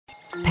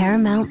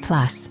Paramount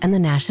Plus and the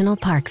National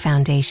Park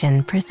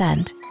Foundation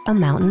present A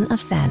Mountain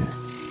of Zen.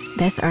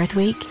 This Earth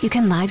Week, you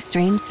can live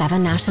stream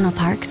 7 national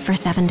parks for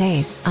 7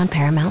 days on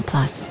Paramount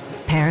Plus.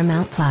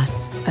 Paramount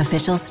Plus,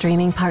 official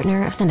streaming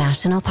partner of the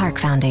National Park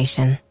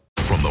Foundation.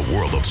 From the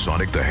world of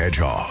Sonic the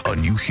Hedgehog, a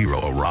new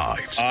hero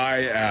arrives.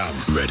 I am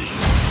ready.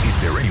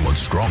 Is there anyone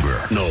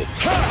stronger? No.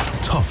 Ha!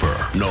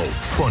 Tougher? No.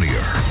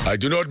 Funnier? I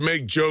do not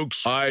make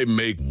jokes. I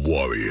make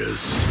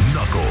warriors.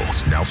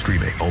 Knuckles, now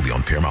streaming only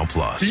on Paramount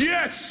Plus.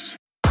 Yes!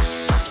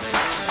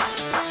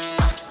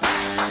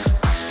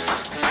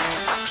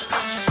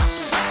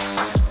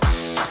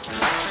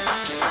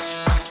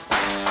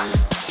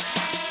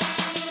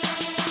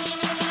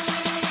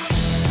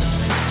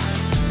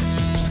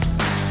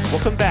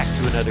 Welcome back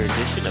to another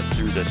edition of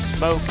Through the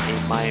Smoke,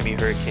 a Miami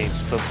Hurricanes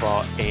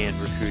football and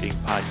recruiting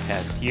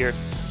podcast here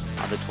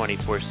on the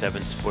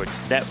 24/7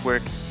 Sports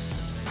Network.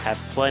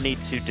 Have plenty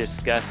to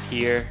discuss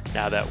here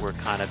now that we're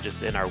kind of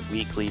just in our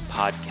weekly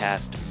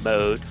podcast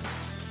mode.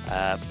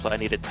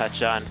 Plenty to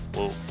touch on.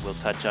 We'll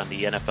touch on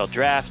the NFL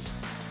draft,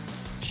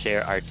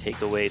 share our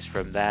takeaways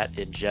from that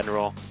in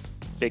general,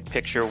 big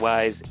picture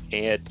wise,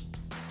 and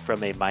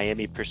from a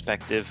Miami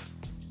perspective.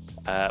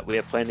 We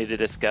have plenty to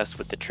discuss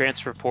with the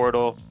transfer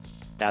portal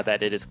now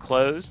that it is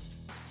closed,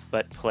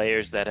 but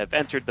players that have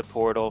entered the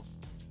portal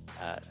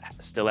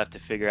still have to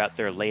figure out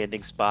their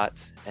landing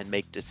spots and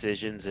make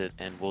decisions.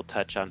 And we'll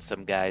touch on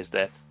some guys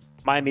that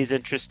Miami's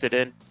interested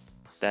in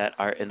that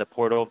are in the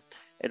portal.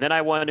 And then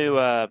I want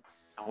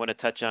to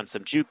touch on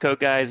some JUCO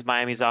guys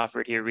Miami's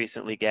offered here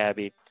recently,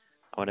 Gabby.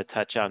 I want to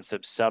touch on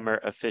some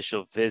summer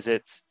official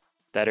visits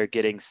that are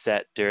getting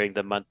set during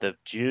the month of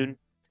June.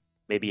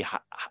 Maybe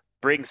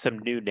bring some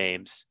new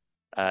names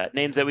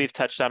that we've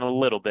touched on a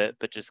little bit,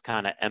 but just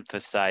kind of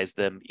emphasize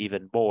them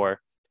even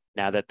more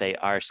now that they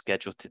are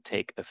scheduled to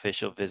take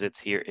official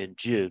visits here in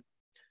June.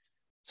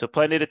 So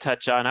plenty to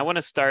touch on. I want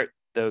to start,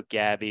 though,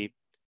 Gabby,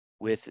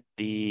 with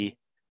the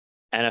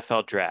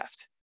NFL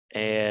draft.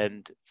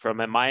 And from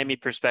a Miami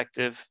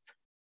perspective,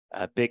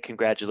 big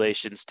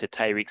congratulations to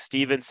Tyrique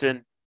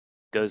Stevenson,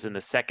 goes in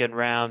the 2nd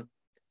round.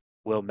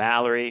 Will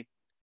Mallory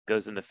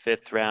goes in the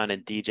 5th round,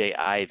 and DJ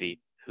Ivey,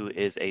 who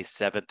is a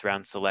 7th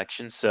round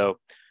selection. So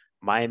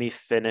Miami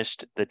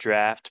finished the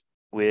draft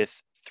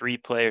with 3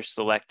 players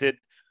selected.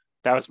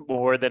 That was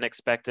more than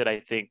expected, I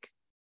think,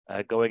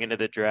 going into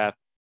the draft.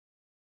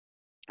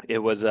 It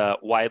was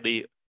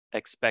widely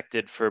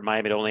expected for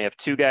Miami to only have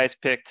 2 guys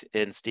picked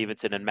in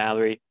Stevenson and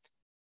Mallory.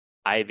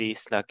 Ivey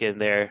snuck in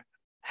there.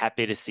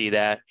 Happy to see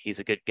that. He's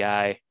a good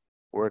guy,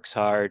 works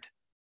hard.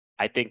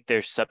 I think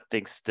there's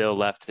something still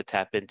left to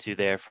tap into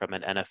there from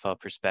an NFL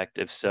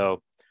perspective.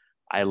 So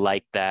I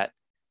like that.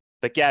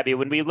 But Gabby,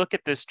 when we look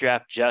at this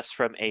draft just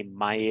from a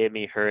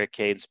Miami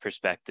Hurricanes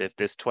perspective,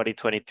 this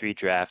 2023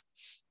 draft,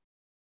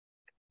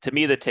 to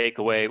me, the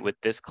takeaway with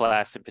this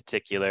class in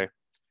particular,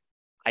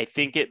 I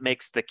think it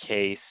makes the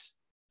case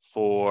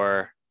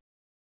for,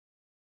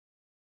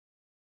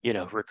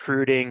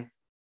 recruiting,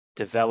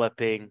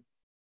 developing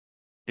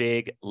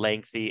big,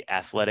 lengthy,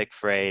 athletic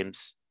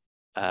frames,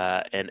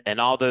 and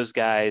all those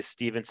guys,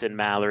 Stevenson,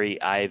 Mallory,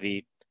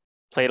 Ivey,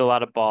 played a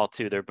lot of ball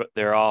too.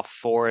 They're all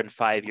 4 and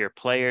 5 year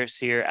players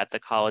here at the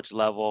college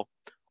level,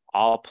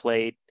 all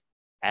played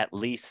at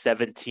least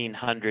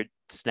 1,700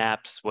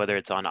 snaps, whether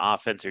it's on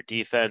offense or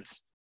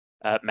defense.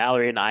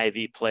 Mallory and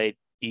Ivey played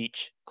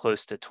each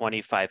close to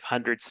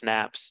 2,500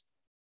 snaps.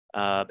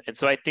 And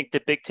so I think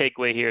the big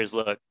takeaway here is,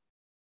 look,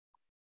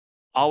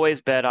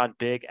 always bet on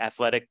big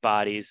athletic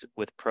bodies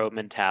with pro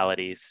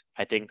mentalities.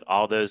 I think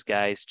all those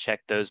guys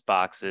check those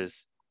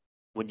boxes.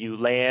 When you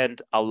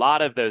land a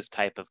lot of those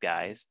type of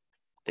guys,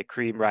 the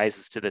cream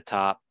rises to the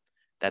top.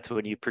 That's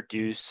when you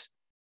produce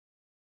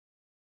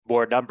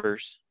more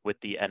numbers with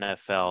the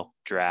NFL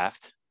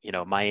draft.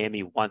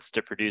 Miami wants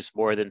to produce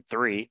more than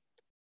 3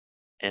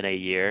 in a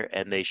year,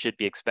 and they should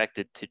be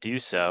expected to do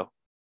so.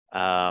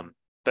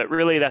 But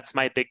really, that's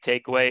my big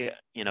takeaway.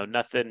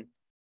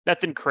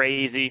 Nothing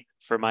crazy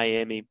for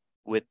Miami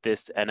with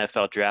this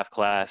NFL draft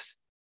class.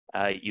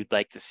 You'd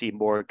like to see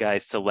more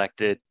guys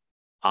selected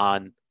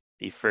on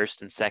the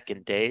 1st and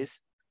 2nd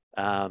days.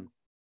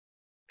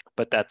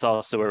 But that's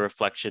also a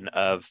reflection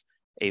of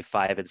a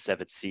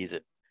 5-7 season.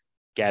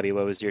 Gabby,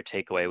 what was your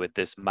takeaway with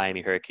this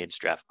Miami Hurricanes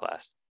draft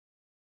class?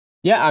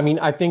 Yeah, I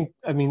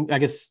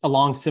guess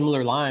along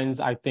similar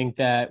lines, I think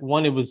that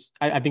one,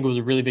 I think it was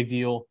a really big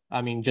deal.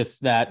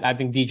 Just that I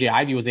think DJ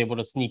Ivey was able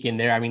to sneak in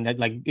there.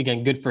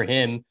 Again, good for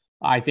him.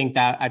 I think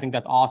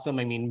that's awesome.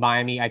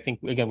 Miami, I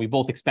think, again, we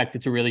both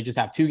expected to really just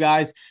have 2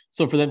 guys.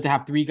 So for them to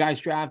have 3 guys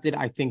drafted,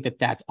 I think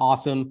that's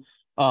awesome.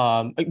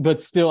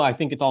 But still, I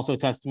think it's also a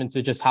testament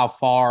to just how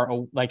far,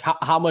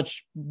 how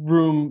much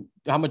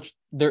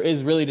there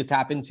is really to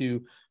tap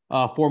into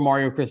for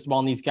Mario Cristobal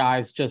and these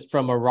guys, just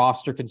from a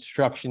roster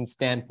construction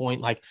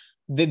standpoint.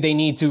 They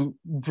need to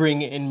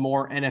bring in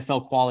more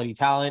NFL quality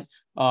talent.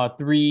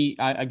 Three,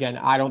 again,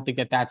 I don't think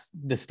that that's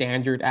the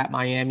standard at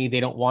Miami. They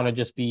don't want to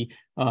just be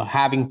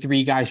having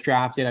three guys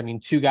drafted. I mean,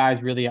 two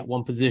guys really at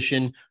one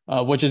position,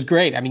 which is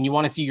great. I mean, you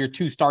want to see your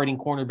two starting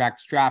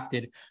cornerbacks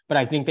drafted, but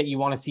I think that you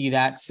want to see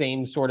that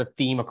same sort of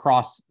theme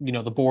across,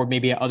 the board,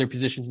 maybe at other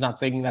positions. Not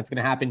saying that's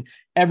going to happen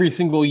every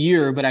single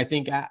year, but I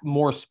think at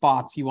more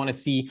spots, you want to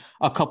see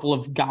a couple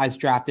of guys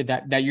drafted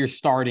that you're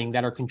starting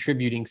that are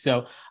contributing.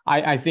 So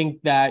I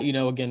think that,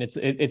 again, it's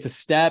a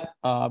step,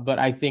 but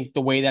I think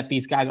the way that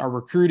these guys are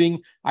recruiting,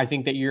 I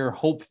think that you're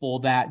hopeful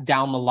that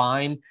down the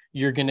line,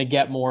 you're going to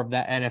get more of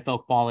that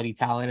NFL quality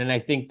talent. And I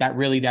think that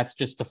really that's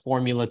just the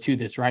formula to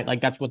this, right?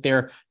 Like that's what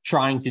they're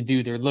trying to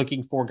do. They're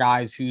looking for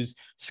guys whose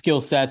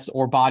skill sets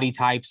or body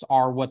types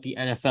are what the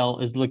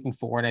NFL is looking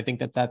for. And I think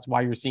that that's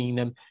why you're seeing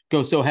them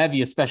go so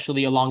heavy,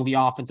 especially along the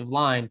offensive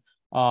line,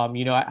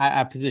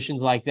 at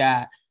positions like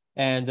that.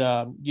 And,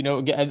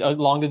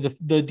 along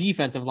the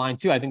defensive line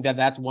too. I think that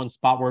that's one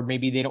spot where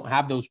maybe they don't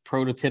have those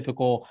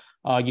prototypical,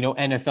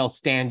 NFL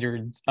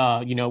standards,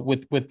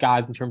 with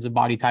guys in terms of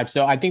body type.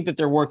 So I think that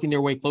they're working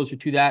their way closer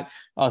to that.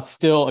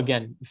 Still,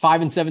 again,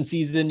 5-7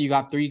 season, you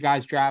got three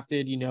guys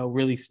drafted,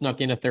 really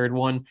snuck in a third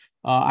one.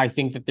 I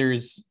think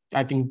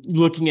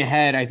looking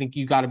ahead, I think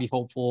you got to be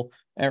hopeful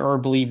or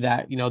believe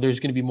that, there's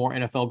going to be more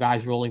NFL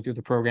guys rolling through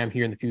the program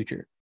here in the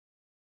future.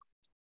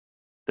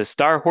 The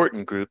Starr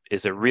Horton Group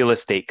is a real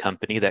estate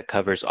company that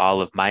covers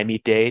all of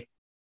Miami-Dade,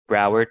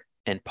 Broward,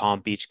 and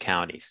Palm Beach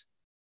counties.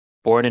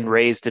 Born and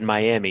raised in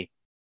Miami,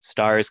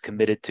 Starr is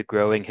committed to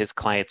growing his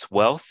clients'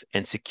 wealth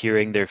and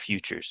securing their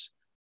futures.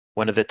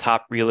 One of the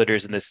top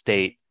realtors in the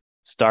state,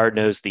 Starr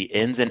knows the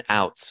ins and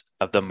outs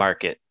of the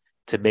market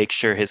to make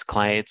sure his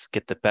clients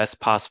get the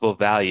best possible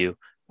value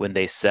when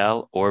they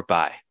sell or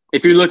buy.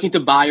 If you're looking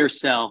to buy or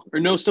sell or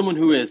know someone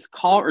who is,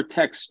 call or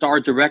text Starr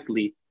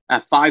directly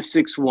at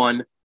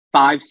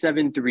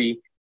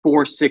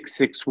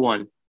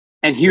 561-573-4661.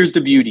 And here's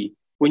the beauty.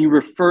 When you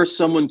refer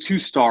someone to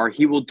Starr,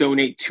 he will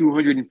donate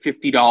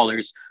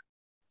 $250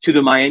 to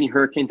the Miami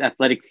Hurricanes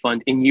Athletic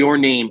Fund in your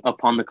name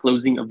upon the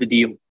closing of the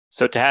deal.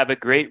 So to have a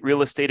great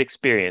real estate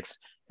experience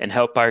and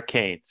help our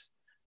Canes,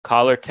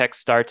 call or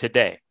text Starr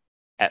today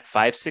at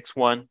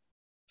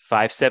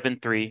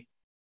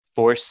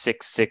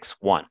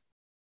 561-573-4661.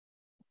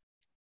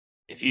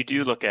 If you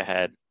do look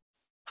ahead,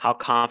 how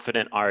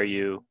confident are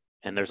you?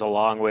 And there's a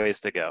long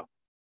ways to go.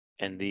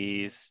 And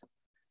these,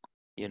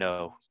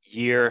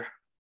 year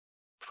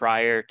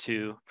prior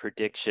to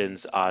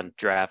predictions on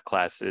draft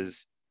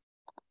classes,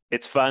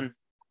 it's fun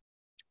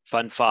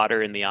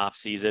fodder in the off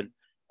season.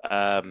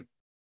 But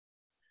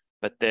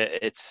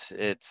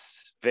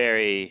it's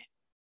very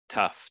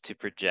tough to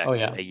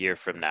project a year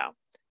from now.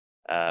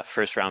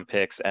 First round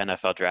picks,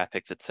 NFL draft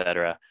picks,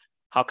 etc.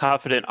 How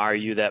confident are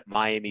you that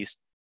Miami's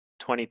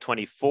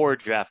 2024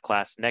 draft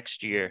class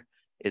next year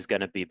is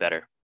going to be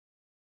better?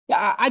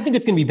 Yeah, I think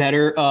it's going to be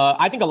better.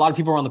 I think a lot of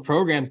people around the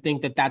program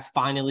think that that's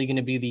finally going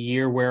to be the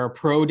year where a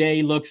pro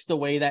day looks the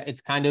way that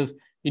it's kind of,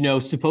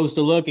 supposed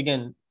to look.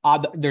 Again,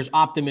 there's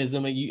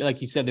optimism. Like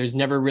you said, there's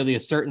never really a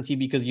certainty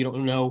because you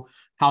don't know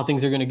how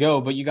things are going to go.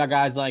 But you got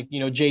guys like,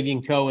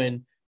 Javian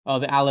Cohen,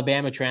 the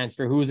Alabama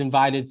transfer, who was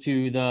invited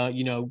to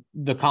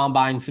the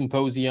Combine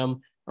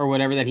Symposium or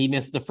whatever, that he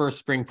missed the first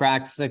spring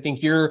practice. I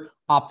think you're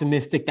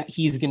optimistic that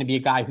he's going to be a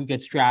guy who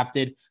gets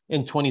drafted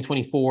in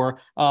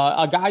 2024.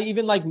 A guy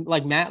even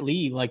like Matt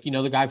Lee,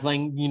 the guy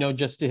playing,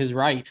 just to his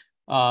right.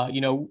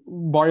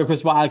 Mario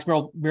Cristobal, Alex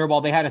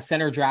Mirabal, they had a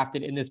center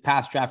drafted in this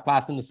past draft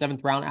class in the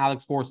 7th round,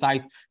 Alex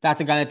Forsyth. That's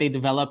a guy that they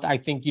developed. I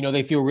think,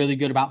 they feel really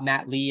good about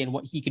Matt Lee and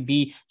what he could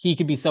be. He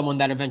could be someone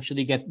that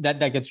eventually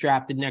gets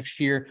drafted next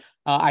year.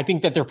 I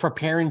think that they're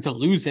preparing to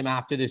lose him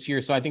after this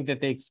year. So I think that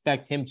they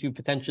expect him to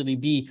potentially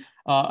be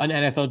an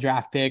NFL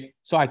draft pick.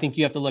 So I think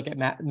you have to look at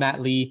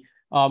Matt Lee.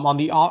 On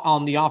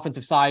the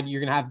offensive side,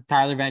 you're going to have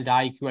Tyler Van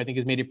Dyke, who I think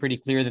has made it pretty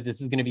clear that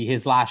this is going to be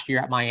his last year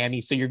at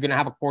Miami. So you're going to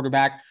have a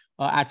quarterback.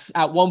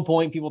 At one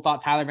point, people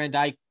thought Tyler Van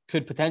Dyke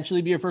could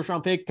potentially be a first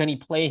round pick. Can he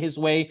play his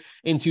way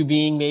into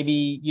being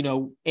maybe,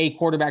 a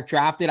quarterback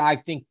drafted? I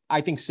think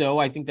so.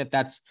 I think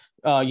that's,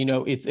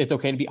 it's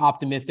okay to be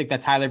optimistic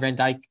that Tyler Van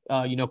Dyke,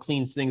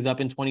 cleans things up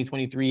in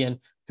 2023 and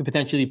could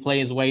potentially play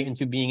his way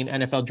into being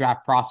an NFL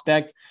draft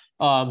prospect.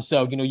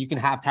 So, you can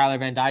have Tyler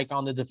Van Dyke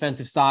on the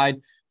defensive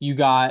side. You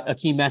got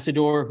Akeem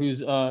Messidor,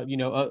 who's, a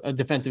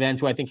defensive end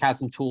who I think has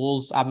some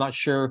tools. I'm not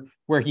sure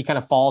where he kind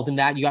of falls in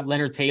that. You got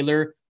Leonard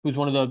Taylor, who's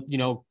one of the,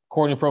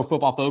 according to Pro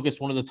Football Focus,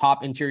 one of the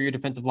top interior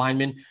defensive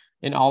linemen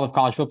in all of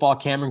college football.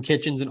 Cameron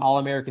Kitchens, an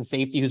All-American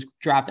safety who's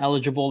draft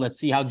eligible. Let's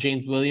see how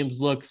James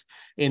Williams looks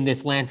in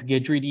this Lance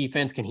Guidry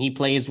defense. Can he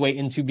play his way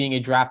into being a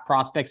draft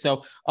prospect?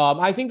 So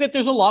I think that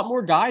there's a lot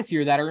more guys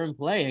here that are in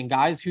play, and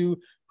guys who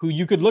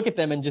you could look at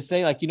them and just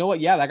say, like,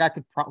 that guy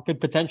could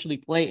potentially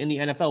play in the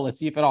NFL. Let's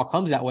see if it all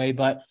comes that way.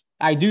 But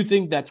I do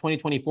think that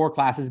 2024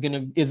 class is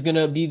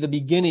gonna be the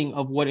beginning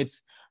of what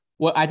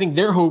I think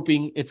they're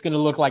hoping it's going to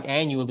look like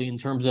annually in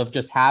terms of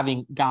just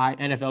having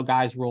NFL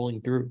guys rolling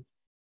through.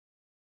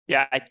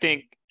 Yeah, I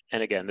think,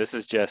 and again, this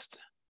is just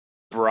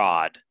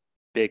broad,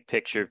 big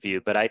picture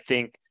view, but I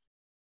think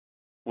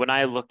when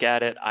I look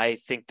at it, I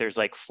think there's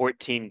like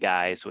 14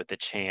 guys with a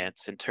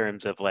chance in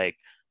terms of like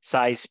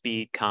size,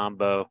 speed,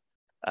 combo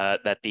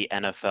that the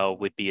NFL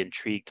would be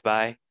intrigued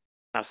by.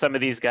 Now, some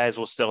of these guys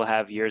will still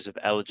have years of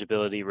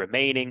eligibility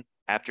remaining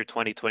after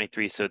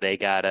 2023, so they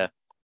gotta,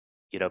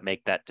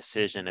 make that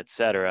decision,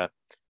 etc.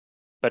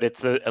 But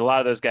it's a lot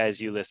of those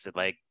guys you listed,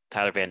 like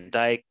Tyler Van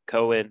Dyke,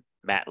 Cohen,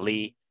 Matt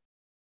Lee,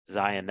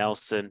 Zion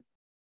Nelson,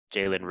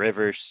 Jalen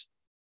Rivers,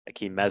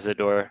 Akeem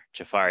Mesidor,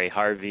 Jafari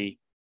Harvey,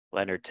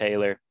 Leonard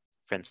Taylor,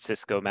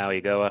 Francisco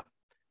Mauigoa,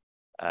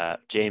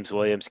 James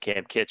Williams,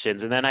 Cam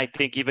Kitchens. And then I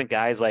think even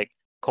guys like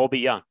Colby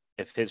Young,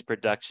 if his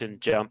production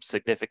jumps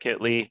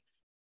significantly,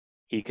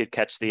 he could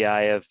catch the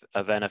eye of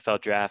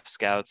NFL draft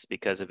scouts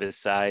because of his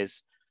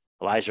size.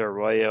 Elijah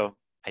Arroyo,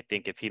 I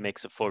think if he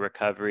makes a full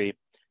recovery,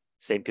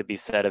 same could be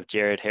said of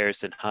Jared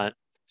Harrison Hunt.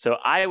 So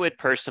I would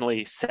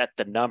personally set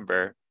the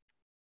number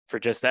for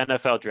just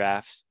NFL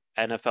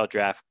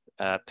draft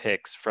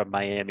picks from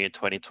Miami in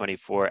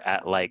 2024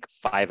 at like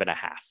 5.5.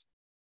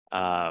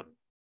 I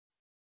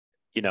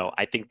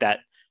think that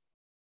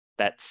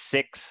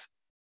 6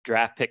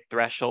 draft pick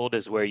threshold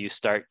is where you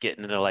start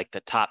getting into like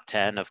the top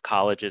 10 of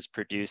colleges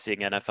producing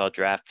NFL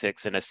draft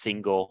picks in a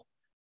single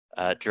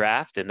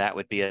draft. And that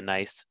would be a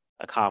nice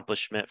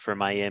accomplishment for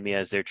Miami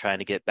as they're trying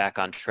to get back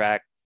on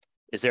track.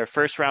 Is there a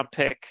first round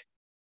pick?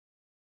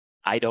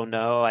 I don't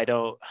know.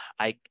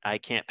 I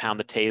can't pound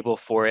the table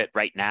for it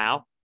right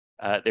now.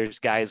 There's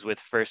guys with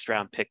first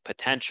round pick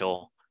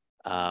potential,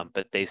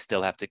 but they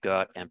still have to go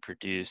out and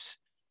produce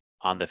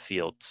on the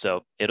field.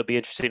 So it'll be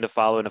interesting to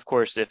follow. And of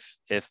course,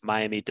 if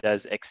Miami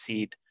does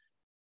exceed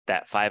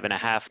that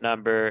 5.5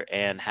 number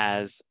and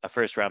has a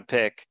first round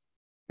pick,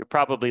 you're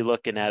probably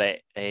looking at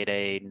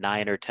a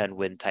 9 or 10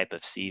 win type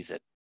of season.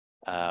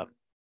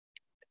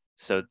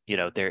 So,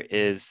 there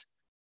is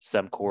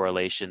some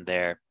correlation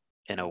there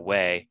in a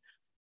way.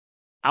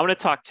 I want to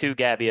talk too,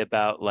 Gabby,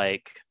 about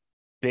like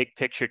big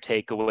picture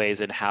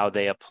takeaways and how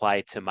they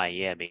apply to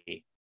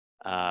Miami,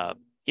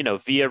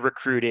 via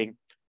recruiting,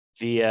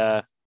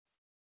 via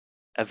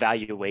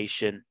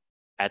evaluation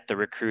at the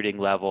recruiting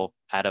level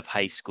out of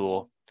high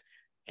school.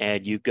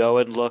 And you go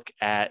and look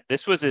at,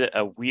 this was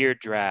a weird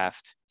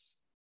draft,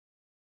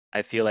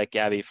 I feel like,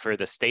 Gabby, for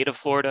the state of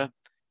Florida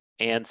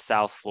and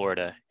South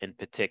Florida in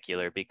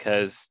particular,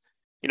 because,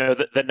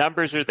 the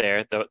numbers are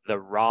there, the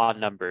raw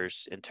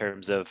numbers in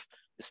terms of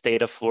the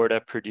state of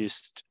Florida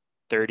produced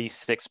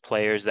 36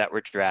 players that were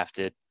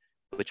drafted,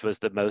 which was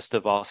the most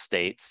of all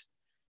states.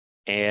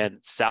 And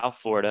South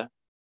Florida,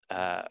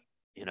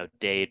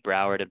 Dade,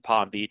 Broward, and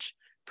Palm Beach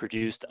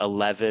produced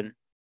 11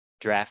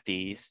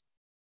 draftees.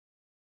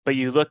 But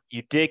you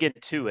dig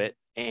into it,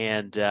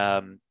 and,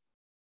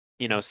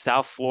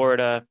 South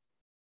Florida,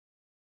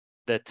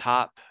 the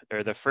top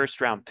or the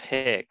first round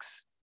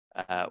picks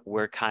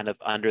were kind of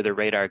under the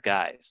radar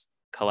guys.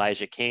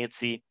 Kalijah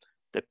Cansey,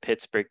 the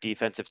Pittsburgh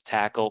defensive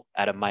tackle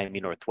out of Miami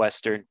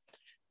Northwestern.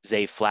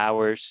 Zay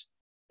Flowers,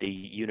 the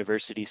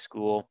university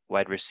school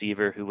wide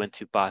receiver who went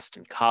to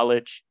Boston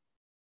College.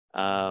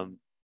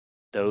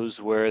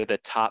 Those were the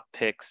top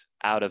picks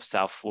out of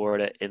South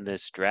Florida in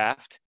this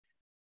draft,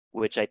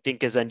 which I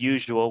think is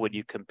unusual when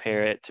you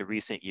compare it to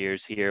recent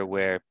years here,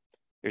 where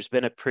there's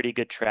been a pretty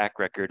good track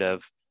record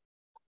of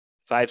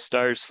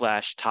 5-stars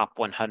 / top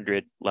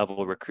 100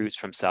 level recruits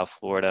from South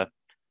Florida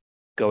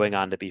going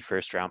on to be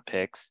first round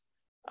picks.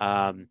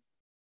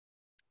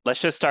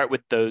 Let's just start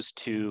with those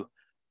two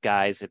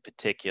guys in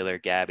particular,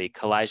 Gabby.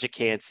 Kalijah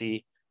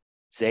Cansey,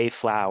 Zay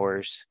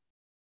Flowers.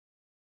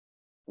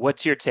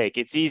 What's your take?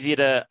 It's easy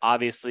to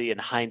obviously in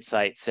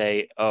hindsight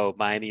say, oh,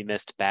 Miami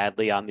missed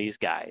badly on these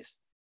guys.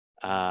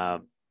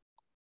 But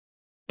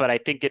I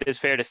think it is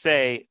fair to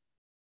say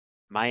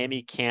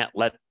Miami can't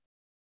let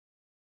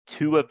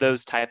 2 of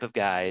those type of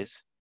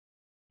guys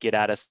get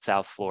out of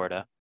South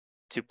Florida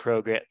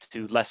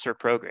to lesser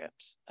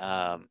programs.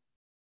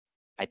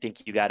 I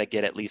think you got to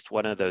get at least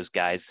one of those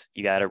guys.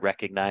 You got to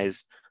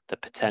recognize the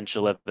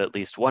potential of at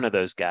least one of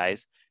those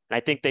guys. And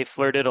I think they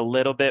flirted a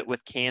little bit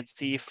with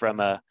Cansey from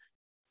a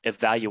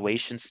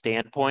evaluation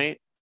standpoint.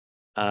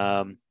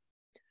 But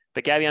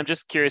Gabby, I'm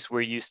just curious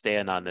where you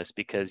stand on this,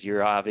 because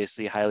you're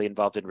obviously highly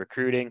involved in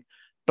recruiting.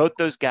 Both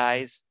those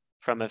guys,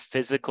 from a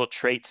physical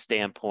trait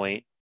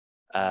standpoint,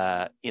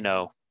 the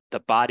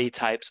body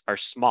types are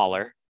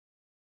smaller,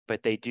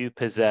 but they do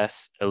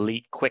possess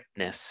elite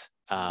quickness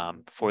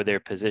for their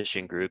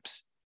position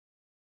groups.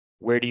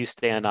 Where do you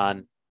stand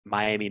on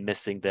Miami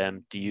missing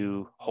them? Do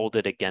you hold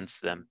it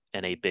against them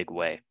in a big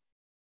way?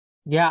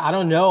 Yeah, I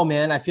don't know,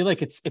 man. I feel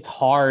like it's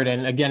hard.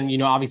 And again,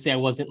 obviously I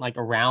wasn't like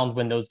around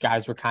when those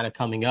guys were kind of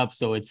coming up.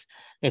 So it's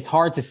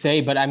hard to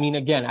say. But I mean,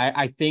 again,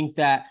 I think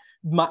that,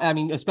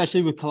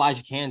 especially with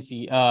Kalijah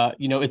Cansey,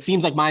 it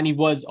seems like Miami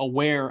was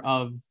aware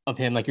of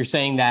him. Like you're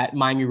saying that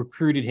Miami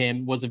recruited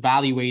him, was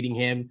evaluating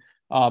him.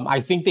 I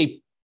think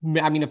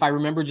if I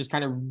remember just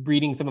kind of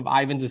reading some of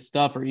Ivan's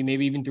stuff, or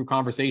maybe even through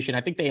conversation,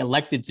 I think they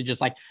elected to just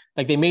like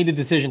they made the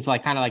decision to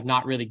kind of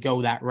not really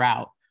go that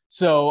route.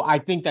 So I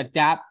think that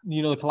the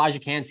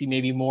Kalijah Cansey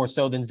maybe more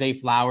so than Zay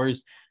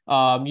Flowers.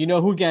 You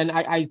know, who again,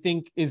 I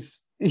think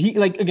is he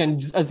like, again,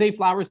 a Zay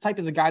Flowers type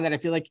is a guy that I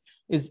feel like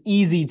is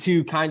easy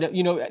to kind of,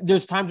 you know,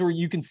 there's times where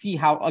you can see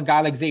how a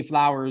guy like Zay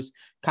Flowers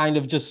kind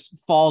of just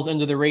falls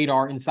under the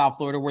radar in South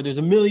Florida, where there's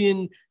a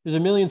million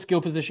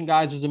skill position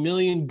guys. There's a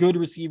million good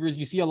receivers.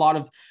 You see a lot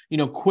of, you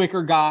know,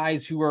 quicker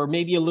guys who are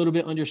maybe a little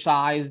bit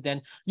undersized,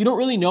 and you don't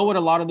really know what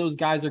a lot of those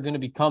guys are going to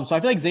become. So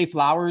I feel like Zay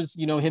Flowers,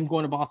 you know, him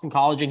going to Boston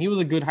College, and he was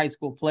a good high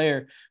school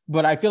player,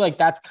 but I feel like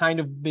that's kind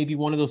of maybe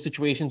one of those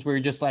situations where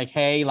you're just like,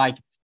 hey, like,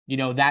 you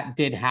know, that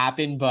did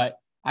happen, but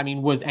I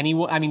mean, was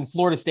anyone, I mean,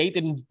 Florida State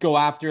didn't go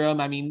after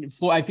him. I mean,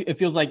 it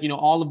feels like, you know,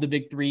 all of the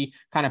big three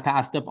kind of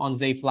passed up on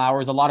Zay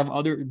Flowers, a lot of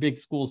other big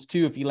schools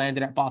too, if he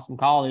landed at Boston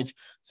College.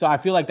 So I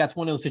feel like that's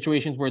one of those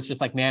situations where it's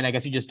just like, man, I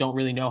guess you just don't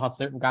really know how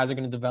certain guys are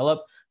going to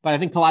develop. But I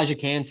think Kalijah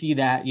Kancey,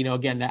 that, you know,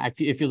 again,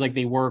 that it feels like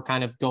they were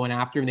kind of going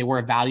after him. They were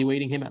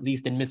evaluating him at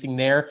least and missing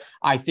there.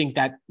 I think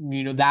that,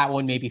 you know, that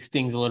one maybe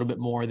stings a little bit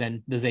more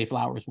than the Zay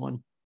Flowers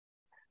one.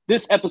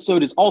 This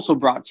episode is also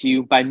brought to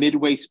you by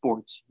Midway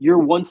Sports, your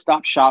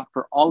one-stop shop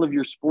for all of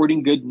your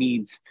sporting good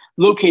needs,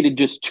 located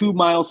just 2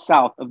 miles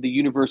south of the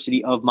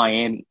University of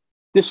Miami.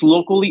 This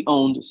locally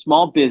owned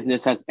small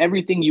business has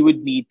everything you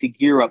would need to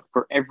gear up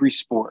for every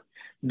sport.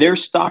 Their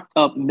stocked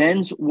up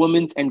men's,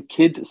 women's, and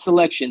kids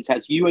selections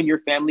has you and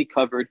your family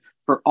covered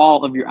for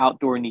all of your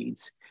outdoor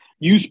needs.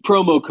 Use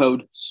promo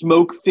code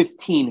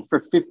SMOKE15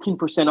 for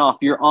 15% off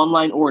your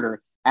online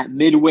order at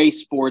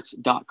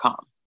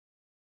midwaysports.com.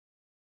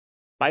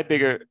 My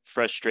bigger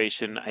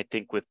frustration, I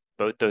think, with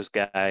both those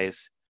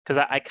guys, because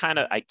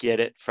I get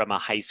it from a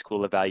high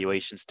school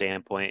evaluation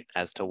standpoint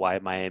as to why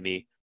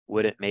Miami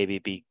wouldn't maybe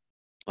be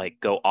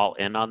like go all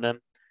in on them.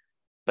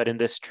 But in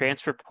this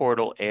transfer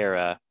portal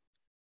era,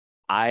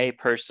 I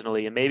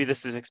personally, and maybe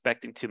this is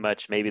expecting too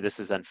much, maybe this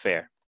is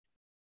unfair,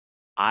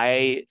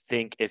 I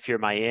think if you're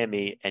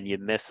Miami and you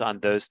miss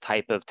on those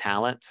type of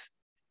talents,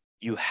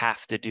 you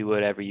have to do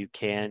whatever you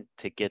can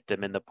to get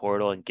them in the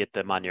portal and get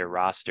them on your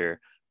roster.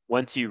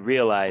 Once you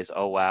realize,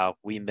 oh, wow,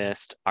 we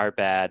missed, our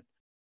bad,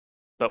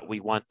 but we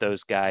want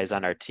those guys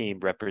on our team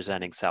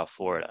representing South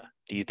Florida.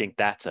 Do you think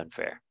that's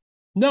unfair?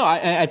 No,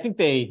 I think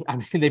they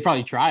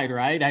probably tried,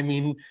 right? I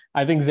mean,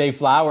 I think Zay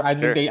Flowers,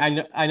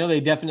 I know they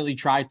definitely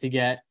tried to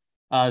get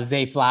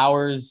Zay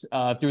Flowers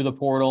through the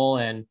portal.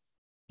 And,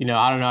 you know,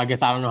 I don't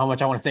know how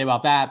much I want to say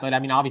about that, but I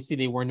mean, obviously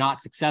they were not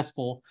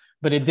successful,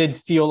 but it did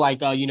feel like,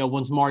 you know,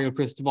 once Mario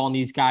Cristobal and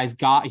these guys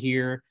got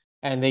here,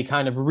 and they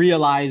kind of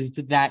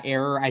realized that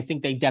error, I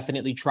think they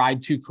definitely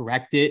tried to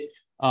correct it.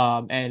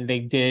 And they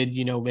did,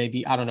 you know,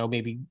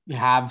 maybe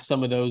have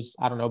some of those,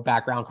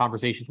 background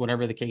conversations,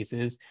 whatever the case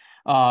is.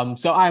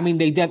 So, I mean,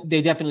 they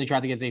definitely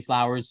tried to get Zay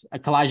Flowers.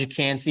 Kalijah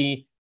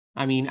Kancey,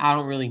 I mean, I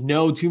don't really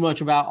know too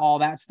much about all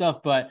that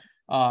stuff, but,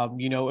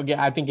 you know,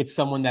 again, I think it's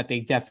someone that they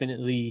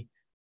definitely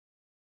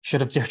should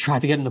have tried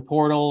to get in the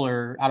portal,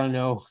 or I don't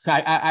know.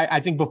 I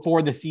think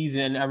before the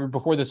season,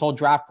 before this whole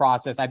draft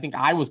process, I think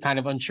I was kind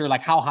of unsure,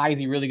 like, how high is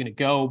he really going to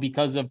go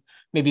because of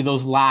maybe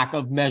those lack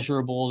of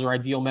measurables or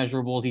ideal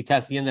measurables. He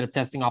ended up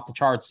testing off the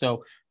charts,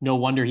 so no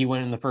wonder he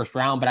went in the first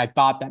round. But I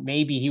thought that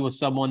maybe he was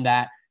someone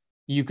that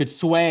you could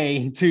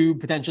sway to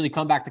potentially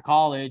come back to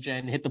college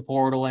and hit the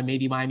portal, and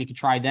maybe Miami could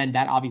try then.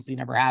 That obviously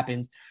never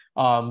happened.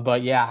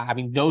 But yeah, I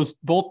mean, both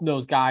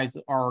those guys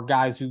are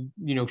guys who,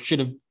 you know, should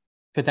have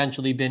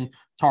potentially been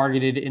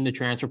targeted in the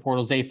transfer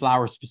portal. Zay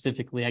Flowers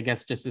specifically, I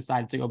guess, just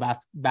decided to go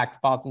back to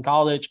Boston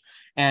College,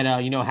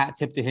 and you know, hat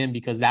tip to him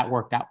because that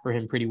worked out for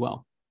him pretty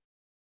well.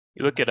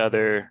 You look at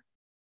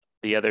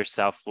the other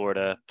South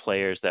Florida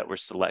players that were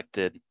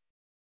selected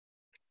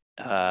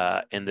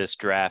in this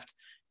draft.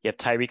 You have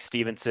Tyreek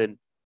Stevenson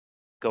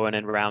going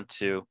in round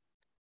 2.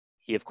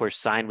 He, of course,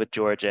 signed with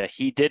Georgia.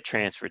 He did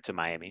transfer to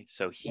Miami,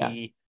 so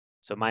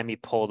Miami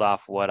pulled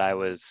off what I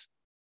was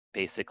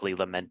basically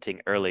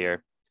lamenting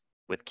earlier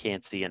with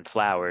Kancey and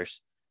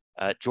Flowers.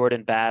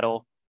 Jordan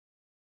Battle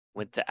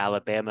went to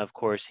Alabama, of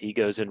course. He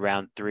goes in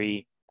round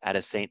 3 out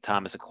of St.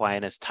 Thomas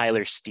Aquinas.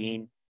 Tyler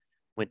Steen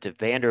went to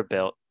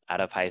Vanderbilt out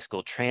of high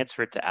school,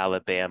 transferred to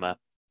Alabama.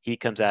 He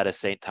comes out of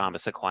St.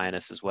 Thomas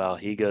Aquinas as well.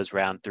 He goes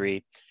round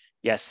 3.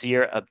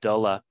 Yasir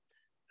Abdullah,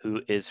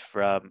 who is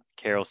from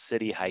Carroll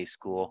City High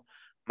School.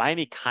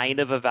 Miami kind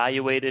of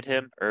evaluated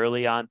him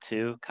early on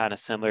too, kind of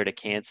similar to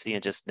Kancey,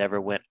 and just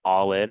never went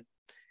all in.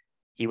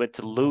 He went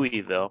to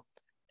Louisville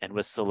and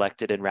was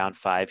selected in round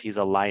 5. He's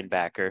a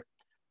linebacker.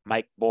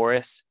 Mike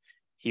Morris,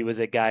 he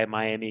was a guy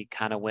Miami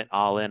kind of went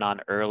all in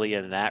on early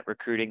in that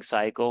recruiting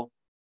cycle.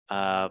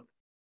 You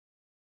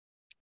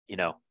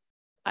know,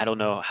 I don't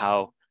know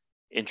how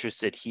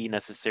interested he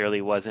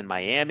necessarily was in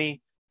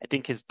Miami. I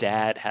think his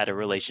dad had a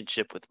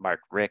relationship with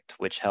Mark Richt,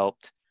 which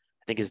helped.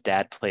 I think his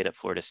dad played at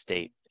Florida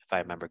State, if I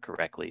remember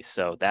correctly.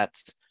 So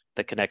that's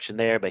the connection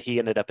there. But he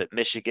ended up at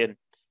Michigan.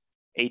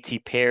 A.T.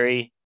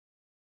 Perry,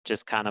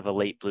 just kind of a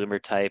late bloomer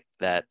type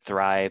that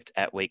thrived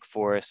at Wake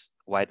Forest,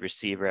 wide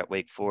receiver at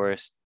Wake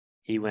Forest.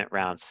 He went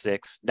round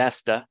 6.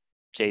 Nesta,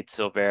 Jade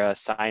Silvera,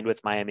 signed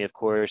with Miami, of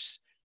course,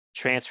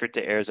 transferred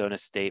to Arizona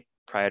State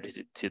prior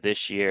to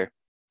this year.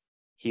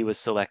 He was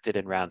selected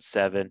in round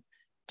 7.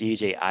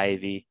 DJ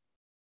Ivey,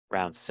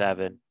 round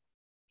 7.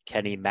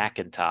 Kenny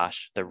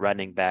McIntosh, the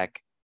running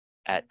back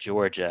at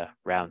Georgia,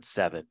 round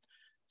 7.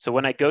 So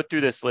when I go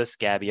through this list,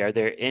 Gabby, are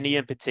there any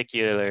in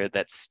particular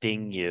that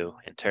sting you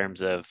in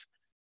terms of,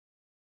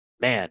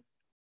 man,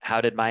 how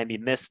did Miami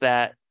miss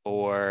that?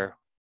 Or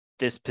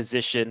this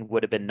position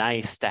would have been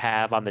nice to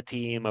have on the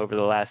team over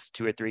the last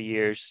 2 or 3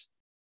 years,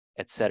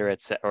 et cetera,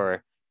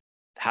 or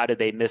how did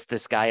they miss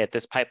this guy at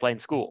this pipeline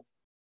school?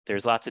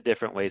 There's lots of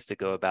different ways to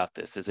go about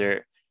this. Is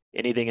there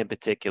anything in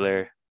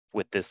particular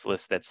with this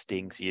list that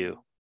stings you?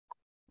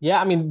 Yeah,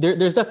 I mean,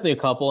 there's definitely a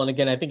couple. And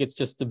again, I think it's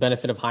just the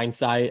benefit of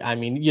hindsight. I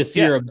mean,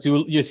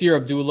 Yasir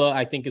Abdullah,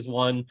 I think, is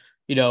one,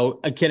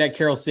 a kid at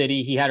Carroll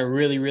City. He had a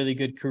really, really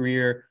good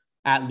career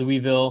at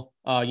Louisville,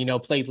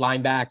 played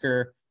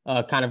linebacker,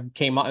 kind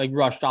of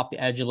rushed off the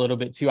edge a little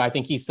bit too. I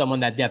think he's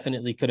someone that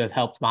definitely could have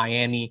helped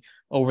Miami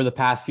over the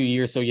past few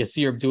years. So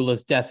Yasir Abdullah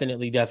is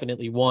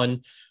definitely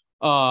one.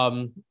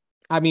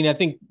 I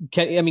think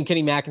Kenny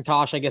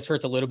McIntosh, I guess,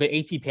 hurts a little bit.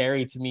 A.T.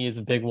 Perry, to me, is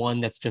a big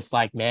one that's just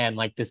like, man,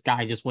 like this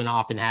guy just went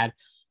off and had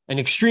an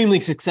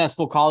extremely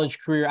successful college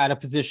career at a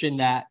position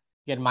that,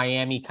 again,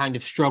 Miami kind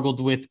of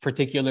struggled with,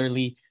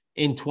 particularly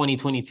in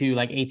 2022.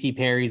 Like A.T.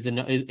 Perry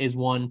is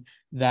one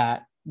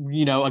that,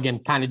 again,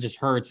 kind of just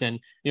hurts. And,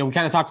 we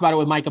kind of talked about it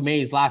with Micah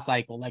Mays last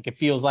cycle. Like, it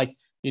feels like,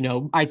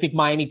 I think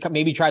Miami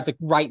maybe tried to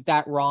right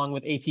that wrong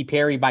with A.T.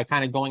 Perry by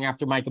kind of going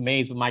after Micah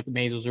Mays, but Micah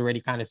Mays was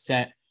already kind of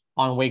set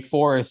on Wake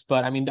Forest.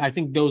 But I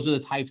think those are the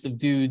types of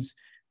dudes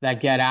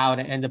that get out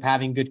and end up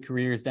having good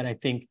careers that I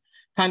think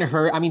kind of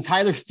hurt.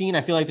 Tyler Steen,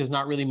 I feel like there's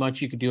not really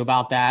much you could do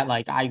about that.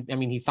 Like,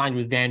 he signed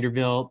with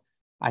Vanderbilt.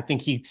 I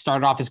think he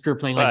started off his career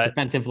playing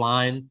defensive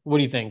line. What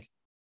do you think?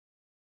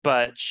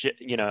 But,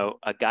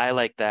 a guy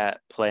like that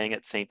playing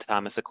at St.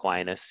 Thomas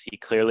Aquinas, he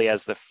clearly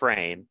has the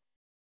frame.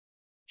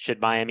 Should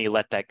Miami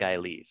let that guy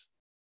leave?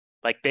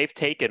 Like, they've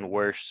taken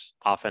worse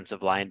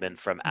offensive linemen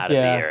from out of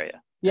the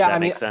area. Does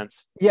that make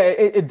sense? Yeah,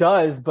 it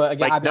does. But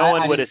again, no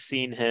one would have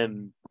seen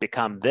him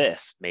become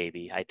this,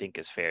 maybe, I think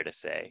is fair to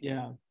say.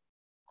 Yeah.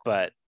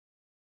 But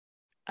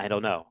I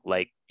don't know.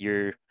 Like,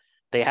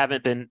 they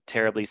haven't been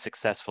terribly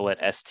successful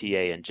at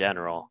STA in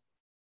general.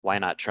 Why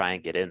not try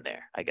and get in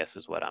there, I guess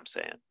is what I'm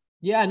saying.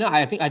 Yeah, no,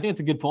 I think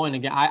it's a good point.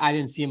 Again, I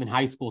didn't see him in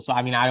high school, so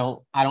I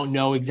don't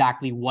know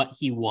exactly what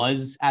he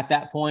was at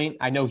that point.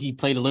 I know he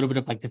played a little bit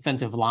of like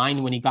defensive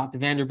line when he got to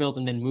Vanderbilt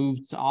and then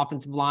moved to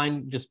offensive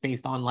line just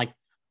based on like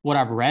what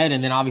I've read,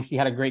 and then obviously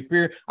had a great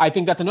career. I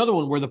think that's another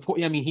one where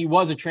he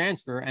was a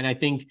transfer, and I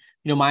think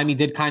Miami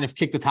did kind of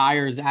kick the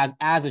tires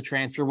as a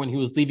transfer when he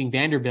was leaving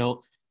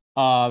Vanderbilt.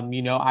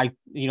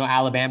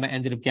 Alabama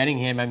ended up getting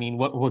him. I mean,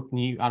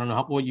 I don't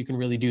know what you can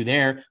really do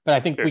there, but I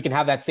think we can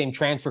have that same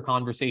transfer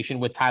conversation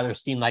with Tyler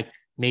Steen. Like,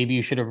 maybe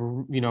you should have,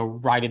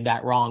 righted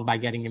that wrong by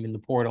getting him in the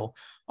portal.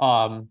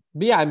 But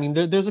yeah,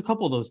 there's a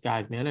couple of those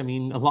guys, man.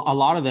 A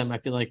lot of them I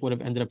feel like would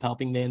have ended up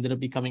helping. They ended up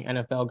becoming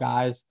NFL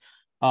guys.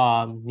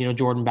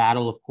 Jordan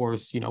Battle, of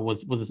course,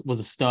 was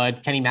a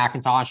stud. Kenny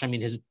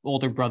McIntosh, his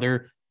older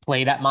brother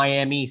played at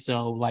Miami,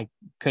 so like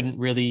couldn't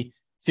really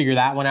figure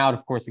that one out.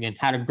 Of course, again,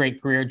 had a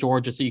great career at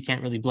Georgia, so you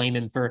can't really blame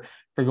him for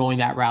going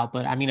that route.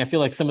 But I feel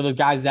like some of the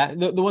guys that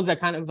the ones that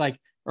kind of like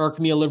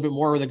irked me a little bit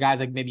more were the guys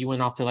like maybe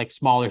went off to like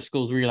smaller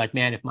schools where you're like,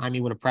 man, if Miami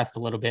would have pressed a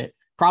little bit,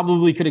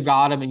 probably could have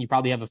got him, and you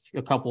probably have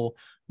a couple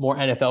more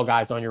NFL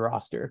guys on your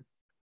roster.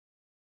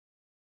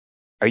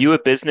 Are you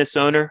a business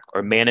owner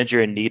or manager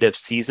in need of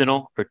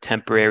seasonal or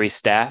temporary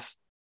staff?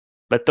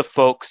 Let the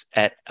folks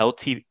at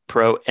LT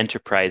Pro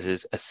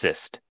Enterprises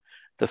assist.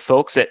 The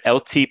folks at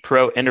LT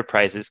Pro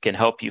Enterprises can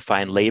help you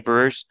find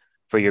laborers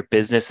for your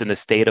business in the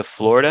state of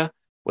Florida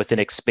with an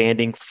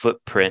expanding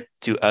footprint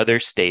to other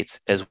states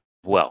as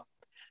well.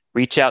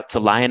 Reach out to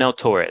Lionel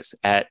Torres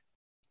at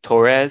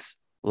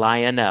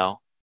TorresLionel1,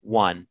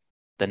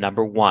 the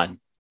number 1,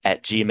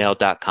 at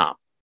gmail.com.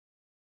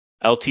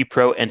 LT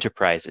Pro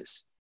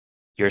Enterprises,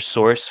 your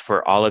source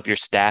for all of your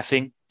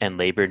staffing and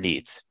labor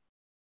needs.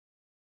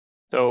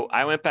 So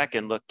I went back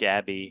and looked,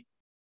 Gabby,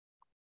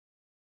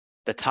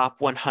 the top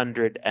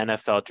 100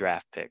 NFL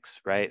draft picks,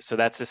 right? So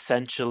that's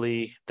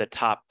essentially the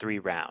top 3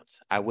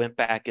 rounds. I went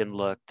back and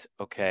looked,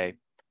 okay,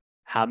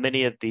 how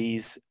many of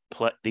these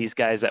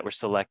guys that were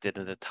selected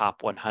in the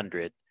top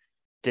 100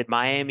 did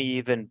Miami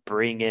even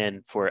bring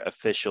in for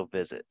official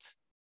visits?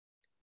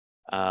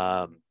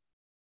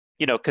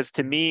 Because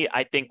to me,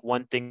 I think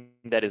one thing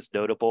that is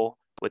notable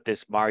with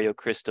this Mario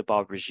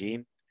Cristobal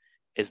regime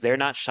is they're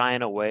not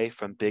shying away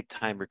from big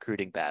time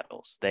recruiting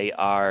battles. They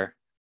are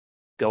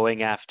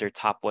going after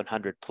top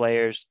 100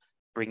 players,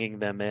 bringing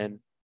them in,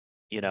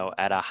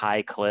 at a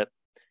high clip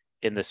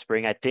in the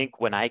spring. I think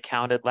when I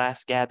counted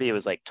last, Gabby, it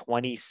was like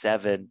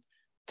 27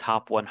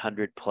 top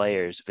 100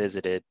 players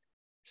visited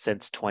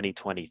since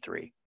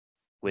 2023,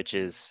 which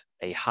is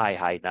a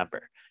high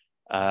number.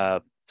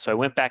 So I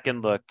went back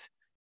and looked,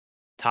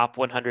 top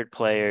 100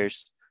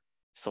 players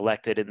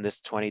selected in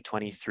this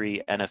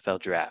 2023 NFL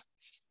draft.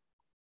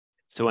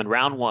 So in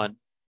round 1,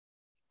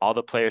 all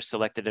the players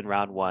selected in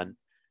round 1,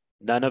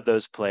 none of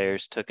those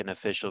players took an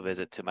official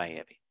visit to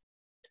Miami.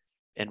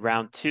 In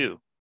round 2,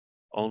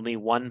 only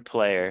one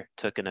player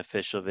took an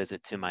official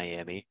visit to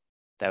Miami.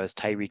 That was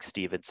Tyrique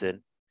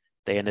Stevenson.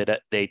 They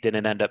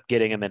didn't end up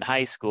getting him in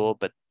high school,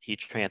 but he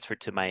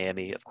transferred to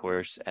Miami, of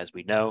course, as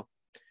we know.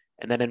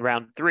 And then in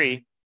round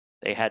 3,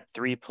 they had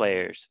 3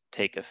 players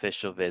take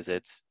official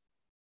visits.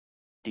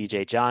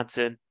 DJ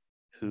Johnson,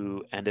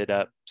 who ended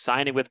up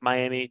signing with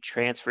Miami,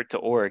 transferred to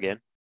Oregon.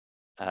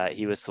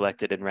 He was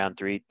selected in round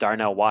 3.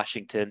 Darnell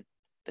Washington,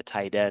 the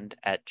tight end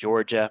at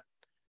Georgia.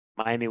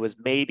 Miami was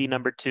maybe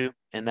number 2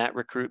 in that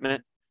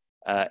recruitment.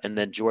 And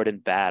then Jordan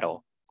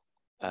Battle.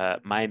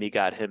 Miami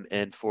got him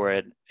in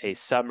for a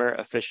summer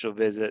official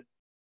visit.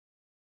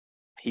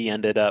 He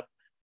ended up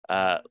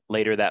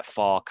later that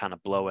fall kind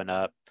of blowing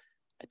up.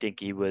 I think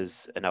he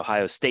was an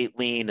Ohio State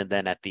lean, and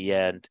then at the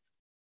end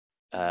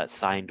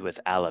signed with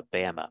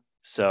Alabama.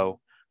 So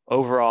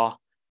overall,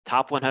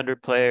 top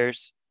 100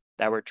 players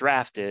that were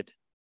drafted,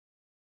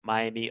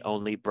 Miami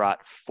only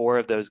brought 4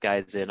 of those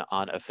guys in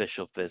on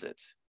official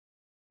visits.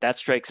 That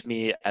strikes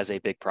me as a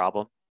big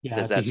problem. Yeah,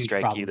 does that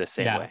strike you the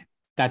same way?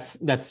 That's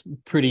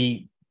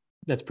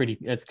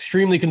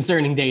extremely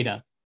concerning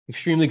data.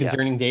 Extremely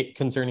concerning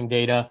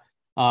data.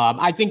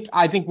 I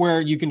think where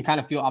you can kind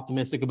of feel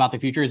optimistic about the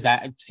future is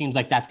that it seems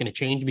like that's going to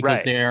change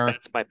because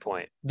that's my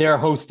point. They're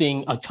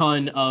hosting a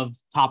ton of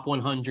top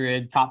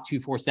 100, top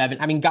 247.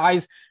 I mean,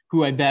 guys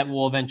who I bet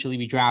will eventually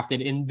be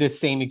drafted in this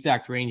same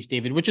exact range,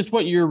 David, which is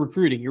what you're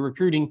recruiting. You're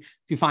recruiting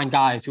to find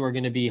guys who are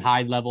going to be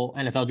high level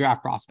NFL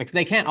draft prospects.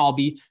 They can't all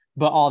be,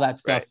 but all that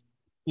stuff,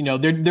 you know,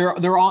 they're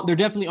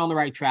definitely on the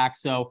right track.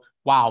 So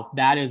wow,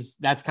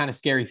 that's kind of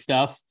scary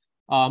stuff.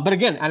 But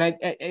again, and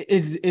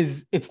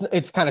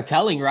it's kind of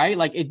telling, right?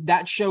 Like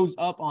that shows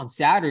up on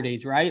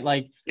Saturdays, right?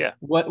 Like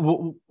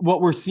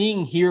what we're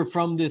seeing here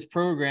from this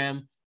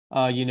program,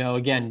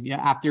 again,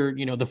 after,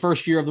 the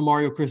first year of the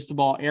Mario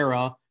Cristobal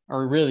era,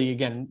 or really,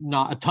 again,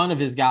 not a ton of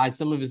his guys,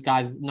 some of his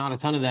guys, not a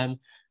ton of them.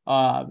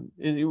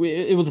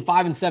 It was a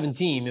 5-7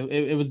 team.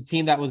 It was a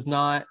team that was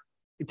not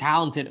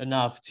talented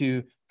enough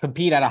to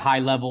compete at a high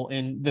level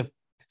in the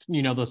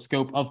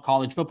scope of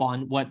college football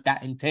and what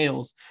that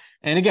entails.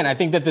 And again, I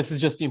think that this is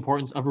just the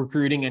importance of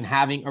recruiting and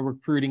having a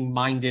recruiting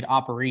minded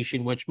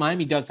operation, which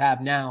Miami does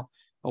have now.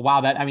 But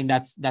wow,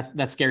 that's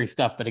scary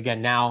stuff. But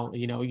again, now,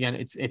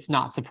 it's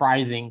not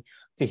surprising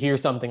to hear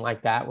something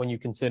like that when you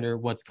consider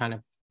what's kind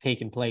of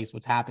taken place,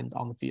 what's happened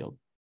on the field.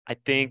 I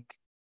think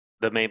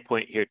the main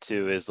point here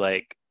too is,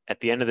 like, at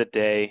the end of the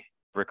day,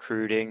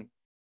 recruiting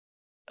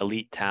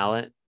elite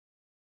talent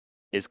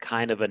is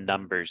kind of a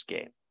numbers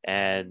game.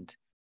 And,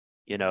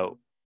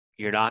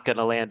 you're not going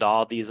to land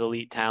all these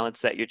elite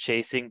talents that you're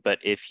chasing, but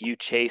if you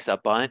chase a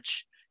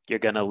bunch, you're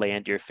going to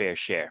land your fair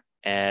share.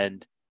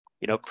 And,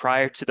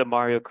 prior to the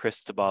Mario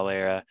Cristobal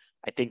era,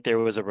 I think there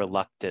was a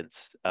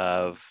reluctance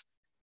of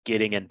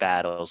getting in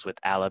battles with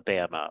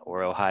Alabama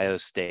or Ohio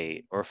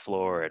State or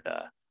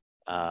Florida.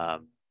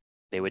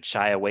 They would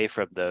shy away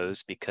from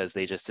those because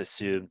they just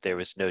assumed there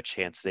was no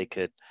chance they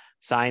could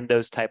sign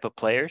those type of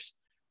players.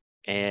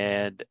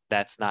 And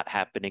that's not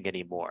happening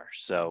anymore.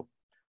 So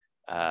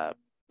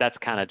that's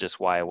kind of just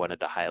why I wanted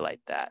to highlight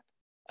that.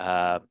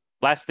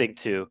 Last thing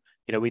too,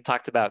 we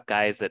talked about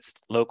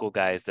local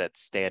guys that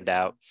stand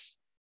out,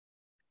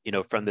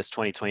 from this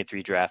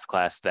 2023 draft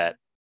class that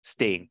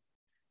sting.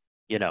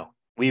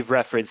 We've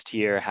referenced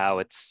here how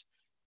it's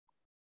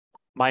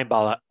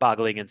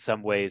mind-boggling in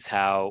some ways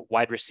how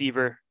wide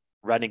receiver,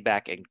 running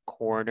back, and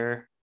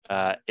corner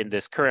in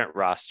this current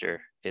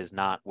roster is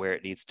not where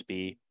it needs to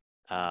be.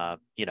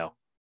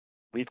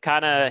 We've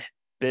kind of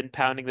been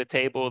pounding the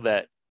table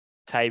that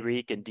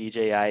Tyrique and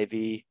DJ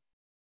Ivey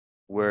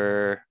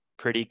were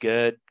pretty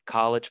good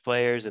college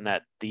players and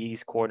that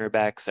these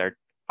cornerbacks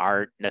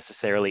aren't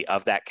necessarily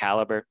of that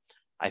caliber.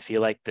 I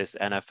feel like this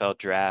NFL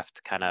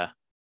draft kind of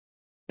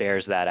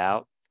bears that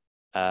out.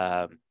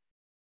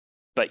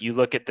 But you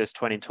look at this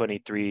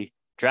 2023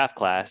 draft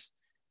class,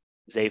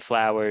 Zay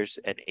Flowers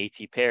and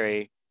A.T.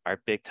 Perry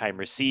are big time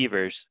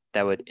receivers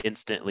that would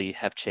instantly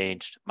have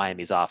changed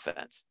Miami's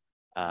offense.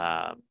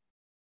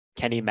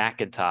 Kenny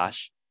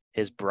McIntosh,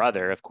 his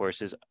brother, of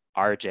course, is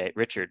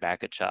Richard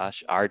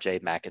McIntosh.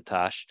 RJ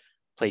McIntosh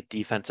played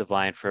defensive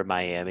line for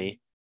Miami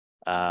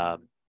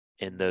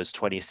in those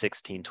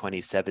 2016,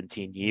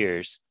 2017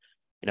 years.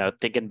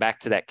 Thinking back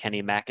to that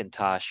Kenny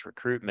McIntosh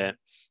recruitment,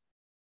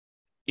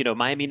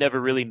 Miami never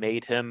really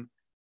made him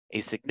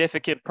a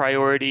significant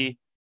priority.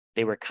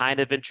 They were kind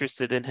of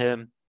interested in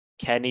him.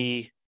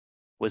 Kenny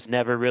was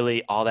never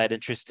really all that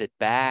interested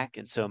back.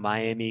 And so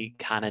Miami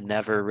kind of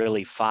never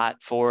really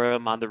fought for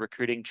him on the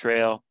recruiting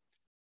trail.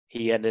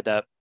 He ended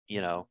up,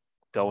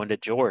 going to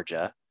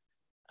Georgia.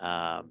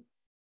 But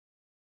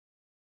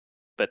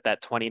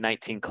that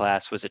 2019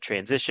 class was a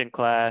transition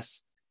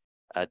class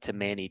to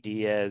Manny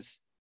Diaz.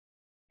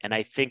 And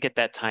I think at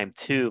that time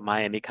too,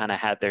 Miami kind of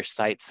had their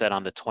sights set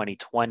on the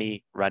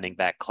 2020 running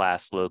back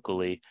class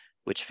locally,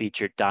 which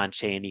featured Don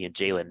Chaney and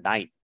Jalen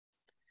Knight.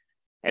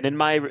 And in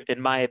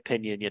my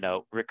opinion,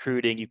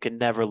 recruiting, you can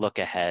never look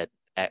ahead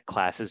at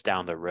classes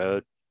down the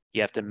road.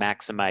 You have to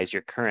maximize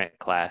your current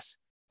class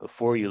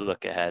before you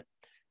look ahead.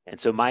 And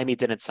so Miami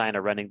didn't sign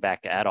a running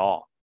back at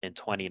all in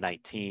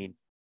 2019.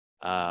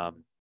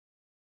 And,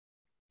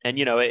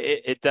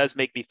 it does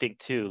make me think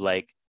too,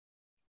 like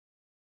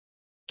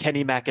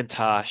Kenny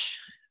McIntosh,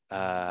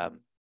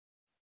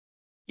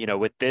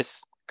 with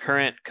this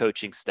current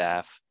coaching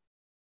staff,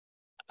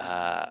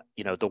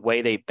 the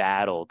way they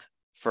battled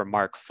for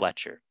Mark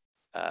Fletcher.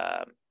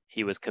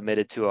 He was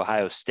committed to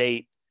Ohio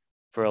State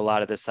for a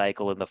lot of the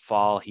cycle in the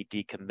fall. He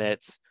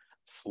decommits.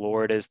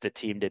 Florida's the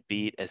team to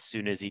beat as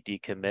soon as he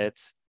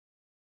decommits.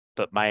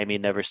 But Miami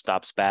never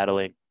stops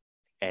battling,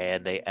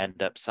 and they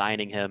end up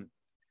signing him.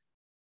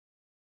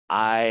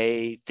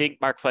 I think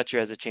Mark Fletcher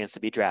has a chance to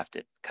be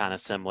drafted, kind of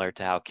similar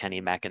to how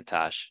Kenny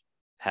McIntosh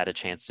had a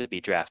chance to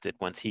be drafted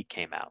once he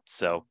came out.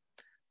 So,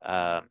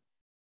 I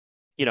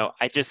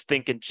just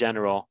think in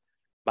general,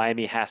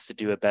 Miami has to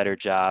do a better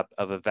job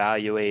of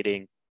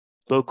evaluating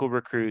local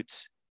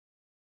recruits,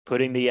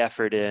 putting the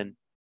effort in,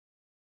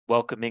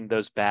 welcoming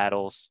those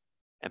battles,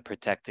 and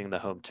protecting the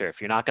home turf.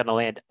 You're not going to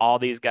land all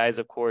these guys,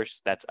 of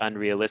course. That's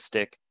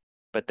unrealistic,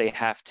 but they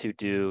have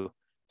to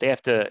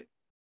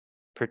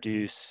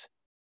produce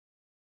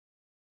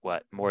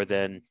more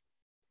than,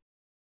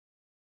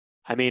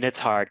 it's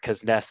hard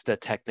because Nesta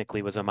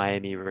technically was a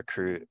Miami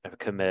recruit, a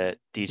commit,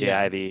 DJ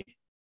Ivy,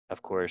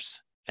 of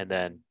course. And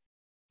then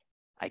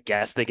I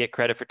guess they get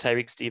credit for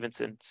Tyreek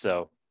Stevenson.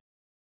 So,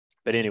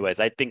 but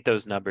anyways, I think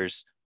those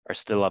numbers are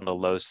still on the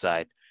low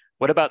side.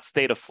 What about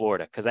state of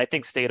Florida? Because I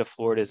think state of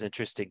Florida is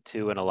interesting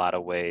too in a lot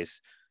of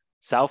ways.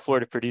 South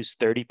Florida produced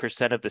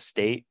 30% of the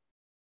state,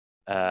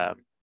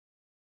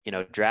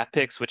 draft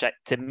picks, which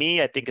to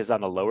me I think is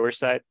on the lower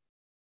side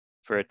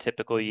for a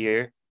typical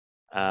year.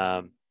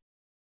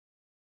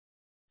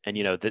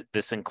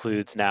 This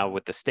includes now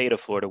with the state of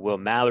Florida, Will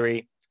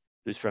Mallory,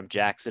 who's from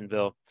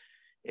Jacksonville.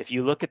 If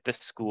you look at the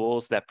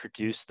schools that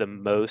produce the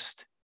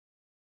most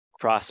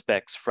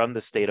prospects from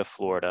the state of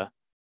Florida,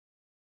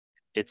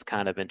 it's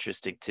kind of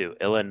interesting too.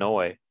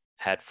 Illinois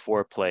had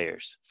 4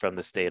 players from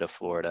the state of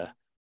Florida.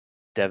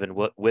 Devin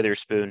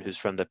Witherspoon, who's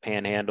from the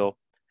Panhandle.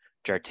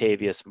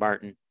 Jartavius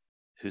Martin,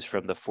 who's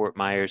from the Fort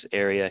Myers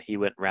area. He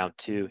went round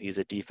 2. He's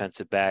a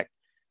defensive back.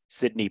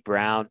 Sidney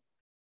Brown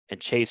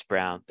and Chase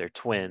Brown, they're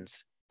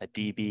twins, a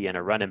DB and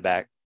a running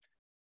back,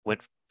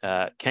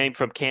 came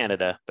from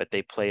Canada, but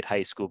they played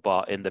high school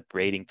ball in the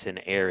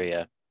Bradenton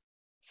area.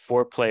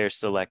 4 players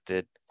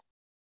selected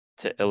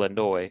to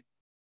Illinois.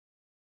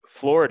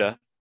 Florida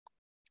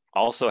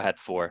also had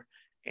 4: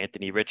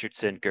 Anthony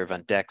Richardson,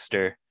 Gervon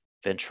Dexter,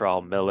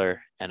 Ventral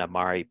Miller, and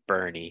Amari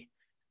Burney.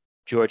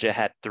 Georgia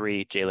had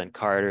 3: Jalen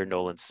Carter,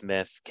 Nolan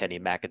Smith, Kenny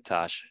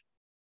McIntosh.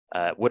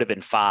 Would have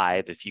been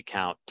 5 if you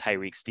count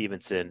Tyreek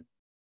Stevenson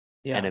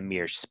and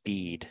Amir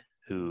Speed,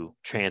 who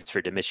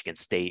transferred to Michigan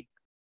State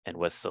and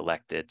was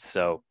selected.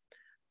 So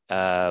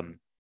any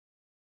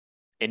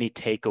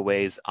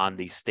takeaways on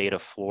the state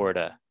of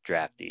Florida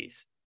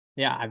draftees?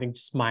 Yeah, I think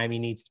just Miami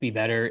needs to be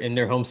better in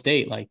their home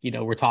state. Like,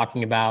 we're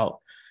talking about,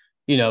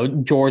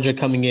 Georgia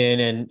coming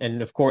in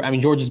and of course,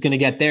 Georgia's going to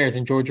get theirs,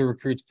 and Georgia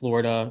recruits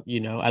Florida,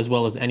 as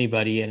well as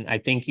anybody. And I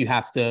think you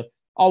have to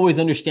always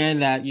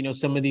understand that,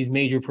 some of these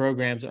major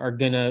programs are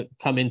going to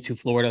come into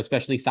Florida,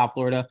 especially South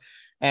Florida,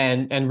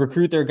 and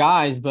recruit their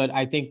guys. But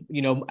I think,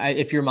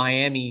 if you're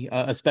Miami,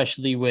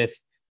 especially with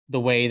the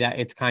way that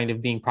it's kind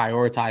of being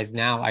prioritized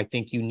now, I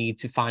think you need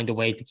to find a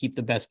way to keep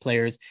the best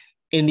players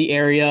in the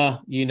area,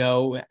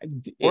 or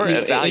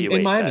evaluate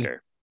in Miami.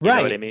 Better. You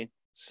know what I mean?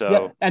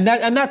 So, and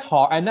that's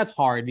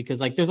hard because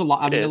like, there's a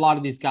lot, a lot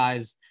of these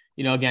guys,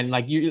 again,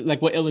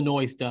 like what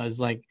Illinois does,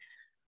 like,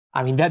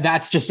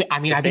 that's just, I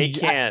think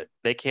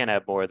they can't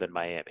have more than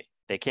Miami.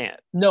 They can't.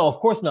 No, of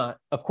course not.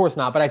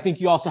 But I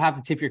think you also have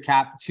to tip your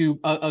cap to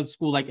a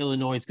school like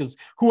Illinois, because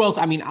who else?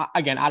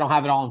 Again, I don't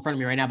have it all in front of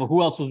me right now, but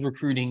who else was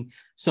recruiting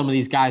some of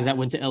these guys that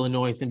went to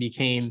Illinois and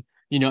became,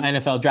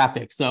 NFL draft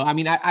picks? So,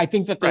 I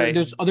think that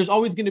there's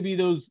always going to be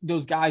those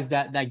guys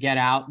that get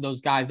out,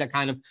 those guys that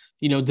kind of,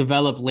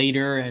 develop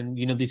later, and,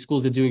 these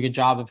schools that do a good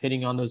job of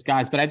hitting on those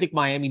guys. But I think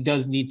Miami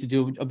does need to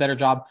do a better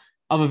job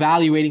of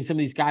evaluating some of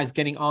these guys,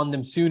 getting on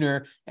them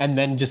sooner, and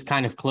then just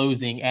kind of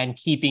closing and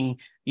keeping,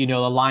 a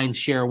lion's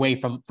share away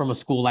from a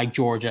school like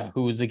Georgia,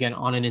 who's again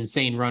on an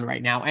insane run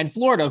right now, and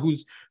Florida,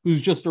 who's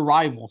just a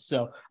rival.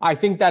 So I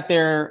think that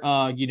they're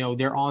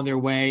on their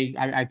way.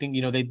 I think,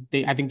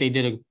 I think they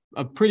did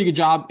a pretty good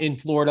job in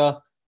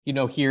Florida,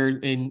 here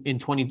in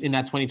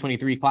that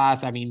 2023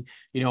 class. I would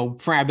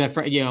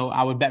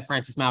bet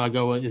Francis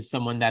Mauigoa is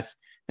someone that's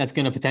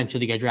going to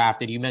potentially get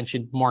drafted. You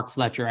mentioned Mark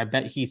Fletcher. I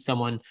bet he's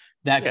someone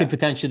that could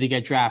potentially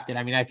get drafted.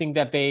 I think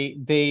that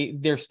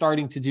they're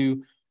starting to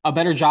do a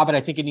better job, but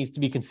I think it needs to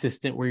be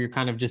consistent, where you're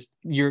kind of just,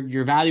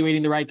 you're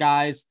evaluating the right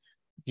guys,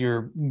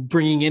 you're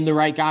bringing in the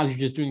right guys, you're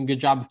just doing a good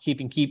job of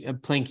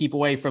playing keep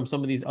away from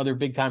some of these other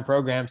big time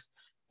programs.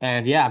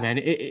 And yeah, man,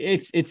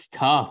 it's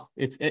tough.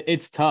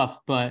 It's tough,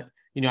 but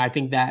I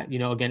think that,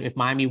 again, if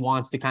Miami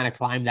wants to kind of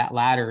climb that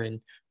ladder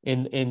in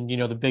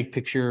the big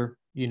picture,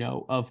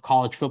 of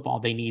college football,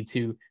 they need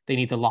to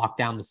lock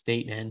down the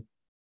state, man.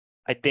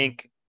 I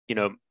think,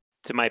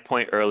 to my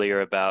point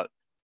earlier about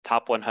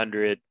top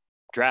 100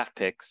 draft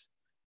picks,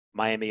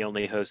 Miami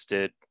only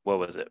hosted, what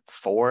was it,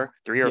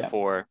 three or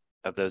four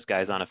of those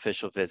guys on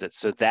official visits.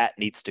 So that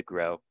needs to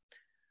grow.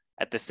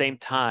 At the same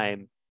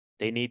time,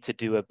 they need to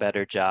do a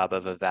better job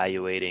of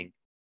evaluating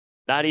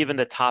not even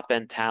the top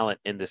end talent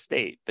in the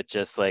state, but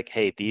just like,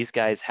 hey, these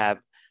guys have,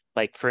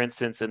 like, for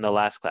instance, in the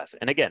last class.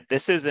 And again,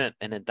 this isn't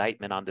an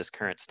indictment on this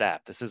current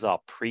staff. This is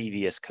all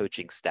previous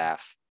coaching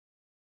staff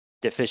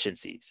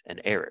deficiencies and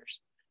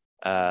errors.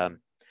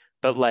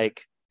 But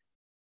like,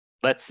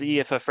 let's see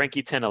if a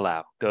Frankie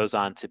Tinalau goes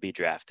on to be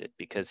drafted,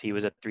 because he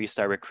was a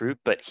 3-star recruit,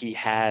 but he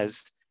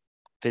has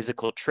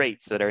physical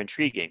traits that are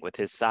intriguing with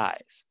his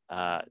size.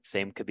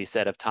 Same could be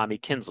said of Tommy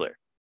Kinsler,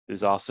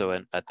 who's also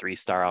a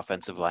 3-star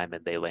offensive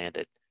lineman they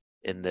landed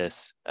in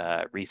this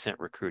recent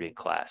recruiting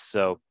class.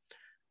 So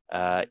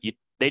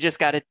they just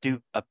got to do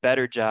a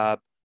better job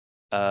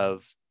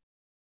of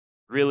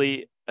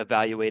really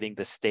evaluating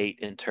the state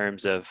in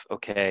terms of,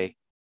 okay,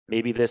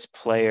 maybe this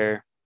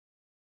player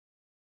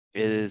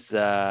is,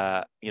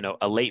 a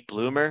late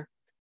bloomer,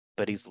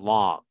 but he's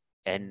long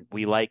and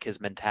we like his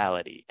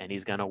mentality and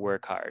he's going to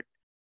work hard.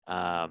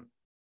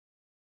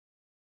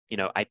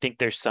 I think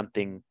there's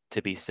something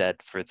to be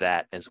said for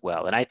that as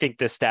well. And I think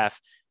the staff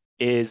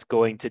is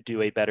going to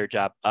do a better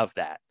job of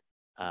that.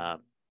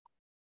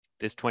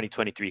 This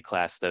 2023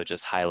 class, though,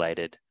 just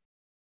highlighted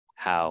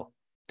how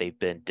they've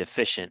been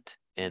deficient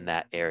in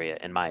that area,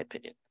 in my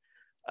opinion.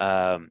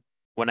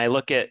 When I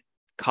look at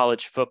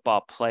college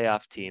football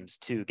playoff teams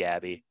too,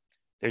 Gabby,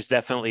 there's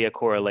definitely a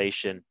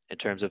correlation in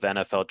terms of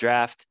NFL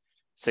draft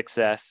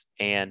success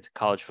and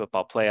college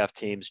football playoff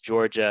teams.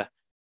 Georgia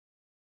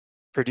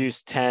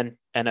produced 10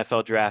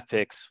 NFL draft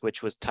picks,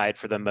 which was tied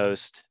for the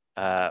most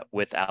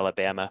with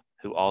Alabama,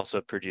 who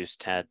also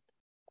produced 10.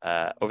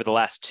 Over the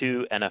last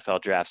 2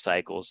 NFL draft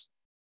cycles,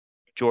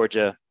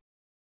 Georgia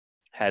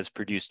has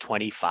produced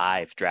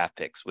 25 draft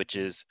picks, which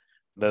is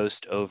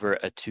most over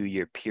a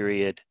 2-year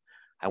period.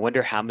 I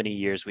wonder how many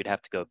years we'd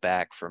have to go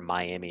back for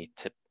Miami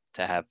to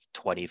have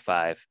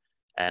 25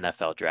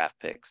 NFL draft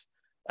picks.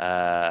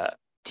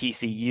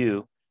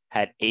 TCU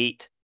had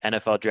 8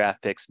 NFL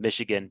draft picks,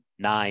 Michigan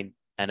 9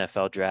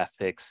 NFL draft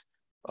picks,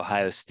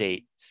 Ohio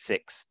State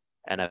 6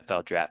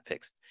 NFL draft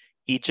picks.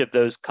 Each of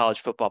those college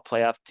football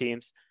playoff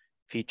teams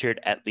featured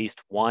at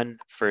least 1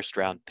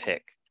 first-round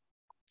pick.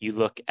 You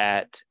look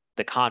at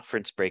the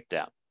conference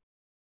breakdown.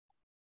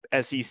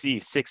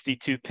 SEC,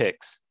 62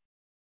 picks.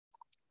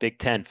 Big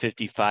Ten,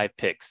 55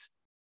 picks.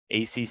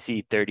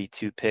 ACC,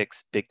 32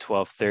 picks. Big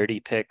 12, 30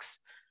 picks.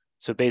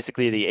 So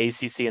basically the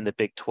ACC and the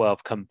Big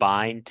 12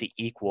 combined to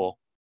equal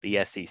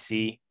the SEC.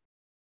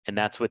 And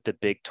that's what the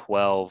Big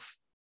 12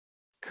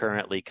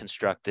 currently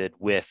constructed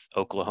with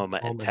Oklahoma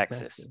and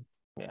Texas.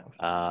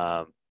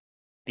 Yeah.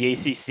 The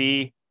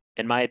ACC,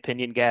 in my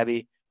opinion,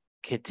 Gabby,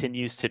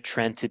 continues to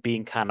trend to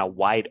being kind of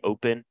wide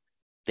open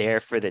there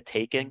for the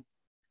taking.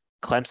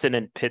 Clemson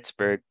and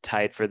Pittsburgh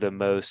tied for the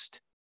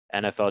most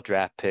NFL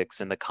draft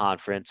picks in the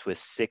conference with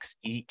 6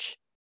 each.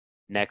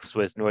 Next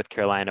was North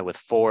Carolina with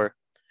 4.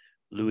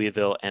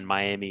 Louisville and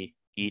Miami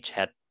each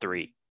had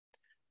 3. In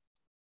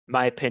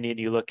my opinion,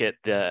 you look at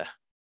the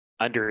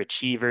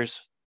underachievers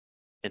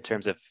in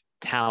terms of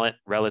talent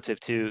relative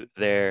to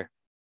their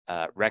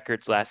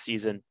records last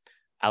season.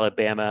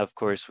 Alabama, of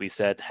course, we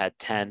said had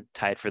 10,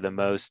 tied for the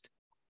most.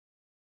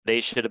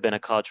 They should have been a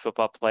college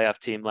football playoff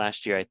team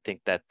last year. I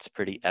think that's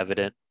pretty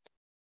evident.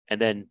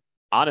 And then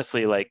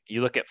honestly, like,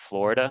 you look at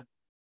Florida.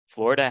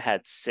 Florida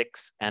had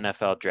 6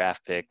 NFL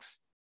draft picks.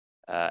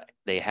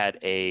 They had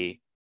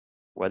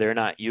whether or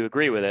not you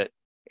agree with it,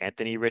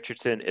 Anthony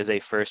Richardson is a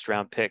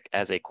first-round pick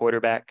as a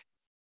quarterback.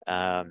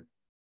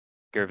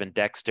 Gervin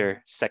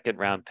Dexter,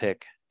 second-round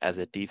pick as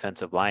a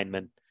defensive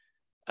lineman.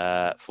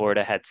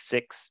 Florida had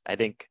 6. I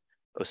think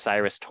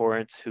Osiris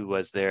Torrance, who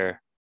was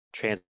their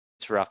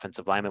transfer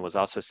offensive lineman, was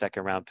also a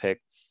second-round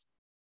pick.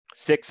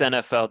 6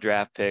 NFL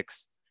draft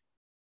picks,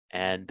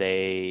 and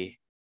they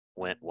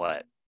went,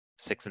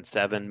 6 and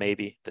 7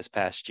 maybe this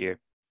past year.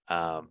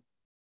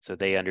 So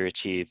they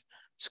underachieve.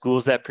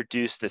 Schools that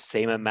produce the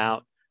same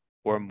amount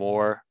or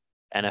more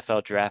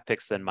NFL draft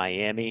picks than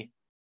Miami.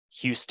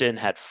 Houston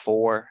had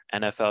 4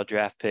 NFL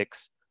draft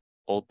picks.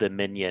 Old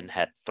Dominion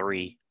had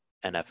 3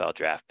 NFL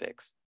draft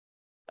picks.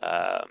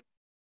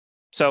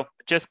 So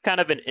just kind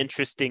of an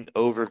interesting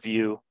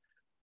overview.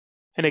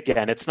 And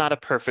again, it's not a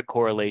perfect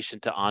correlation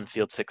to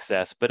on-field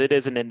success, but it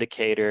is an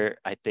indicator,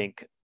 I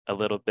think, a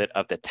little bit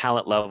of the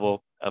talent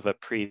level of a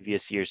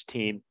previous year's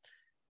team.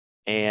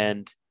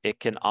 And it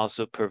can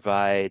also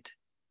provide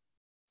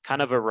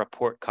kind of a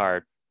report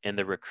card in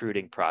the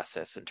recruiting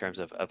process in terms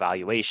of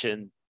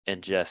evaluation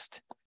and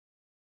just,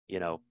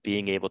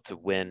 being able to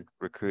win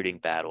recruiting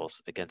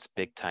battles against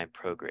big time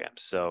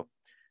programs. So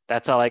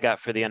that's all I got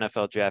for the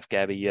NFL draft.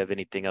 Gabby, you have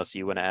anything else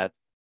you want to add?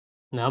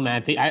 No,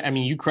 man. I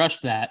mean, you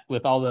crushed that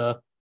with all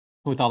the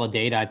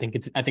data. I think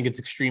it's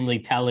extremely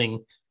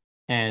telling.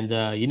 And,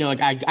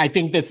 I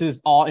think this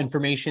is all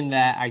information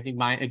that I think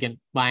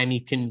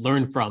Miami can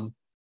learn from,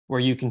 where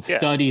you can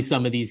study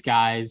some of these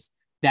guys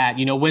that,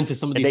 you know, went to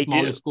some of these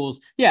smaller schools.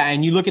 Yeah.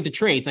 And you look at the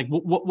traits, like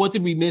what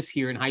did we miss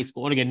here in high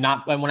school? And again,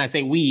 not when I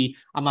say we,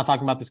 I'm not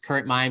talking about this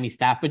current Miami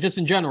staff, but just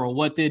in general,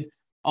 what did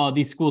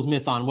these schools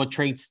miss on? What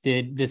traits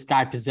did this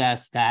guy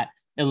possess that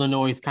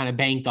Illinois kind of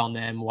banked on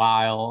them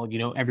while, you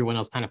know, everyone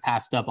else kind of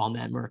passed up on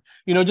them, or,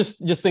 you know,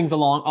 just things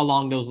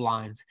along those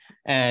lines.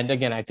 And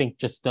again, I think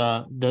just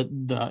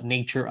the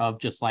nature of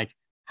just like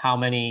how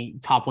many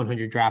top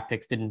 100 draft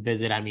picks didn't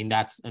visit. I mean,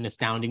 that's an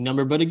astounding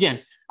number. But again,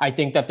 I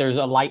think that there's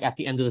a light at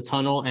the end of the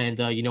tunnel. And,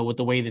 you know, with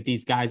the way that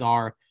these guys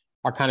are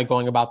kind of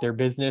going about their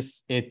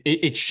business,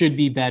 it should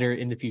be better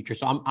in the future.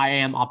 So I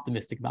am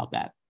optimistic about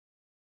that.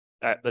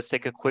 All right, let's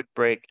take a quick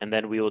break, and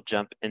then we will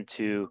jump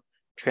into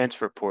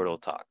transfer portal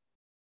talk.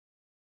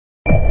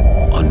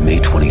 On May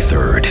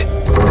 23rd,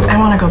 I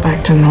want to go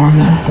back to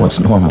normal. What's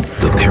normal?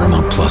 the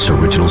Paramount Plus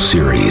original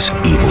series,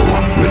 Evil,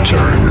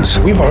 returns.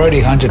 We've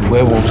already hunted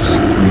werewolves,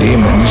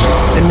 demons.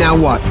 And now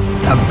what?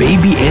 A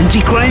baby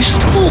Antichrist?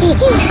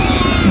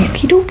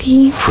 Okie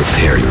dokie.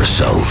 Prepare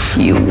yourself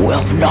You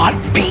will not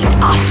beat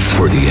us.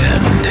 for the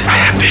end. I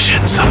have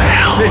visions of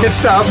hell. Make it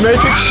stop, make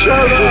it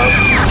shut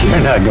up. You're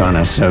not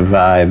gonna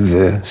survive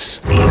this.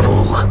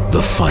 Evil,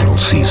 the final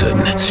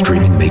season,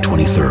 streaming May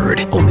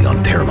 23rd, only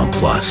on Paramount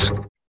Plus.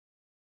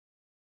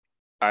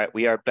 All right,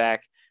 we are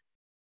back.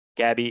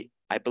 Gabby,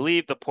 I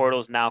believe the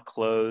portal's now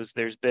closed.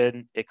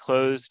 It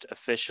closed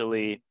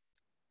officially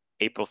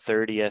April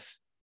 30th.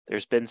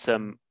 There's been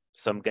some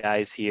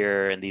guys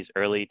here in these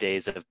early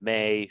days of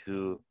May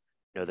who,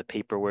 you know, the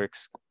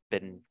paperwork's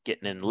been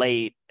getting in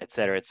late, et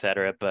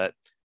cetera, but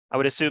I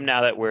would assume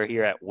now that we're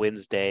here at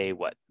Wednesday,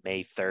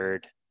 May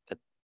 3rd, that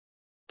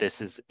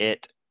this is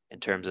it in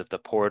terms of the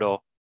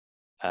portal,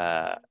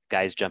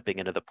 guys jumping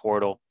into the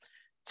portal.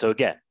 So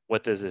again,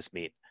 what does this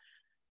mean?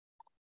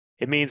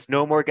 It means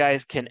no more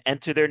guys can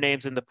enter their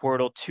names in the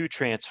portal to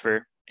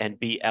transfer and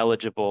be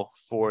eligible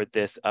for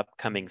this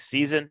upcoming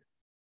season.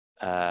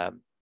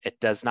 It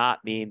does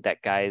not mean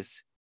that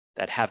guys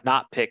that have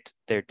not picked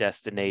their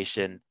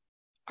destination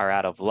are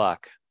out of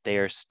luck. They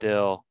are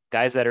still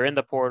guys that are in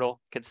the portal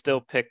can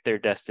still pick their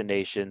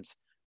destinations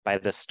by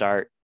the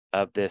start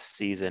of this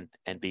season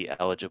and be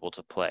eligible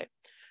to play.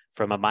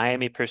 From a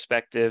Miami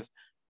perspective,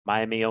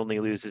 Miami only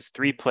loses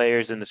 3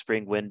 players in the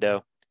spring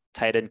window: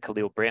 tight end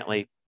Khalil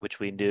Brantley, which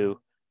we knew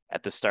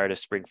at the start of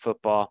spring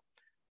football,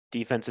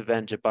 defensive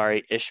end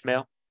Jabari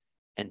Ishmael,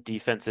 and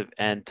defensive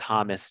end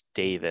Thomas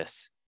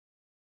Davis.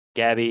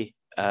 Gabby,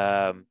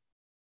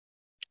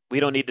 we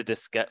don't need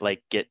to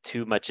get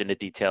too much into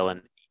detail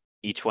in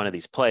each one of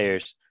these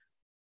players,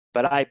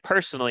 but I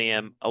personally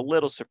am a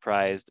little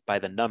surprised by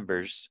the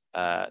numbers.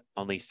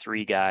 Only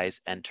 3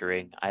 guys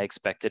entering. I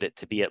expected it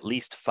to be at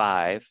least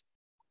 5.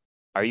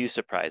 Are you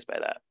surprised by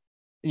that?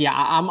 Yeah,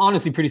 I'm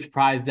honestly pretty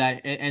surprised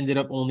that it ended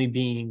up only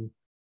being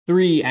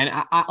 3. And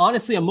I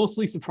honestly, I'm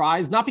mostly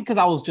surprised, not because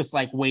I was just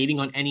like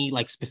waiting on any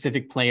like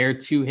specific player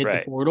to hit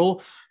the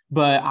portal,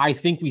 but I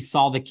think we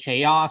saw the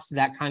chaos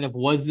that kind of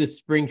was this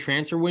spring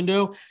transfer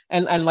window.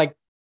 And like,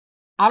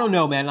 I don't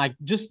know, man, like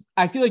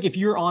I feel like if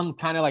you're on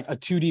kind of like a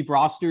 2-deep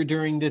roster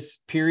during this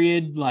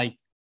period, like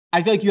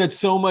I feel like you had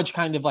so much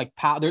kind of like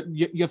power,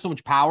 you have so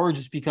much power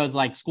just because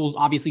like schools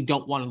obviously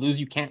don't want to lose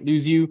you, can't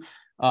lose you.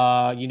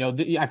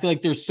 I feel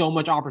like there's so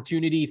much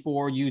opportunity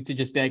for you to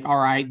just be like, all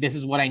right, this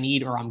is what I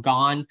need, or I'm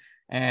gone.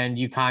 And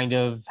you kind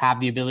of have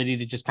the ability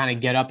to just kind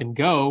of get up and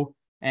go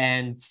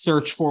and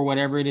search for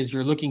whatever it is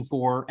you're looking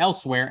for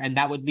elsewhere. And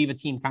that would leave a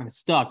team kind of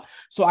stuck.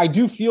 So I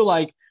do feel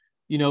like,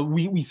 you know,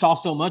 we saw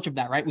so much of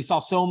that, right? We saw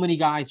so many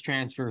guys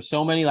transfer,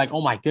 so many like,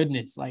 oh my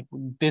goodness, like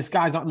this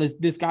guy's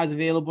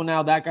available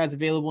now, that guy's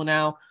available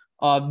now.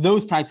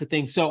 Those types of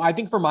things. So I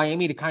think for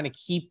Miami to kind of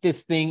keep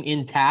this thing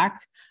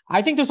intact,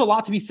 I think there's a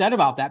lot to be said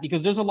about that,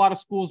 because there's a lot of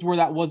schools where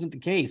that wasn't the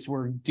case,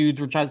 where dudes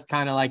were just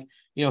kind of like,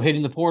 you know,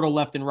 hitting the portal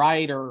left and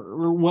right,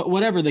 or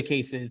whatever the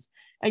case is.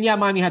 And yeah,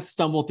 Miami had to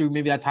stumble through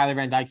maybe that Tyler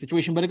Van Dyke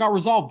situation, but it got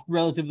resolved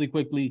relatively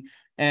quickly.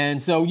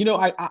 And so, you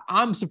know,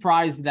 I'm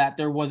surprised that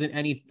there wasn't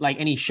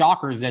any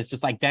shockers that's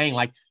just like, dang,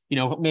 like, you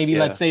know, maybe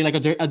let's say like a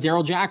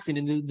Daryl Jackson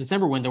in the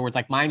December window, where it's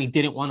like Miami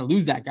didn't want to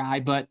lose that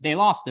guy, but they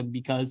lost him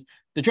because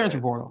the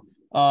transfer portal.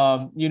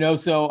 You know,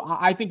 so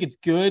I think it's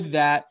good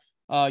that,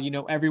 you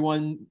know,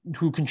 everyone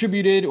who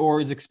contributed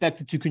or is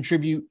expected to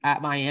contribute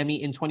at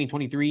Miami in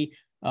 2023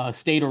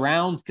 stayed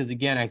around, because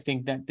again, I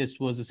think that this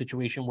was a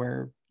situation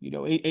where, you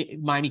know,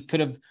 Miami could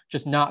have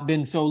just not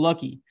been so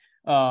lucky,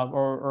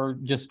 or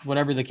just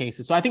whatever the case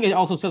is. So I think it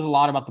also says a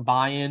lot about the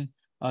buy-in,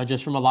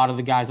 just from a lot of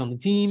the guys on the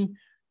team.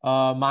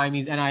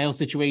 Miami's NIL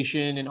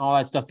situation and all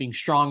that stuff being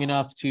strong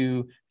enough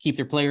to keep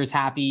their players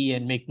happy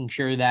and making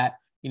sure that,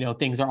 you know,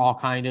 things are all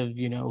kind of,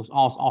 you know,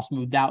 all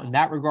smoothed out in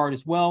that regard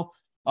as well.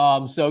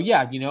 So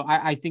yeah, you know,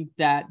 I think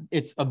that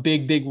it's a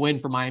big win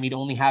for Miami to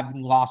only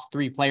having lost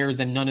 3 players,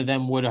 and none of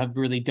them would have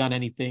really done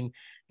anything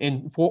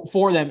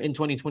for them in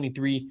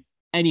 2023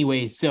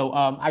 anyways. So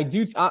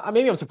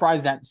maybe I'm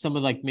surprised that some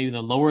of like maybe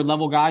the lower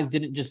level guys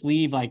didn't just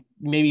leave, like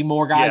maybe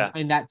more guys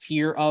in that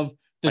tier of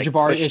the like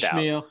Jabari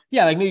Ishmael. Out.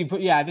 Yeah, like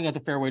maybe I think that's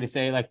a fair way to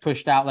say, like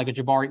pushed out, like a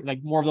Jabari,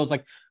 like more of those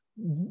like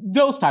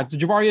those types, the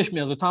Jabari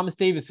Ishmaels, the Thomas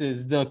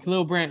Davises, the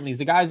Khalil Brantleys,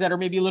 the guys that are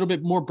maybe a little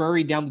bit more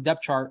buried down the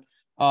depth chart.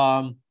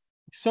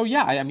 So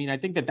yeah, I mean, I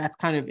think that that's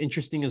kind of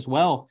interesting as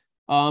well.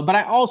 But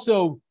I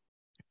also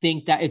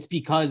think that it's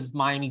because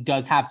Miami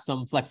does have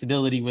some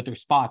flexibility with their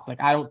spots.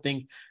 Like, I don't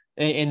think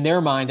in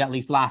their mind, at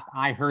least last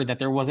I heard, that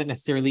there wasn't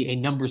necessarily a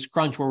numbers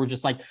crunch where we're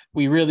just like,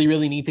 we really,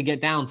 really need to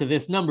get down to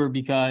this number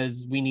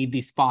because we need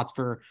these spots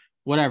for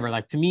whatever.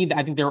 Like, to me,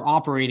 I think they're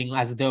operating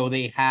as though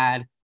they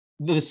had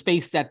the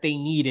space that they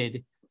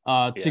needed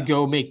to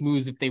go make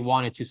moves if they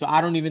wanted to. So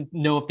I don't even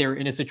know if they're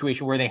in a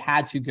situation where they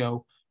had to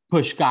go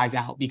push guys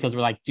out because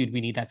we're like, dude,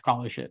 we need that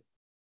scholarship.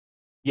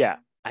 Yeah,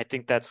 I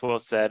think that's well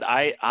said.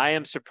 I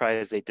am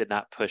surprised they did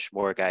not push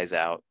more guys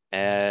out.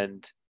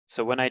 And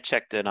so when I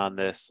checked in on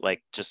this,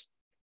 like, just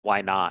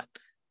why not?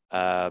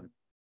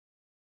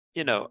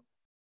 You know,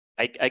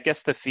 I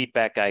guess the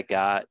feedback I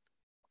got,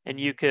 and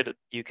you could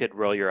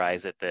roll your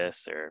eyes at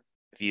this or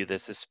view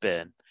this as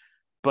spin,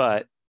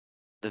 but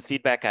the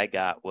feedback I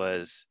got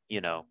was,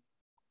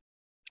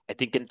 I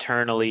think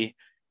internally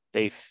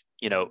they've,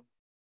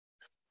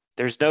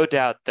 there's no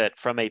doubt that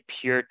from a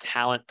pure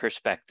talent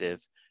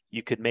perspective,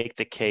 you could make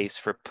the case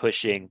for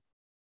pushing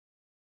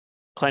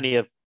plenty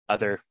of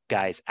other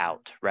guys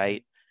out,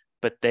 right?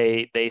 But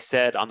they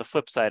said on the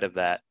flip side of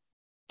that,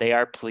 they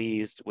are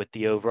pleased with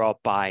the overall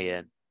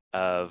buy-in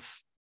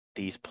of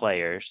these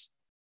players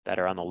that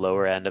are on the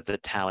lower end of the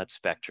talent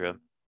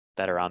spectrum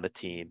that are on the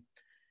team.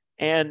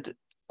 And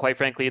quite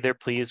frankly, they're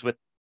pleased with,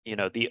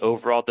 the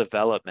overall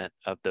development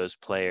of those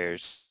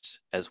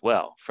players as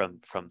well from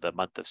the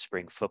month of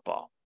spring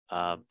football.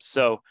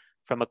 So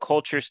from a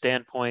culture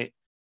standpoint,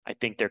 I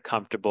think they're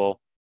comfortable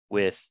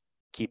with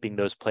keeping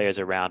those players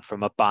around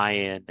from a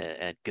buy-in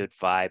and good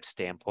vibe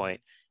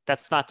standpoint.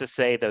 That's not to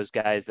say those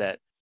guys that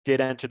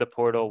did enter the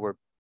portal were,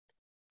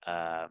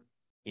 bad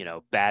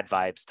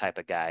vibes type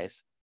of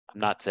guys.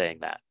 I'm not saying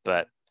that,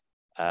 but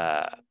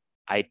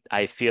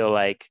I feel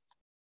like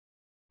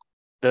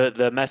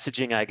the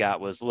messaging I got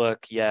was,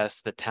 look,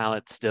 yes, the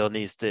talent still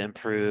needs to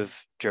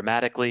improve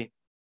dramatically,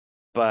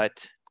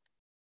 but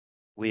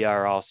we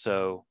are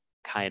also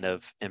kind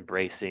of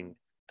embracing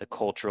the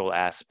cultural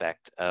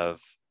aspect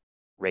of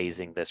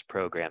raising this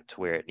program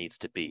to where it needs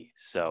to be.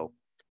 So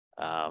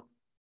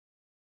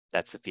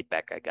that's the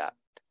feedback I got.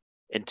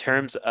 In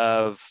terms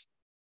of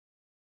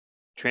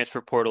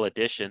transfer portal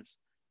additions,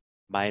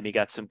 Miami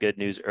got some good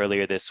news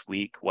earlier this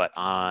week.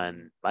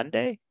 On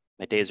Monday?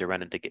 My days are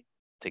running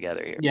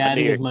together here. Yeah, Monday, I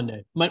think it's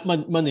Monday.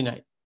 Monday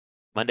night.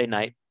 Monday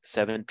night,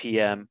 7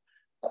 p.m.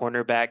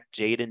 Cornerback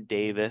Jaden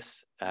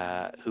Davis,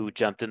 who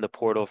jumped in the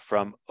portal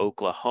from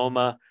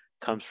Oklahoma,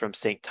 comes from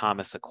St.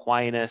 Thomas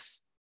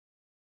Aquinas.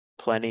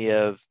 Plenty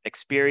of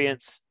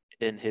experience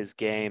in his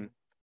game,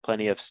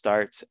 plenty of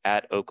starts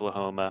at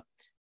Oklahoma.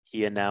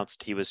 He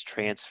announced he was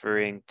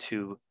transferring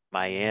to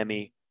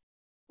Miami.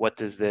 What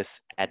does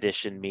this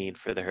addition mean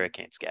for the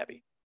Hurricanes,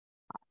 Gabby?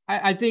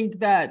 I think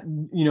that,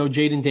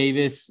 Jaden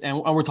Davis, and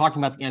we're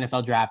talking about the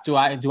NFL draft. Do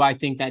I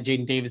think that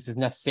Jaden Davis is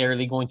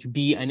necessarily going to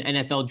be an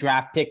NFL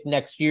draft pick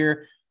next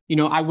year?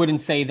 I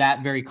wouldn't say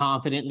that very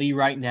confidently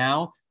right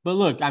now. But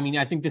look, I mean,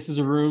 I think this is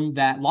a room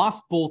that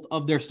lost both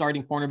of their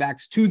starting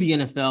cornerbacks to the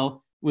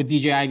NFL with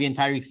DJ Ivey and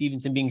Tyreek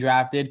Stevenson being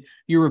drafted.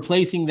 You're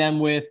replacing them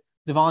with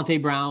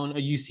Devontae Brown,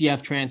 a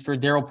UCF transfer,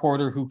 Daryl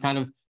Porter, who kind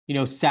of,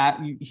 who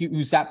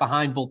sat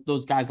behind both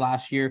those guys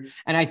last year.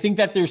 And I think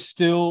that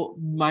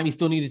Miami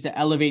still needed to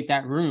elevate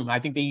that room. I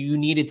think that you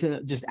needed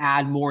to just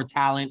add more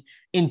talent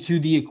into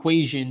the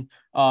equation.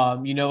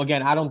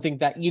 Again, I don't think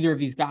that either of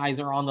these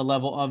guys are on the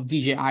level of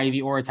DJ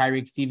Ivey or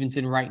Tyreek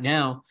Stevenson right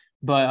now.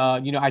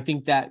 But, I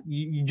think that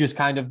you just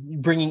kind of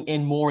bringing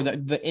in more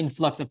the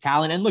influx of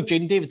talent. And look,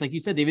 Jaden Davis, like you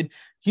said, David,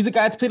 he's a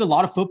guy that's played a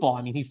lot of football.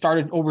 I mean, he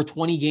started over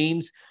 20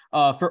 games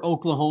for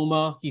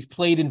Oklahoma. He's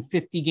played in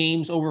 50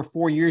 games over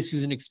 4 years.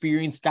 He's an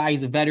experienced guy.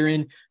 He's a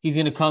veteran. He's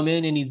going to come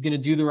in and he's going to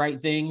do the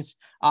right things.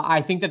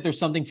 I think that there's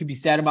something to be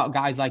said about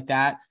guys like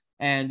that.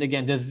 And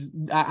again,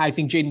 I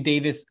think Jaden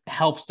Davis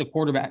helps the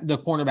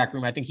cornerback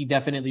room. I think he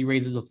definitely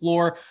raises the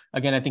floor.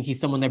 Again, I think he's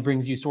someone that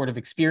brings you sort of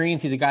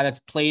experience. He's a guy that's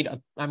played.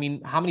 How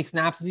many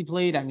snaps has he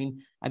played? I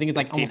mean, I think it's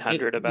like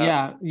 1,500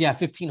 about. Yeah,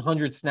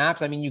 1,500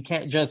 snaps. I mean, you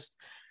can't just.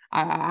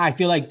 I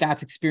feel like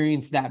that's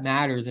experience that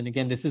matters. And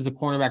again, this is a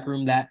cornerback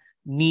room that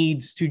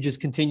needs to just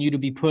continue to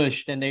be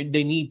pushed, and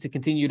they need to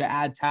continue to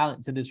add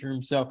talent to this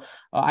room. So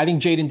I think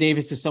Jaden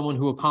Davis is someone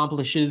who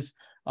accomplishes.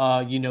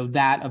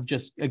 That of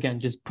just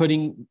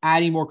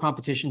adding more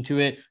competition to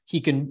it.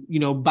 He can,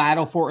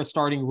 battle for a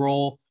starting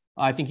role.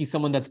 I think he's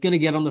someone that's going to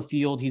get on the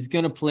field. He's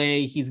going to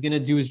play. He's going to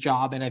do his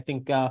job. And I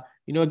think, I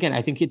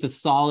think it's a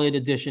solid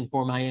addition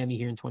for Miami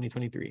here in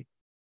 2023.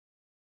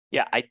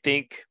 Yeah, I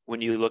think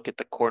when you look at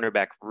the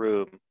cornerback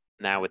room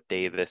now with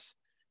Davis,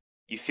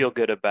 you feel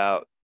good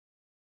about,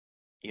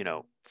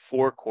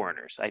 4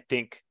 corners. I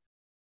think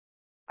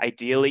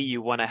ideally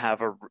you want to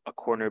have a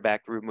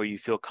cornerback room where you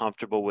feel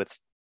comfortable with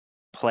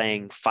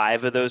playing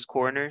 5 of those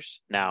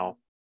corners. Now,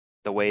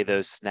 the way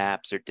those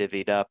snaps are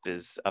divvied up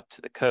is up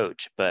to the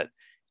coach, but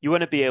you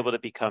want to be able to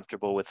be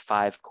comfortable with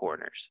 5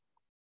 corners.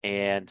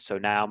 And so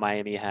now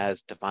Miami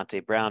has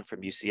Devontae Brown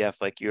from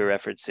UCF, like you were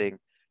referencing,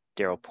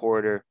 Daryl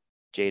Porter,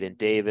 Jaden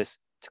Davis,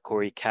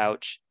 Corey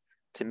Couch.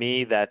 To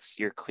me, that's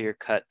your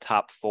clear-cut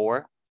top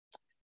 4.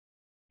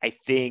 I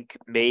think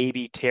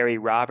maybe Terry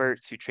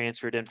Roberts, who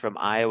transferred in from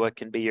Iowa,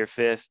 can be your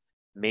 5th.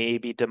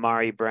 Maybe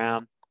Damari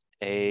Brown,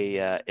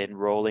 a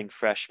enrolling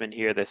freshman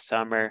here this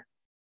summer.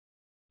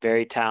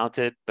 Very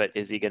talented, but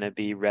is he going to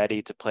be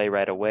ready to play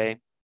right away?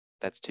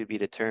 That's to be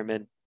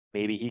determined.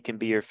 Maybe he can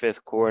be your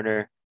 5th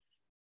corner.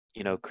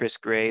 You know, Chris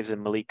Graves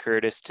and Malik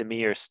Curtis, to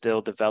me, are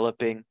still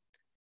developing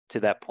to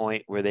that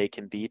point where they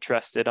can be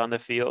trusted on the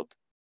field.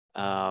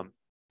 And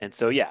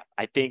so, yeah,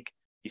 I think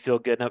you feel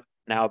good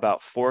now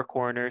about 4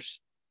 corners.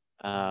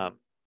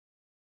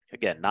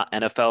 Again, not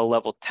NFL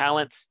level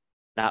talents,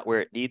 not where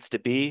it needs to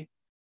be,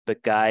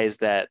 but guys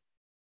that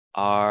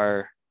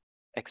are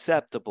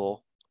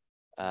acceptable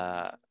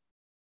at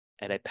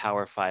a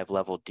Power 5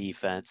 level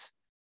defense.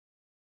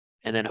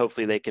 And then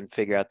hopefully they can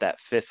figure out that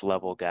 5th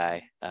level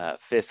guy,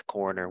 5th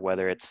corner,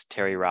 whether it's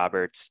Terry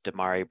Roberts,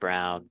 Damari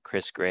Brown,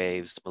 Chris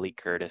Graves, Malik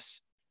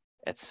Curtis,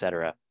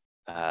 etc.,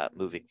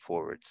 moving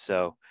forward.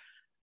 So,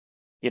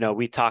 you know,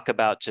 we talk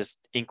about just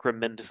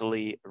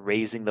incrementally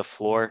raising the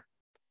floor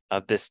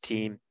of this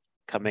team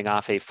coming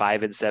off a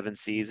 5-7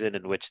 season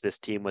in which this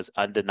team was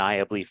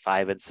undeniably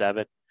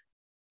 5-7.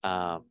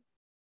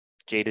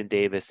 Jaden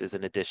Davis is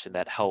an addition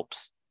that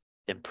helps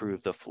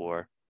improve the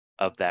floor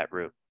of that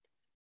room.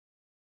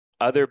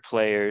 Other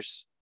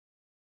players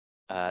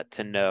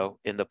to know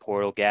in the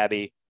portal,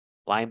 Gabby,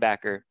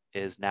 linebacker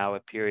is now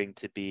appearing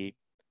to be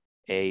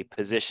a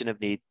position of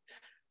need.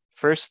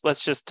 First,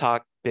 let's just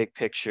talk big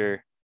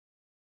picture,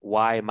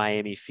 why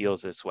Miami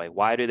feels this way.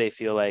 Why do they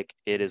feel like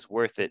it is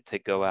worth it to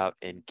go out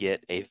and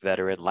get a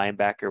veteran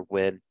linebacker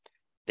when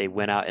they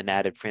went out and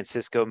added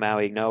Francisco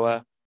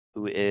Mauigoa,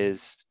 who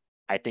is,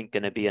 I think,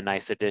 going to be a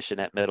nice addition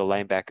at middle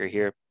linebacker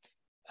here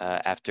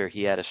after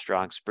he had a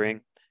strong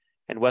spring,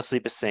 and Wesley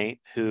Bissainthe,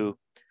 who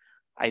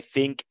I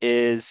think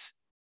is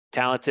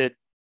talented,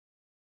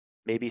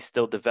 maybe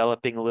still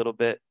developing a little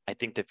bit. I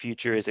think the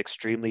future is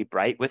extremely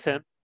bright with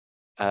him,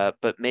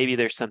 but maybe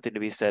there's something to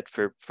be said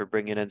for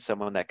bringing in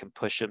someone that can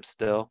push him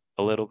still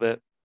a little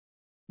bit.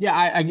 Yeah,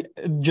 I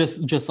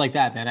just like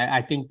that, man.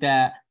 I think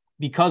that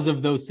because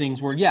of those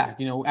things where, yeah,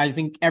 you know, I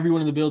think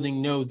everyone in the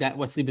building knows that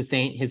Wesley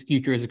Bissainthe, his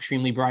future is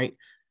extremely bright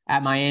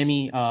at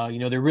Miami. You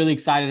know, they're really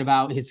excited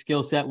about his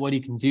skill set, what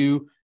he can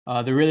do.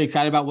 They're really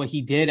excited about what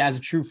he did as a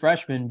true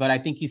freshman, but I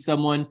think he's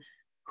someone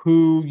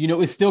who, you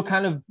know, is still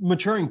kind of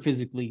maturing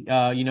physically.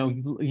 You know,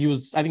 he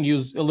was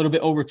a little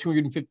bit over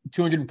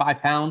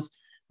 205 pounds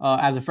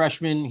as a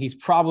freshman. He's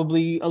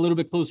probably a little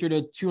bit closer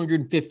to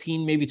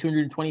 215, maybe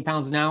 220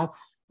 pounds now.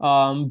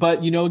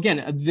 But, you know,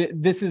 again,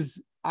 this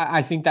is,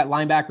 I think that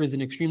linebacker is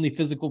an extremely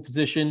physical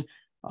position.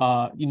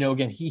 You know,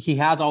 again, he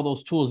has all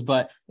those tools,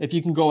 but if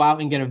you can go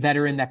out and get a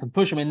veteran that can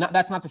push him, and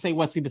that's not to say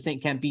Wesley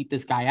Bissainthe can't beat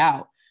this guy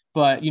out.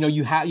 But, you know,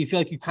 you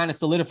feel like you kind of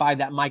solidified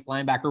that Mike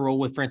linebacker role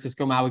with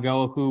Francisco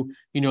Mauigoa, who,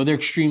 you know, they're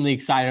extremely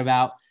excited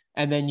about.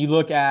 And then you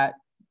look at,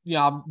 you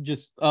know,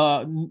 just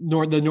the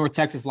North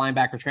Texas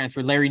linebacker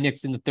transfer, Larry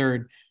Nixon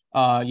III.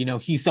 You know,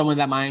 he's someone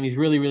that Miami's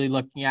really, really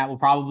looking at. Will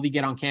probably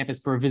get on campus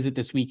for a visit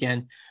this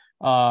weekend.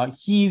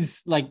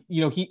 He's like,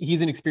 you know,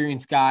 he's an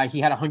experienced guy. He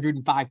had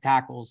 105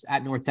 tackles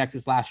at North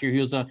Texas last year.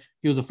 He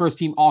was a first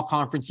team all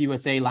conference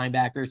USA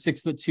linebacker,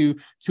 6'2",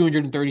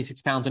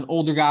 236 pounds, an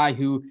older guy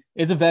who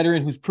is a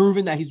veteran who's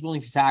proven that he's willing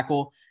to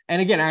tackle.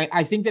 And again,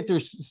 I think that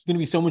there's going to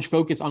be so much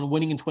focus on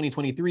winning in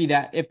 2023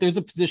 that if there's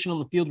a position on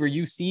the field where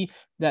you see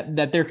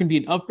that there can be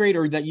an upgrade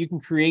or that you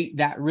can create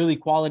that really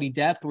quality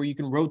depth where you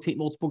can rotate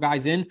multiple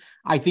guys in,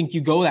 I think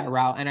you go that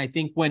route. And I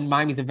think when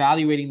Miami's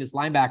evaluating this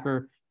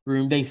linebacker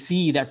room, they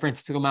see that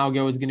Francisco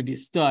Mauigoa is going to be a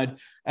stud,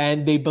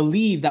 and they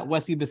believe that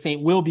Wesley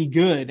Bissainthe will be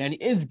good and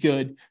is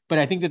good. But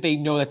I think that they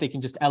know that they can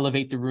just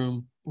elevate the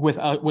room with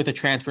a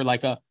transfer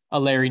like a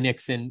Larry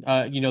Nixon,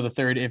 you know, the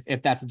third,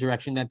 if that's the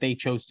direction that they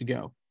chose to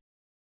go.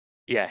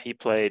 Yeah, he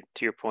played,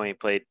 to your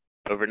point, played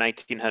over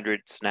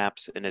 1,900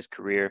 snaps in his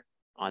career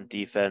on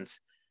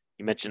defense.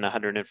 You mentioned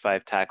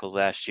 105 tackles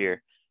last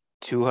year,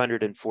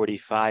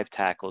 245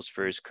 tackles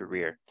for his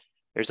career.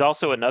 There's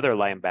also another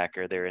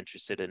linebacker they're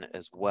interested in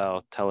as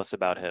well. Tell us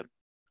about him.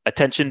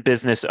 Attention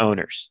business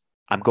owners.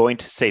 I'm going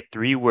to say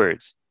 3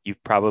 words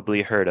you've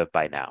probably heard of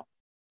by now.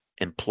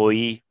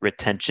 Employee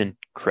retention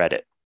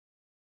credit.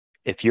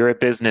 If you're a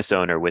business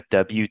owner with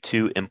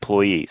W-2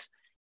 employees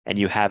and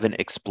you haven't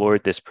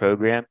explored this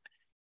program,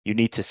 you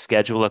need to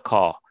schedule a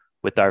call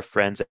with our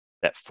friends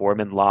at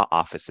Foreman Law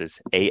Offices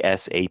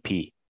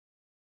ASAP.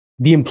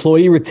 The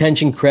employee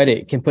retention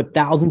credit can put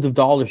thousands of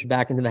dollars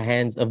back into the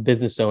hands of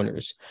business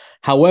owners.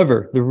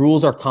 However, the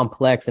rules are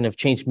complex and have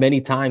changed many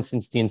times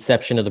since the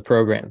inception of the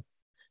program.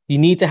 You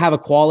need to have a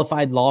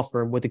qualified law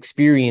firm with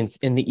experience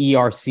in the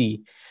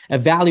ERC.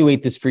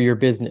 Evaluate this for your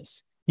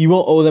business. You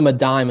won't owe them a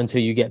dime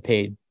until you get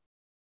paid.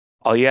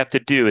 All you have to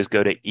do is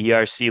go to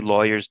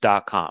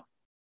erclawyers.com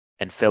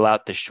and fill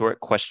out the short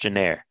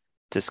questionnaire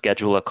to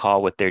schedule a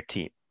call with their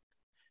team.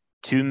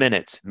 2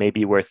 minutes may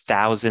be worth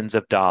thousands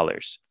of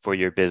dollars for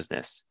your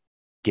business.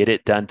 Get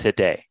it done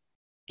today.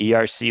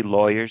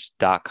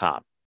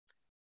 ERClawyers.com.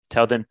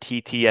 Tell them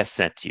TTS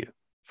sent you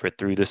for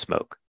Through the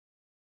Smoke.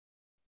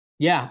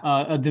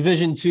 Yeah, a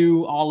Division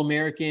II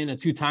All-American, a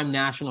two-time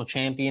national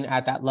champion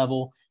at that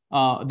level.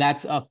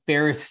 That's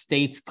Ferris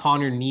State's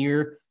Connor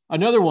Neer.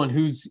 Another one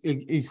who's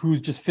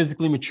just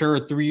physically mature.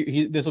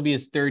 This will be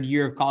his third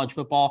year of college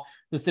football.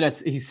 Listed at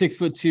he's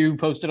 6'2",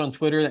 posted on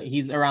Twitter that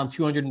he's around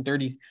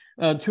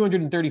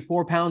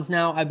 234 pounds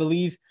now, I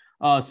believe.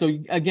 So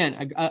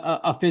again,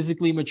 a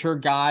physically mature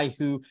guy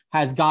who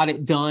has got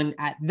it done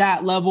at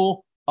that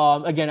level.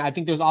 Again, I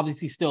think there's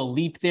obviously still a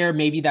leap there.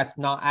 Maybe that's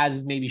not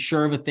as maybe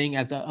sure of a thing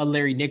as a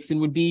Larry Nixon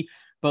would be.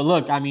 But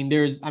look,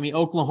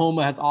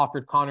 Oklahoma has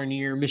offered Connor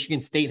Neer. Michigan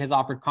State has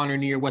offered Connor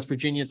Neer. West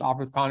Virginia has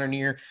offered Connor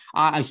Neer.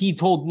 He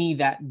told me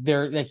that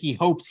he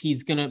hopes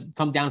he's going to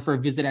come down for a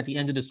visit at the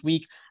end of this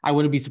week. I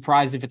wouldn't be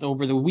surprised if it's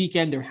over the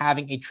weekend. They're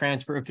having a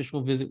transfer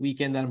official visit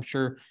weekend that I'm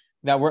sure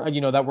that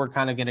we're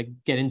kind of going to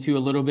get into a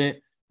little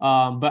bit.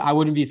 But I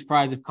wouldn't be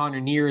surprised if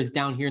Connor Neer is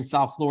down here in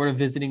South Florida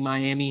visiting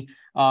Miami.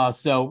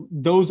 So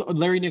those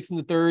Larry Nixon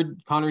III,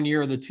 Connor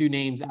Neer are the two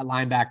names at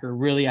linebacker,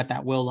 really at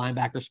that will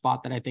linebacker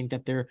spot that I think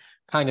that they're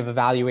kind of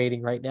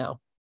evaluating right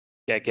now.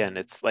 Yeah, again,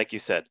 it's like you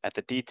said, at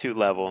the D2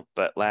 level,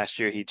 but last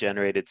year he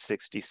generated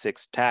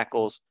 66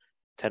 tackles,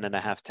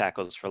 10.5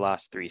 tackles for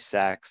loss, 3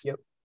 sacks. Yep.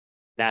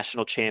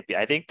 National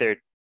champion. I think they're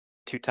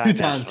two-time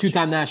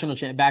national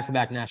champion,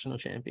 back-to-back national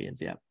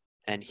champions. Yeah.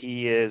 And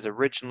he is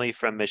originally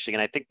from Michigan.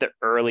 I think the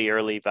early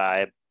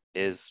vibe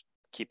is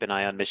keep an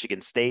eye on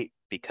Michigan State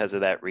because of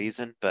that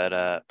reason,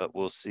 but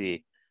we'll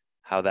see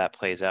how that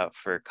plays out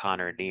for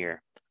Connor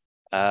Neer.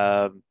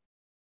 How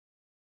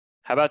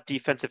about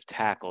defensive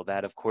tackle?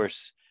 That, of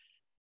course,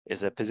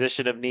 is a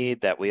position of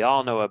need that we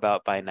all know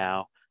about by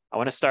now. I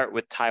want to start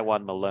with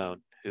Tywone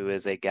Malone, who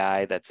is a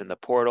guy that's in the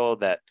portal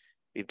that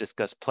we've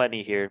discussed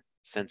plenty here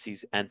since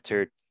he's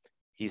entered.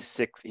 He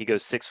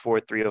goes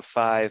 6'4",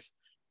 305.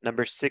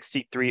 Number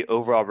 63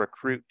 overall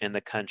recruit in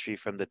the country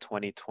from the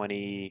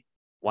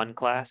 2021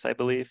 class, I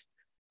believe.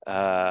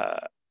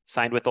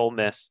 Signed with Ole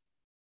Miss.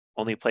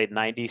 Only played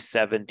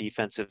 97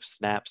 defensive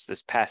snaps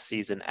this past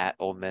season at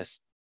Ole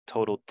Miss.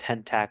 Totaled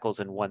 10 tackles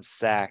and 1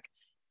 sack.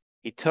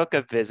 He took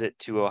a visit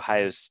to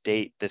Ohio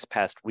State this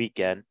past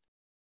weekend.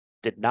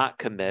 Did not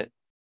commit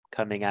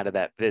coming out of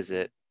that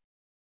visit.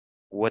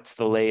 What's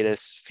the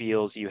latest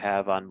feels you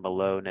have on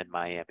Malone and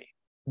Miami?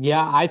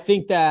 Yeah, I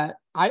think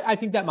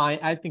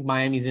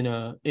Miami's in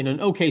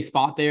an okay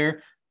spot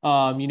there.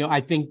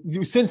 I think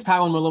since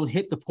Tywone Malone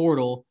hit the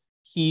portal,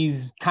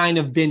 he's kind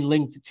of been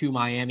linked to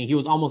Miami. He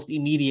was almost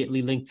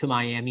immediately linked to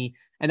Miami,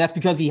 and that's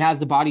because he has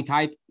the body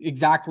type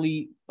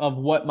exactly of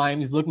what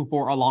Miami's looking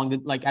for along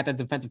at the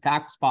defensive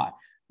tackle spot.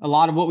 A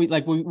lot of what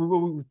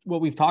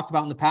we've talked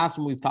about in the past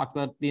when we've talked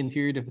about the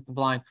interior defensive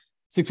line: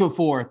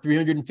 6'4",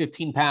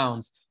 315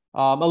 pounds.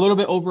 A little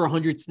bit over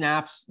 100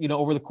 snaps,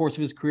 over the course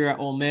of his career at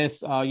Ole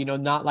Miss,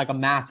 not like a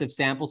massive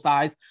sample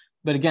size.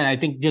 But again, I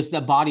think just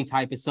that body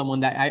type is someone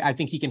that I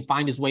think he can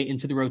find his way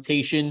into the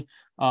rotation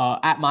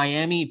at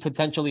Miami,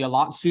 potentially a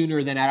lot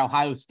sooner than at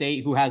Ohio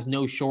State, who has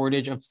no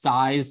shortage of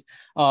size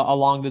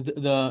along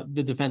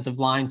the defensive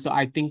line. So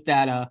I think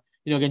that,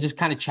 again, just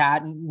kind of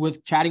chatting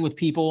with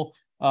people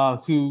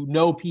who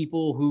know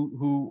people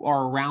who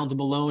are around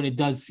Malone, it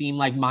does seem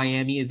like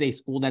Miami is a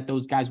school that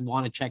those guys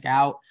want to check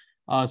out.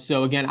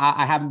 So again,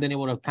 I haven't been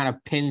able to kind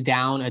of pin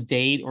down a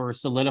date or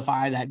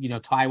solidify that,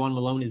 Tywone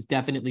Malone is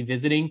definitely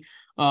visiting.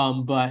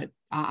 But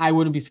I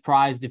wouldn't be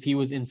surprised if he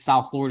was in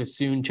South Florida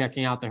soon,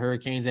 checking out the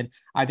Hurricanes. And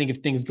I think if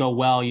things go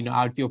well,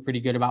 I would feel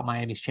pretty good about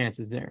Miami's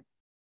chances there.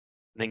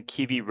 Then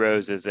Kiwi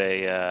Rose is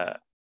am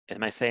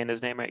I saying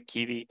his name right?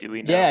 Kiwi, do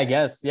we know? Yeah, I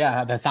guess.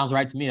 Yeah, that sounds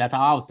right to me. That's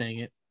how I was saying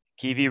it.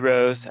 Kiwi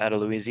Rose out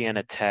of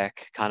Louisiana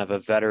Tech, kind of a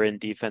veteran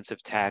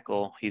defensive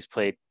tackle. He's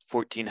played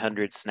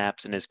 1,400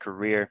 snaps in his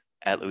career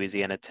at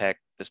Louisiana Tech.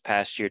 This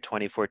past year,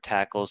 24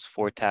 tackles,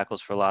 4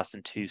 tackles for loss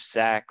and 2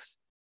 sacks.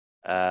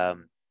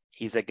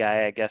 He's a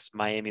guy I guess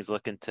Miami's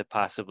looking to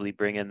possibly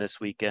bring in this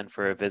weekend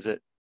for a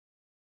visit.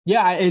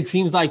 Yeah, it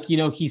seems like,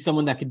 he's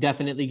someone that could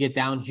definitely get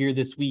down here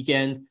this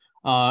weekend.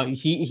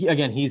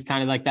 He's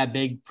kind of like that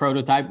big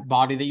prototype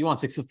body that you want,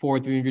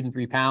 6'4",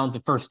 303 pounds,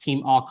 the first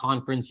team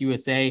all-conference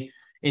USA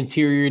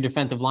interior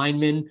defensive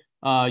lineman.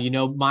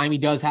 Miami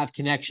does have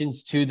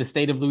connections to the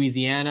state of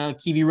Louisiana.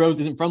 Kiwi Rose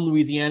isn't from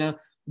Louisiana,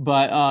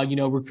 but,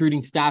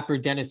 recruiting staffer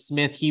Dennis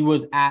Smith, he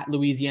was at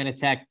Louisiana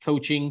Tech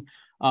coaching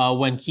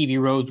when Kiwi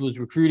Rose was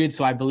recruited.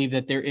 So I believe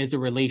that there is a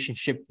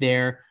relationship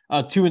there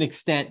to an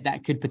extent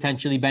that could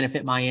potentially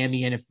benefit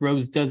Miami. And if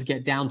Rose does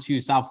get down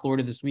to South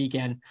Florida this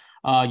weekend,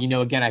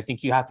 again, I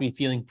think you have to be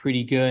feeling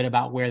pretty good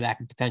about where that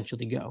could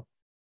potentially go.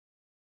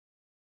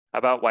 How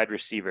about wide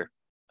receiver?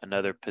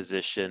 Another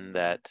position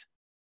that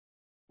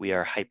we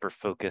are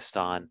hyper-focused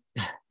on.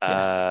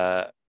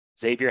 Yeah.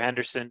 Xavier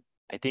Henderson,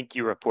 I think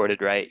you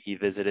reported, right? He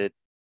visited.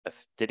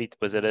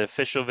 Was it an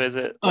official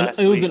visit last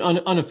week? It was an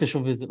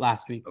unofficial visit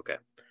last week. Okay.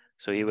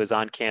 So he was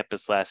on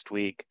campus last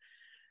week.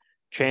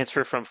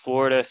 Transfer from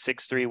Florida,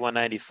 6'3",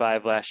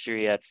 195 last year.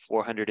 He had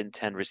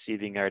 410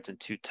 receiving yards and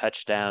 2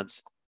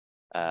 touchdowns.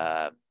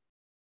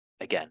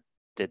 Again,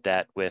 did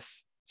that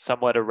with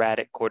somewhat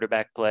erratic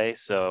quarterback play.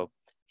 So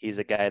he's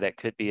a guy that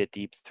could be a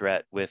deep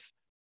threat with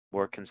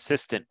more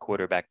consistent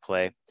quarterback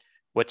play.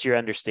 What's your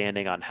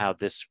understanding on how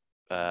this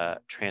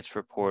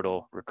transfer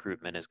portal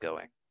recruitment is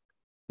going?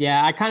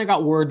 Yeah, I kind of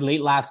got word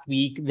late last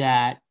week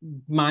that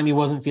Miami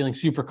wasn't feeling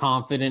super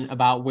confident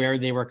about where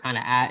they were kind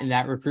of at in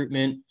that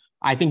recruitment.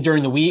 I think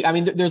during the week, I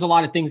mean, there's a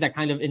lot of things that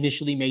kind of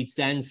initially made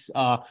sense.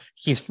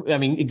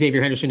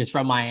 Xavier Henderson is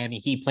from Miami.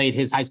 He played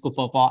his high school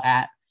football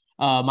at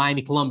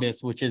Miami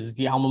Columbus, which is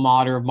the alma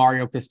mater of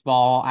Mario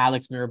Cristobal,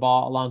 Alex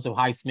Mirabal, Alonzo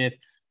Highsmith,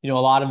 a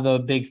lot of the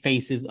big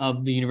faces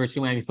of the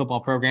University of Miami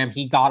football program.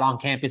 He got on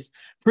campus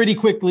pretty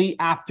quickly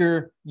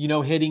after,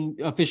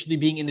 officially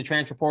being in the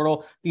transfer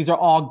portal. These are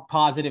all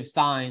positive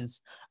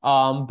signs.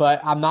 But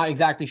I'm not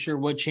exactly sure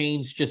what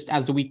changed just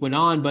as the week went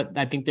on, but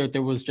I think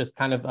there was just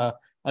kind of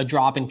a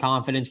drop in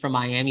confidence from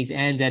Miami's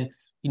end. And,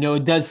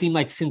 it does seem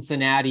like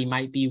Cincinnati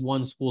might be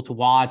one school to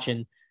watch.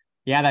 And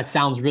yeah, that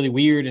sounds really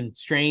weird and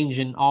strange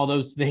and all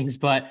those things,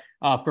 but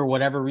for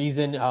whatever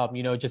reason,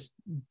 just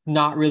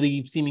not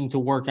really seeming to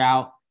work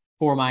out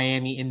for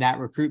Miami in that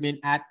recruitment.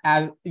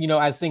 As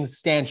things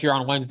stand here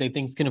on Wednesday,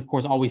 things can of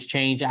course always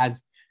change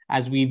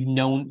as we've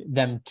known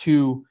them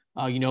to,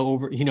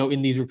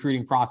 in these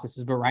recruiting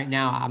processes. But right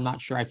now, I'm not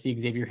sure I see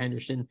Xavier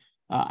Henderson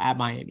at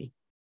Miami.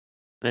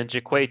 Then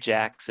Jaquay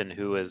Jackson,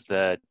 who was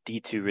the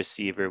D2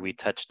 receiver we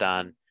touched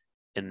on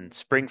in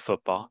spring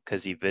football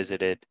because he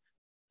visited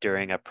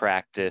during a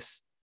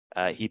practice.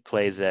 He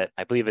plays at,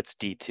 I believe it's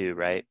D2,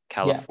 right?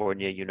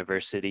 California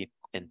University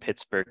in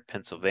Pittsburgh,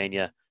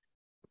 Pennsylvania.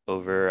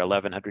 Over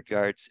 1,100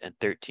 yards and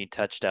 13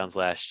 touchdowns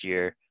last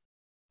year.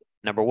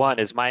 Number one,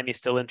 is Miami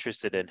still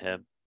interested in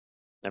him?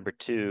 Number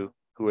two,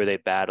 who are they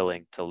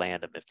battling to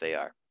land him if they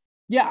are?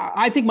 Yeah,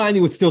 I think Miami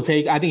would still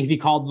take. I think if he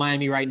called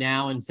Miami right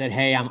now and said,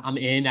 "Hey, I'm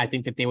in," I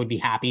think that they would be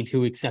happy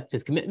to accept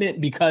his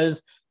commitment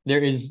because there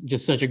is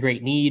just such a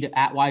great need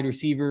at wide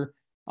receiver.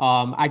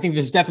 I think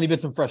there's definitely been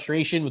some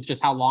frustration with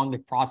just how long the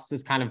process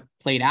has kind of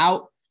played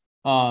out.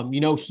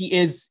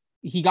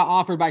 He got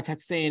offered by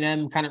Texas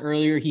A&M kind of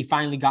earlier. He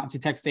finally got to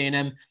Texas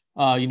A&M,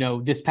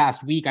 this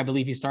past week. I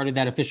believe he started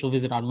that official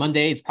visit on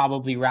Monday. It's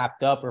probably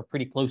wrapped up or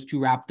pretty close to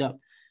wrapped up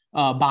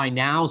by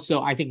now.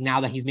 So I think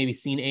now that he's maybe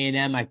seen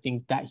A&M, I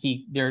think that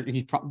he's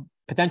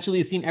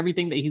potentially seen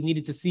everything that he's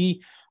needed to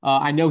see.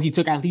 I know he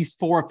took at least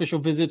 4 official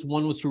visits.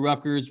 One was to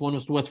Rutgers, one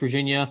was to West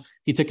Virginia.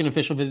 He took an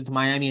official visit to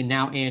Miami and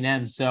now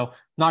A&M. So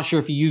not sure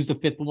if he used the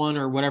 5th one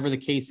or whatever the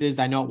case is.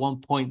 I know at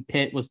one point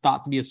Pitt was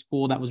thought to be a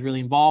school that was really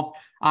involved.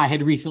 I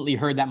had recently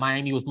heard that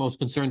Miami was most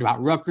concerned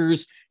about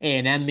Rutgers.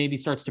 A&M maybe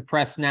starts to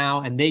press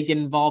now and they get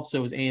involved.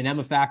 So is A&M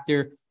a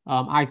factor?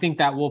 I think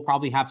that we'll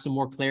probably have some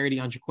more clarity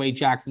on Jaquay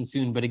Jackson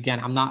soon. But again,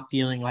 I'm not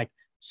feeling like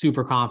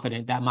super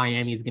confident that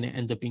Miami is going to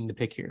end up being the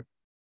pick here.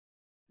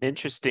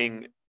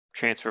 Interesting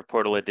transfer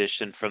portal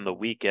addition from the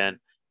weekend,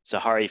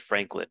 Zahari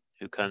Franklin,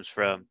 who comes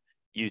from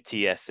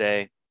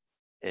UTSA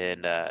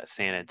in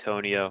San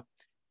Antonio.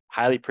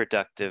 Highly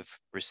productive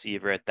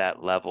receiver at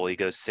that level. He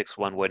goes 6'1",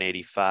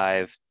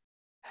 185,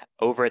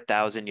 over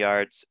 1,000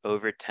 yards,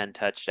 over 10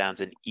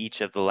 touchdowns in each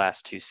of the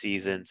last 2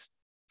 seasons.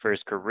 For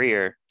his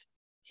career,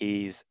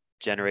 he's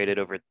generated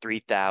over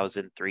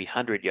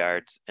 3,300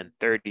 yards and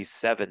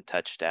 37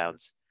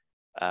 touchdowns.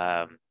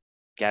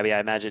 Gabby, I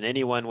imagine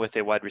anyone with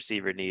a wide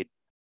receiver need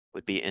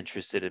would be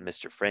interested in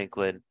Mr.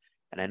 Franklin.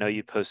 And I know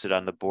you posted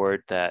on the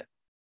board that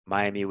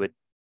Miami would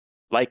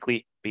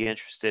likely be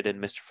interested in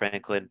Mr.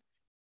 Franklin.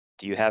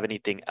 Do you have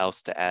anything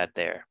else to add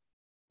there?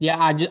 Yeah,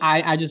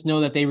 I just know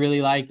that they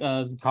really like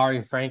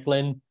Zachary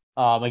Franklin.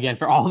 Again,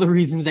 for all the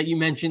reasons that you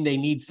mentioned, they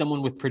need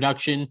someone with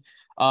production.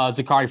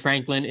 Zachary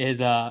Franklin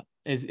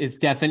is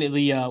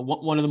definitely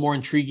one of the more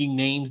intriguing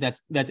names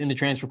that's in the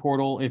transfer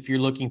portal. If you're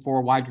looking for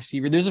a wide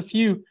receiver, there's a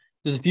few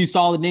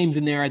solid names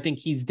in there. I think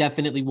he's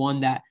definitely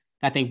one that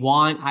they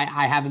want.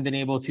 I haven't been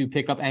able to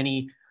pick up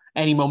any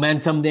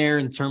momentum there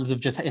in terms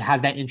of just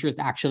has that interest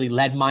actually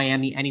led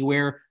Miami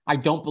anywhere. I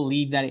don't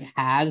believe that it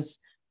has.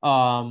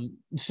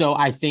 So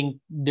I think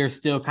they're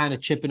still kind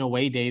of chipping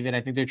away, David.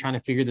 I think they're trying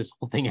to figure this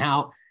whole thing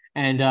out.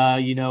 And,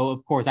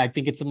 of course, I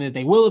think it's something that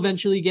they will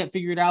eventually get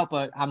figured out,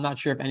 but I'm not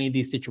sure if any of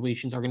these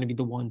situations are going to be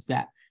the ones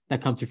that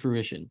come to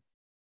fruition.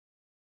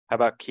 How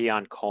about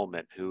Keon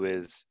Coleman, who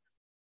is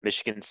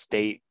Michigan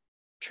State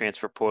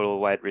transfer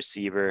portal wide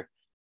receiver?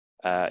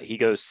 He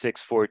goes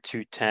 6'4",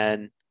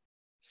 210,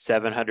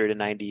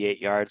 798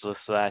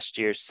 yards last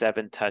year,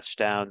 7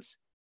 touchdowns.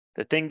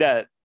 The thing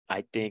that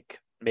I think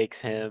makes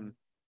him,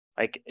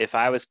 like, if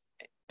I was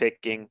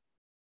picking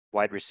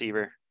wide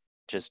receiver,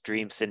 just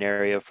dream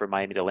scenario for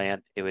Miami to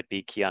land, it would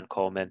be Keon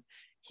Coleman.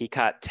 He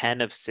caught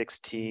 10 of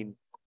 16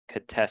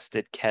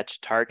 contested catch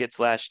targets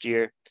last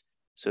year.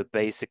 So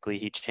basically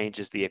he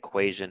changes the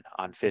equation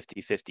on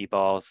 50-50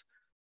 balls.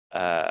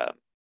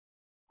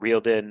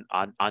 Reeled in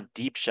on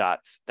deep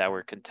shots that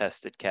were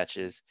contested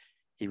catches.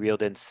 He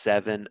reeled in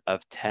 7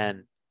 of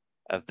 10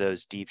 of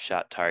those deep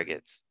shot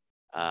targets.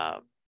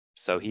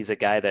 So he's a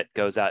guy that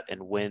goes out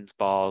and wins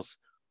balls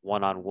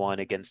one-on-one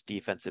against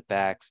defensive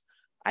backs.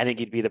 I think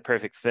he'd be the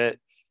perfect fit.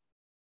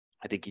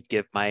 I think he'd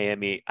give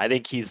Miami. I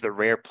think he's the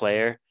rare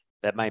player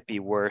that might be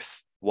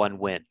worth one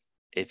win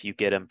if you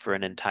get him for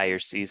an entire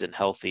season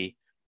healthy,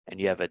 and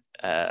you have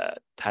a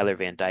Tyler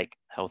Van Dyke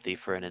healthy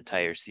for an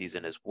entire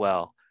season as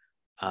well.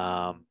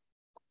 I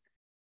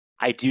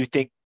do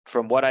think,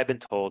 from what I've been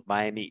told,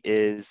 Miami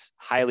is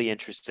highly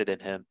interested in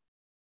him.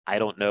 I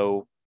don't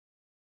know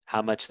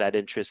how much that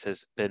interest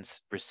has been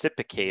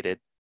reciprocated,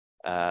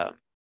 but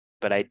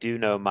I do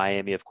know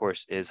Miami, of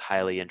course, is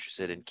highly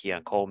interested in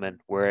Keon Coleman.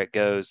 Where it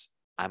goes,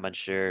 I'm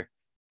unsure.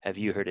 Have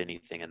you heard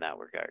anything in that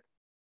regard?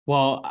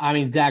 Well, I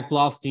mean, Zach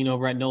Blostein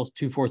over at Knowles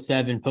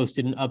 247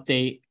 posted an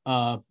update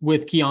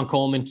with Keon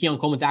Coleman. Keon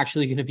Coleman's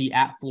actually going to be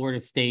at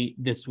Florida State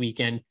this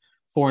weekend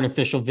for an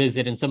official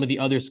visit. And some of the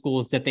other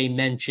schools that they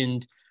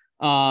mentioned,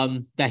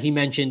 that he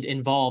mentioned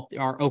involved,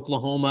 are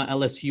Oklahoma,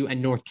 LSU,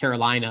 and North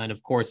Carolina. And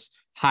of course,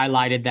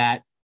 highlighted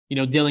that,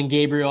 Dillon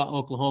Gabriel at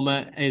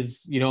Oklahoma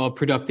is, a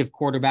productive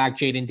quarterback.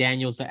 Jaden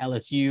Daniels at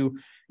LSU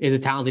is a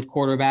talented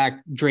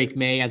quarterback. Drake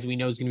May, as we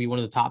know, is going to be one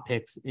of the top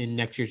picks in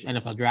next year's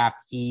NFL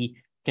draft. He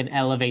can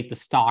elevate the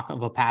stock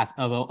of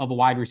a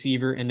wide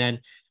receiver. And then,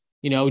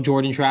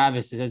 Jordan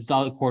Travis is a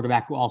solid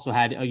quarterback who also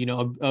had,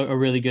 a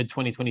really good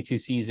 2022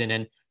 season.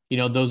 And,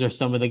 those are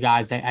some of the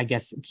guys that I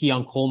guess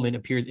Keon Coleman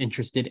appears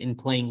interested in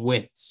playing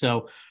with.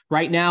 So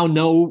right now,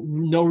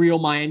 no real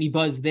Miami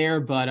buzz there,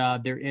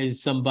 but there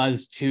is some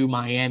buzz to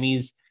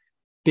Miami's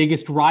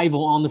biggest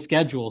rival on the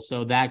schedule.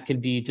 So that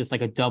could be just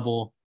like a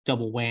double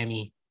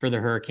whammy for the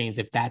Hurricanes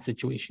if that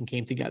situation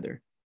came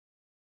together.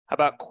 How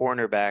about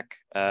cornerback?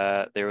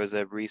 There was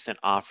a recent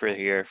offer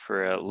here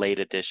for a late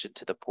addition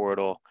to the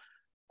portal.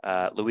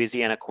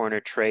 Louisiana corner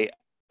Trey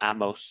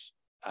Amos,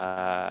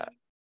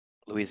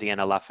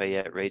 Louisiana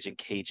Lafayette Raging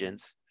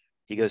Cajuns.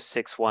 He goes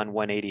 6'1",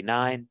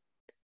 189.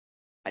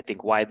 I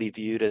think widely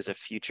viewed as a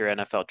future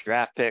NFL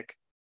draft pick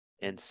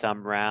in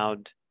some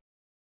round.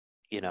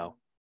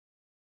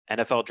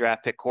 NFL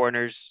draft pick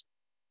corners,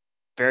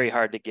 very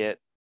hard to get.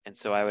 And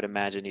so I would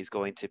imagine he's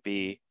going to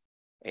be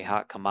a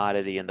hot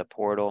commodity in the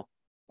portal.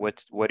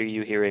 What are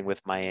you hearing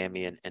with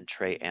Miami and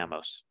Trey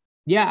Amos?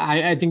 Yeah,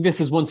 I think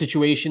this is one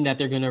situation that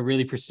they're going to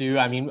really pursue.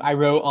 I mean, I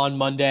wrote on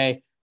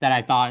Monday that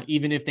I thought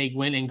even if they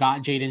went and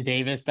got Jaden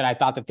Davis, that I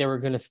thought that they were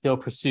going to still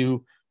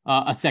pursue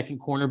a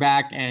second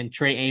cornerback. And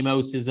Trey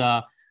Amos is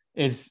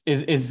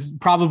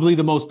probably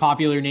the most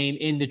popular name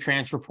in the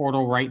transfer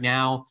portal right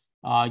now.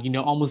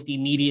 Almost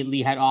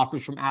immediately had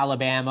offers from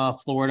Alabama,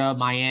 Florida,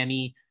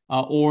 Miami,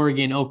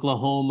 Oregon,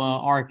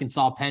 Oklahoma,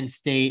 Arkansas, Penn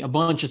State. A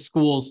bunch of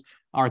schools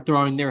are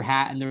throwing their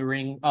hat in the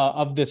ring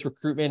of this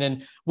recruitment.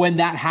 And when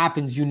that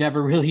happens, you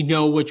never really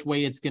know which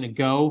way it's going to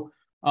go.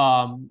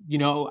 I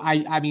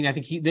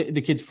think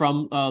the kid's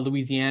from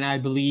Louisiana, I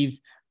believe.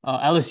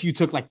 LSU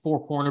took like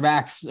 4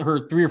 cornerbacks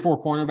or 3 or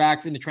 4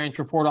 cornerbacks in the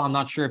transfer portal. I'm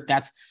not sure if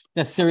that's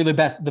necessarily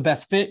the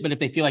best fit, but if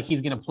they feel like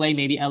he's going to play,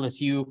 maybe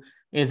LSU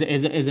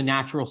is a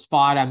natural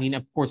spot. I mean,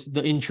 of course,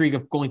 the intrigue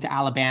of going to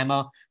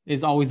Alabama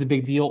is always a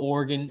big deal.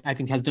 Oregon, I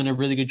think, has done a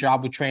really good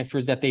job with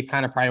transfers that they've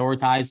kind of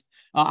prioritized.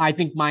 I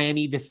think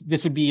Miami,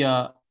 this would be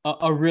a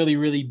really,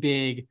 really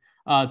big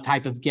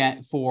type of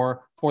get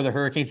for the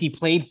Hurricanes. He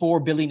played for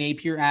Billy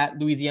Napier at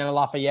Louisiana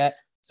Lafayette.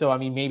 So, I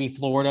mean, maybe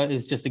Florida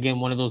is just, again,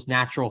 one of those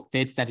natural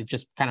fits that it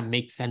just kind of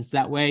makes sense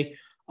that way.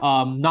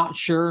 Not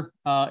sure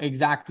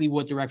exactly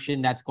what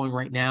direction that's going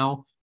right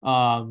now.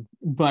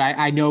 But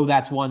I know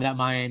that's one that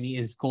Miami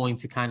is going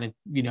to kind of,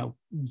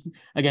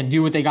 again,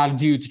 do what they got to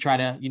do to try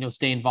to,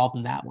 stay involved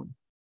in that one.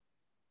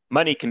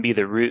 Money can be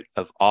the root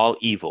of all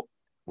evil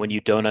when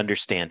you don't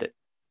understand it.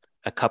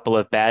 A couple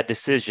of bad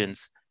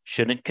decisions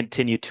shouldn't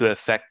continue to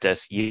affect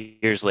us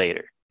years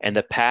later, and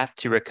the path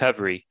to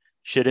recovery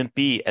shouldn't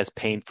be as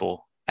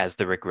painful as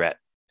the regret.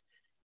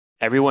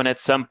 Everyone at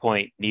some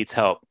point needs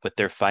help with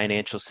their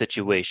financial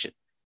situation,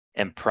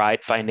 and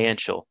Pride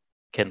Financial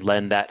can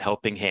lend that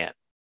helping hand.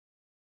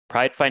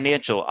 Pride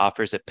Financial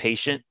offers a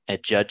patient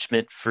and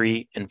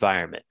judgment-free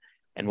environment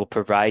and will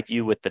provide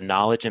you with the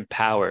knowledge and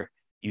power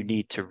you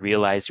need to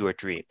realize your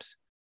dreams.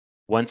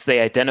 Once they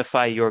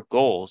identify your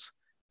goals,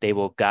 they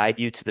will guide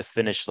you to the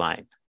finish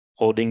line,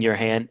 holding your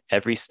hand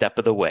every step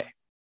of the way.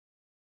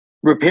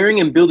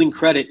 Repairing and building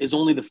credit is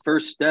only the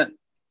first step.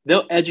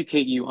 They'll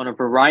educate you on a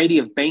variety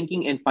of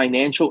banking and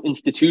financial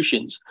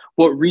institutions,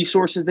 what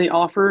resources they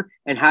offer,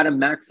 and how to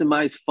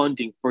maximize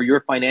funding for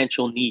your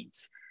financial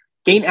needs.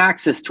 Gain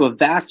access to a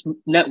vast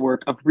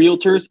network of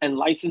realtors and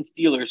licensed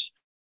dealers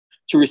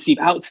to receive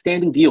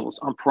outstanding deals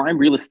on prime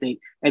real estate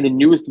and the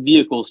newest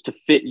vehicles to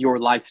fit your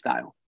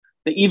lifestyle.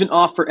 They even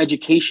offer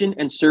education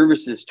and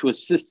services to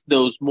assist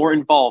those more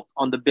involved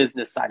on the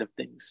business side of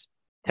things.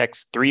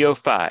 Text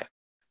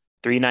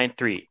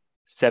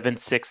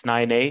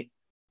 305-393-7698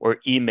 or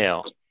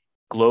email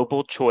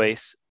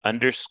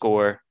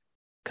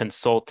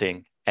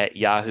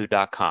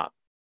globalchoice_consulting@yahoo.com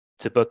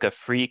to book a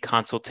free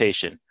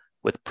consultation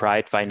with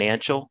Pride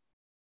Financial,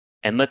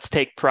 and let's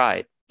take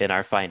pride in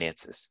our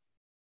finances.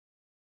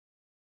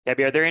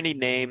 Gabby, are there any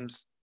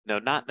names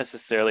not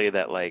necessarily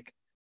that like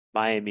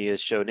Miami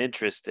has shown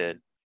interest in,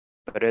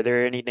 but are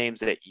there any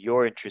names that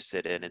you're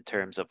interested in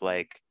terms of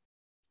like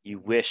you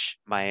wish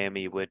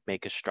Miami would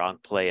make a strong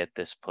play at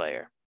this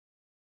player?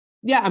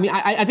 Yeah, I mean,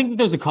 I think that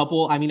there's a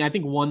couple. I mean, I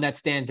think one that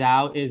stands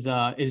out is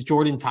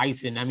Jordan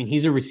Tyson. I mean,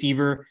 he's a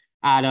receiver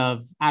out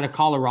of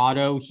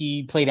Colorado.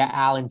 He played at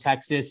Allen,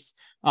 Texas.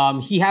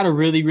 He had a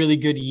really, really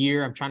good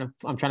year. I'm trying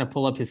to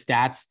pull up his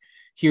stats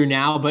here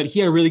now, but he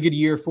had a really good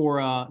year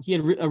a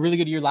really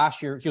good year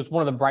last year. He was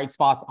one of the bright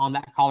spots on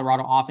that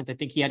Colorado offense. I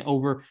think he had I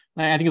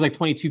think it was like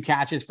 22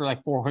 catches for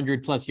like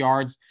 400 plus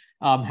yards,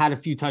 had a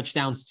few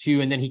touchdowns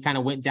too. And then he kind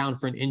of went down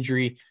for an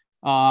injury.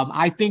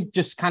 I think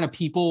just kind of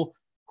people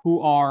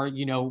who are,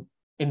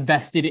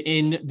 invested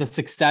in the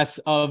success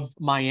of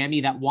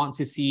Miami that want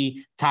to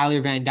see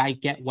Tyler Van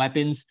Dyke get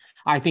weapons.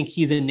 I think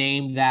he's a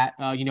name that,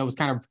 was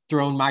kind of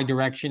thrown my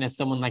direction as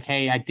someone like,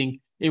 hey, I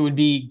think it would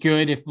be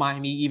good if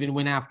Miami even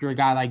went after a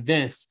guy like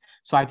this.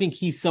 So I think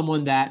he's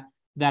someone that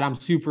I'm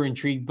super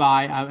intrigued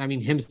by. I mean,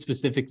 him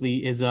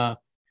specifically is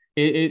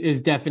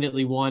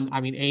definitely one.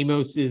 I mean,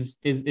 Amos is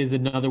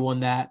another one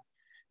that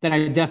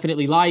I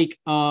definitely like.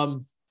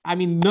 I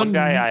mean, one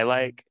guy I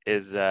like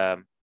is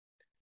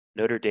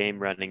Notre Dame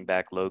running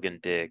back Logan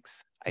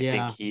Diggs. I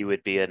think he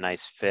would be a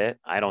nice fit.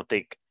 I don't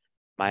think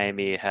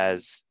Miami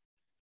has,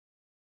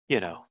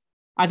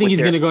 I think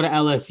he's going to go to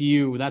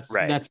LSU.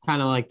 That's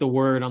kind of like the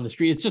word on the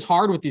street. It's just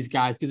hard with these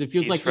guys because it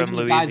feels like from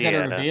the guys that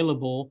are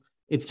available,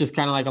 it's just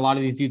kind of like a lot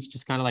of these dudes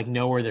just kind of like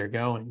know where they're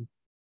going.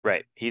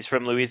 Right. He's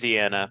from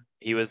Louisiana.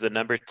 He was the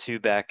number 2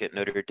 back at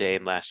Notre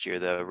Dame last year,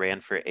 though.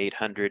 Ran for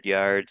 800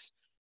 yards,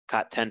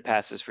 caught 10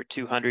 passes for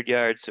 200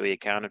 yards. So he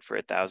accounted for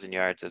 1,000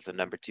 yards as the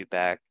number 2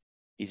 back.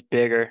 He's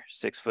bigger,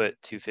 6 foot,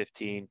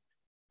 215.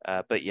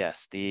 But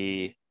yes,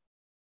 the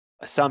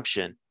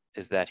assumption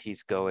is that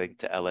he's going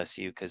to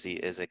LSU because he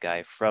is a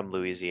guy from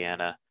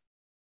Louisiana.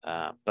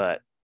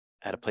 But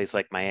at a place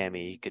like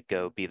Miami, he could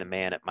go be the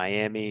man at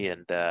Miami,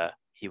 and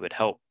he would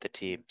help the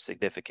team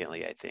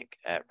significantly, I think,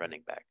 at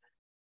running back.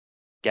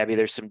 Gabby,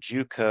 there's some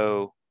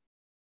JUCO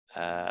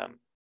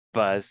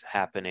buzz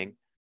happening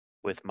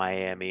with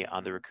Miami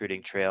on the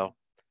recruiting trail.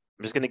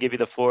 I'm just going to give you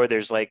the floor.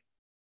 There's like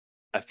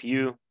a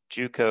few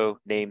JUCO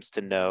names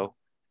to know.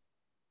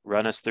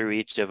 Run us through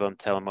each of them.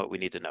 Tell them what we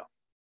need to know.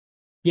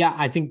 Yeah,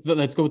 I think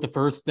let's go with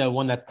the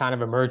one that's kind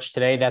of emerged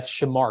today. That's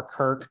Shamar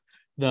Kirk.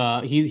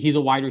 He's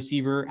a wide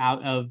receiver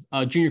out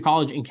of junior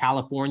college in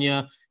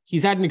California.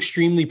 He's had an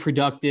extremely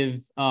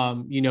productive,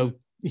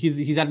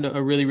 he's had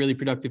a really, really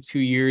productive 2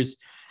 years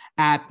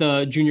at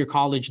the junior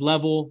college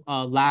level.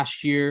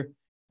 Last year,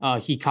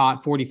 he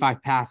caught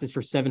 45 passes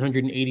for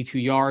 782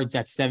 yards.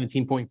 That's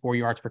 17.4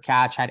 yards per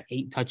catch, had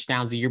 8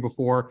 touchdowns the year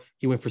before.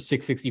 He went for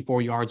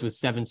 664 yards with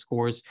 7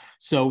 scores.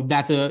 So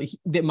that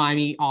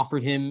Miami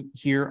offered him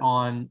here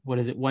on,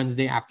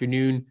 Wednesday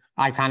afternoon.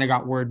 I kind of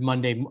got word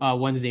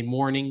Wednesday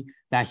morning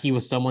that he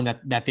was someone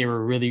that they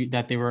were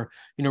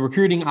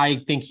recruiting.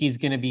 I think he's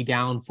going to be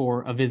down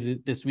for a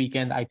visit this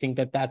weekend. I think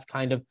that's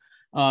kind of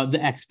the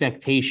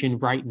expectation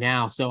right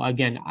now. So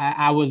again,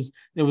 that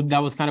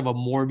was kind of a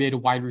morbid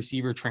wide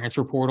receiver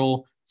transfer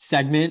portal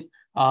segment.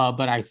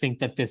 But I think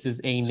that this is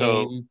a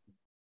name.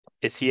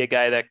 Is he a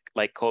guy that,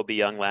 like Colby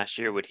Young last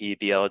year, would he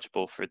be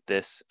eligible for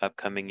this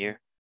upcoming year?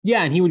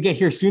 Yeah, and he would get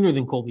here sooner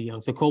than Colby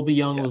Young. So Colby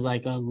Young was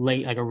like a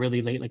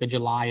really late, like a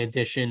July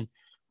edition.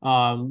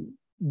 The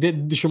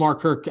Shamar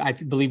Kirk, I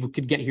believe,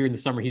 could get here in the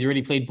summer. He's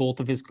already played both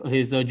of his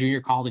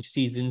junior college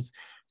seasons.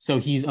 So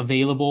he's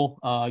available.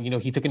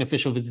 He took an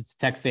official visit to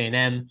Texas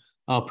A&M.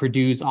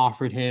 Purdue's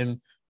offered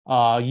him.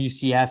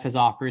 UCF has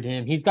offered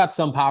him. He's got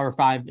some Power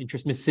 5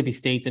 interest. Mississippi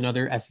State's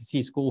another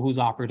SEC school who's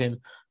offered him.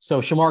 So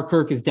Shamar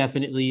Kirk is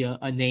definitely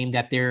a name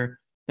that they're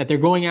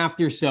going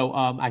after. So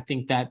I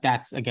think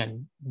that's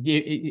again,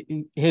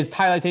 his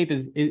highlight tape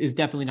is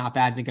definitely not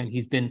bad. And again,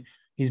 he's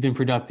been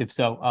productive.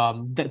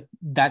 So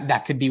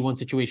that could be one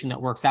situation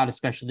that works out,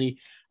 especially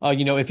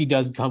if he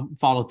does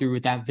follow through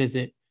with that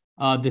visit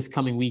this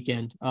coming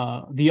weekend.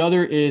 The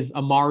other is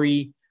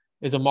Amari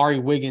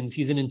Wiggins.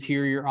 He's an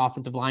interior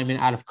offensive lineman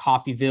out of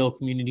Coffeyville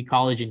Community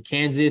College in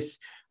Kansas.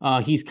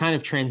 He's kind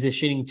of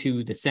transitioning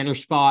to the center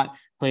spot,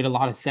 played a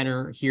lot of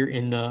center here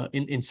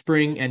in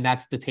spring, and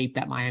that's the tape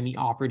that Miami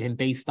offered him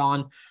based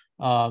on.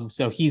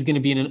 So he's going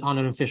to be on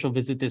an official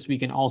visit this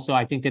weekend. Also,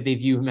 I think that they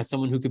view him as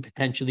someone who could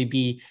potentially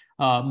be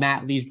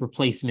Matt Lee's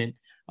replacement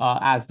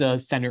as the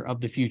center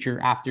of the future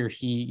after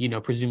he,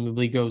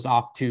 presumably goes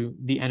off to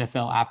the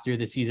NFL after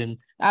the season,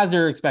 as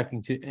they're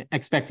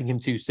expecting him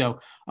to. So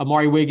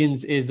Amari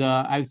Wiggins is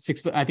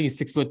 6 foot. I think he's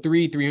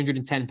 6'3",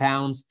 310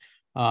 pounds.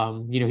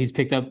 He's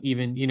picked up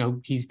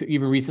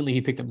recently he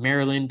picked up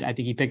Maryland. I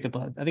think he picked up,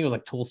 I think it was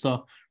like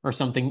Tulsa or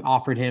something,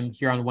 offered him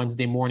here on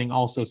Wednesday morning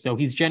also. So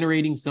he's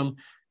generating some,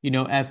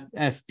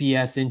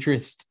 FBS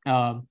interest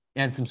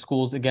and some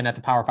schools again at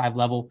the Power 5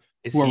 level.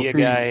 Is he a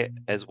guy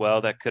as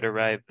well that could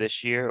arrive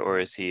this year, or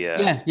is he?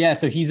 Yeah.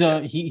 So he's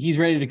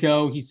ready to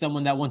go. He's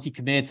someone that once he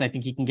commits, I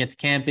think he can get to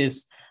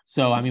campus.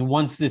 So, I mean,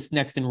 once this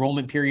next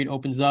enrollment period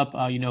opens up,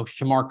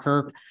 Shamar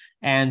Kirk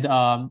and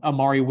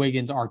Amari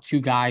Wiggins are two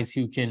guys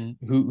who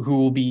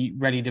will be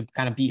ready to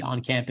kind of be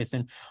on campus.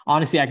 And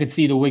honestly, I could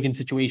see the Wiggins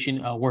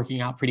situation working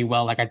out pretty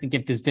well. Like, I think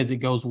if this visit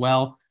goes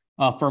well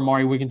for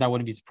Amari Wiggins, I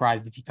wouldn't be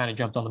surprised if he kind of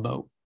jumped on the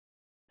boat.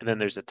 And then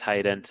there's a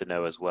tight end to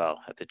know as well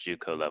at the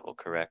JUCO level,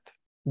 correct?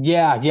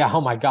 Yeah. Oh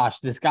my gosh,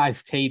 this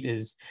guy's tape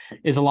is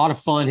a lot of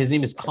fun. His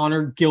name is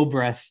Connor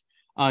Gilbreth.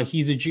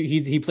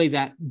 He plays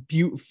at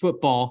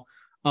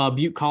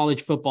Butte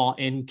College football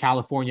in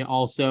California.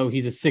 Also,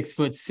 he's a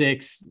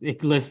 6'6".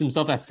 It lists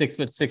himself at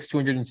 6'6",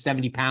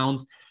 270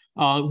 pounds.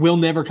 Will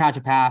never catch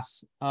a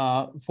pass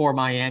for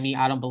Miami.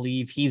 I don't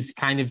believe. He's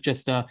kind of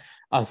just a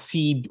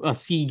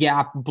C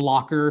gap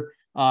blocker.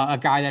 A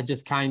guy that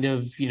just kind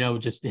of,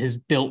 just is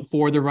built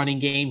for the running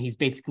game. He's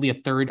basically a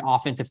third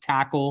offensive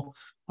tackle.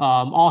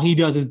 All he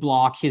does is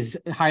block. His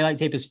highlight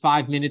tape is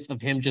 5 minutes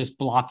of him just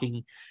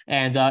blocking.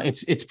 And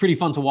it's pretty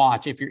fun to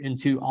watch if you're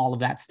into all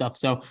of that stuff.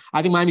 So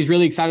I think Miami's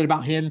really excited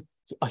about him.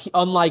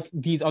 Unlike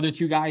these other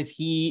two guys,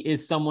 he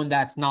is someone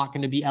that's not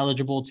going to be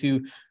eligible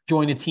to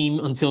join a team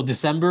until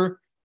December.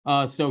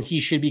 So he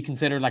should be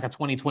considered like a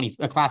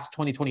class of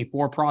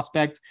 2024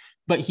 prospect,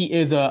 but he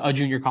is a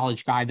junior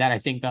college guy that I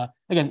think,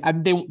 again,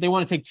 they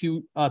want to take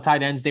two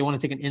tight ends. They want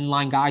to take an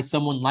inline guy,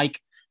 someone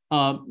like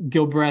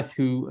Gilbreth,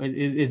 who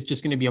is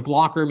just going to be a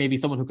blocker, maybe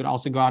someone who could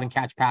also go out and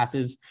catch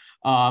passes.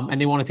 And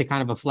they want to take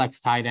kind of a flex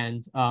tight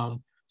end.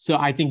 So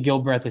I think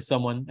Gilbreth is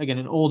someone, again,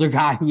 an older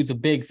guy who's a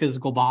big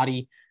physical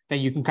body that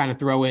you can kind of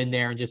throw in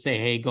there and just say,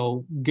 hey,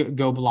 go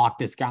block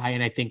this guy.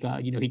 And I think,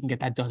 he can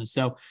get that done.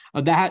 So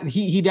that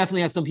he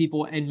definitely has some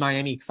people in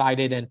Miami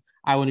excited, and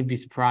I wouldn't be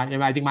surprised.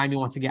 I think Miami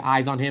wants to get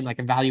eyes on him, like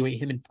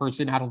evaluate him in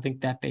person. I don't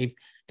think that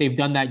they've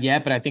done that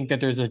yet, but I think that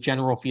there's a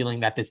general feeling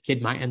that this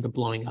kid might end up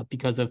blowing up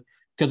because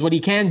what he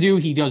can do,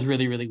 he does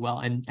really, really well.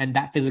 And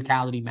that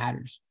physicality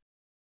matters.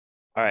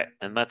 All right.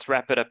 And let's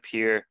wrap it up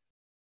here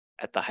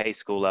at the high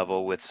school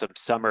level with some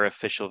summer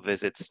official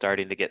visits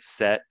starting to get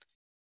set,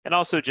 and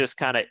also just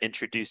kind of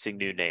introducing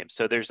new names.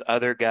 So there's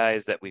other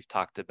guys that we've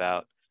talked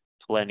about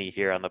plenty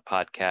here on the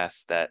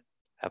podcast that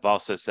have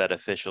also set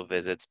official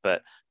visits,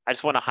 but I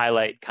just want to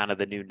highlight kind of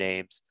the new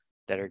names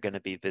that are going to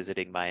be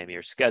visiting Miami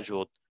or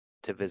scheduled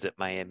to visit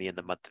Miami in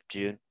the month of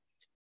June.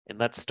 And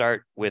let's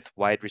start with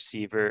wide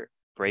receiver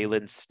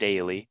Braylon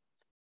Staley,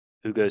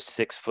 who goes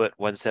 6 foot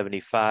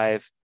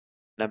 175,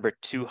 number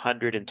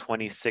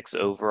 226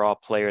 overall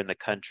player in the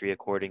country,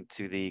 according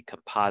to the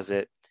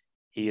composite.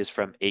 He is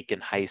from Aiken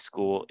High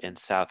School in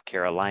South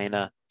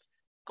Carolina.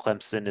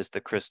 Clemson is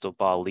the crystal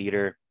ball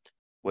leader.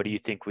 What do you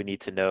think we need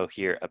to know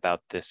here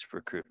about this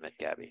recruitment,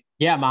 Gabby?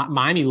 Yeah,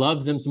 Miami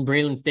loves them some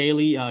Braylon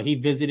Staley. He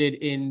visited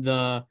in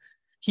the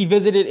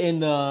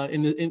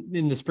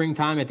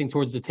springtime, I think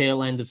towards the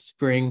tail end of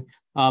spring.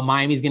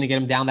 Miami's going to get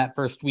him down that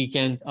first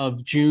weekend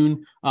of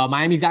June.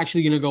 Miami's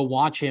actually going to go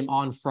watch him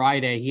on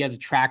Friday. He has a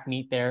track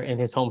meet there in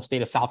his home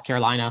state of South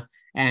Carolina,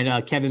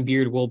 and Kevin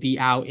Beard will be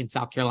out in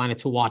South Carolina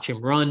to watch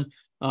him run.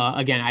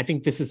 Again, I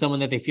think this is someone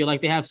that they feel like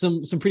they have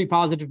some pretty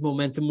positive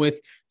momentum with.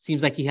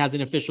 Seems like he has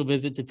an official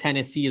visit to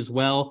Tennessee as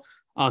well.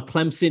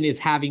 Clemson is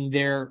having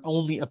their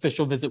only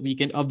official visit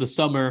weekend of the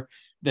summer,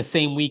 the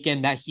same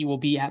weekend that he will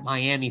be at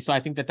Miami. So I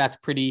think that that's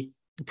pretty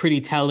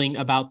telling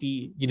about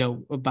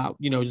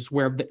just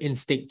where the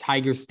in-state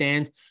Tigers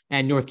stand.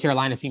 And North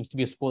Carolina seems to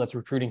be a school that's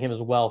recruiting him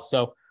as well.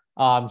 So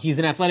he's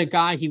an athletic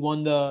guy. He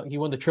won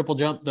the triple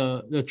jump,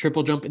 the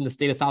triple jump in the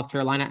state of South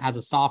Carolina as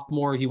a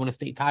sophomore. He won a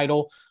state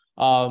title.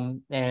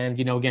 And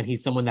again,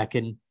 he's someone that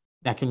can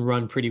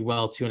run pretty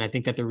well too. And I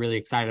think that they're really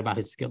excited about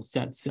his skill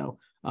set. So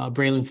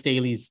Braylon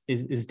Staley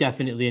is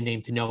definitely a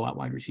name to know at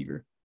wide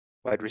receiver.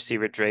 Wide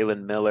receiver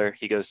Draylon Miller,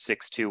 he goes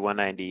 6'2",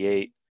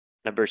 198,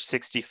 number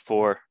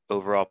 64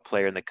 overall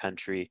player in the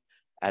country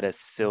at a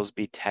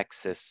Silsbee,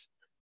 Texas,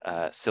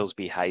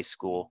 Silsbee High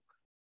School.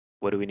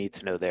 What do we need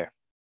to know there?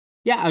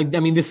 Yeah, I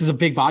mean, this is a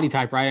big body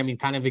type, right? I mean,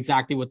 kind of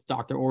exactly what the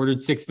doctor ordered,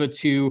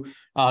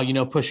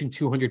 6'2", pushing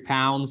 200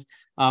 pounds.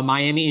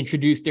 Miami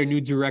introduced their new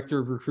director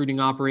of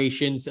recruiting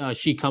operations.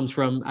 She comes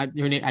from,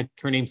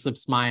 her name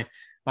slips my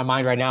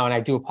mind right now, and I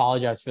do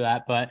apologize for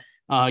that. But,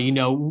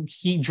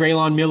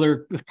 Draylon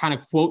Miller kind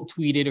of quote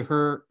tweeted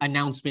her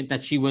announcement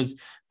that she was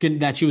going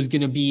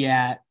to be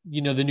at,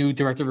 the new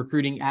director of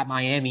recruiting at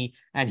Miami.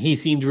 And he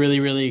seemed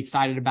really, really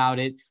excited about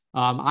it.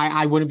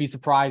 I wouldn't be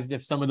surprised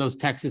if some of those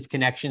Texas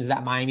connections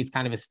that Miami's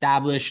kind of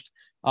established,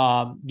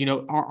 are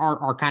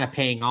kind of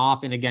paying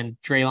off. And again,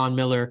 Draylon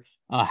Miller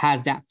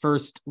has that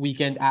first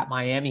weekend at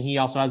Miami. He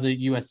also has a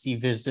USC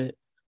visit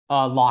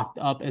locked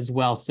up as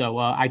well. So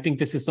I think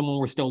this is someone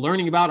we're still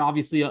learning about.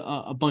 Obviously,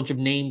 a bunch of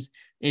names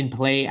in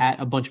play at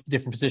a bunch of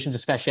different positions,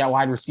 especially at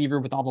wide receiver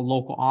with all the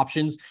local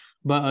options.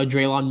 But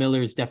Draylon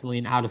Miller is definitely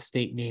an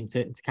out-of-state name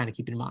to kind of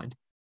keep in mind.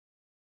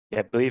 Yeah,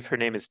 I believe her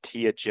name is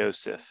Tia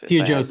Joseph.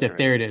 Tia Joseph,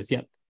 there it is.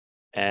 Yep.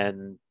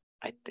 And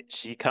I think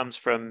she comes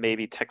from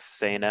maybe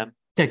Texas A&M.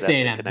 Texas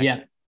A&M,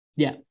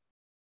 yeah.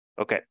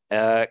 Okay.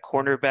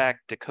 Cornerback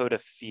Dakota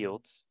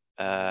Fields,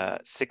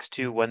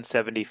 6'2",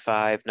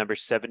 175, number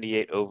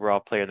 78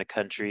 overall player in the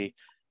country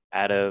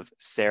out of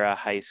Serra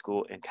High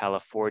School in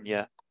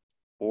California.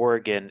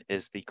 Oregon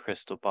is the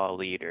crystal ball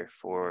leader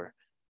for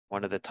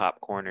one of the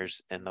top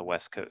corners in the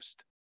West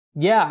Coast.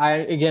 Yeah,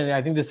 I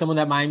think there's someone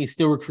that Miami's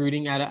still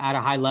recruiting at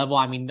a high level.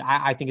 I mean,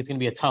 I think it's going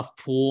to be a tough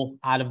pool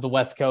out of the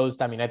West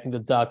Coast. I mean, I think the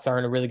Ducks are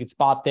in a really good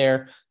spot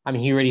there. I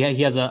mean,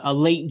 he has a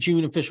late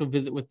June official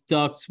visit with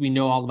Ducks. We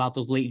know all about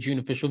those late June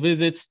official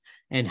visits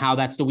and how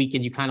that's the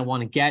weekend you kind of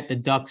want to get. The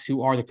Ducks,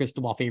 who are the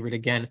crystal ball favorite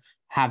again,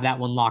 have that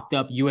one locked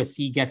up.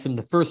 USC gets them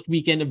the first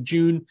weekend of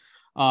June.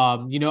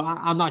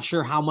 I'm not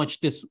sure how much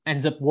this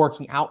ends up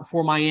working out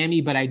for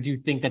Miami, but I do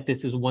think that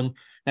this is one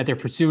that they're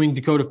pursuing.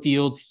 Dakota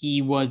Fields,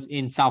 he was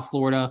in South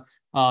Florida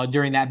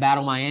during that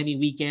Battle Miami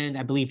weekend.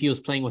 I believe he was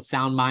playing with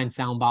Sound Mind,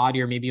 Sound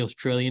Body, or maybe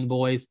Australian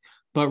boys.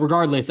 But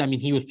regardless, I mean,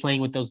 he was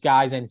playing with those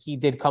guys and he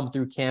did come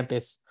through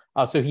campus.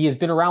 So he has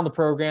been around the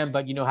program,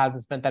 but,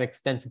 hasn't spent that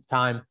extensive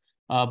time.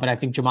 But I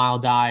think Jamal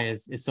Dye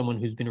is someone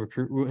who's been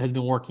has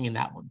been working in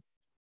that one.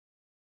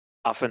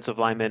 Offensive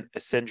lineman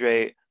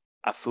Ascendre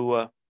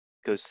Afua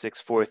goes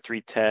 6'4",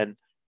 310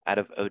 out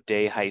of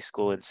O'Dea High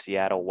School in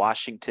Seattle,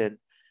 Washington.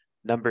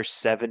 Number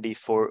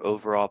 74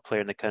 overall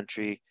player in the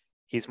country.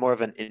 He's more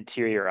of an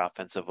interior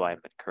offensive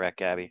lineman, correct,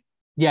 Gabby?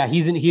 Yeah,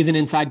 he's an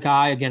inside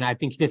guy. Again, I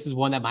think this is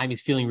one that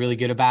Miami's feeling really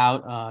good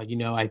about.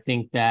 I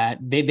think that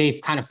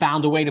they've kind of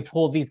found a way to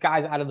pull these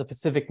guys out of the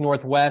Pacific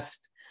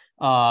Northwest.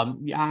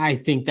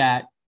 I think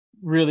that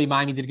really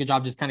Miami did a good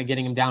job just kind of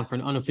getting him down for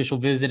an unofficial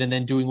visit and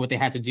then doing what they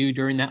had to do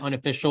during that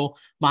unofficial.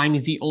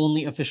 Miami's the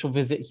only official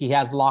visit he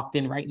has locked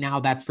in right now.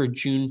 That's for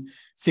June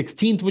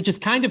 16th, which is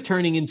kind of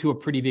turning into a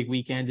pretty big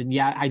weekend. And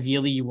yeah,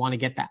 ideally you want to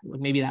get that,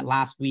 maybe that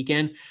last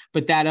weekend,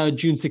 but that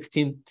June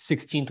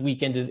 16th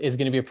weekend is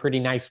going to be a pretty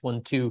nice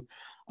one too.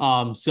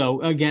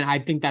 So again, I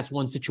think that's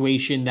one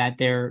situation that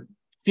they're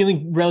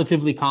feeling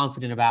relatively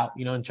confident about,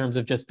 in terms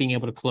of just being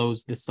able to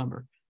close this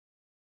summer.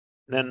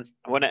 Then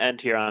I want to end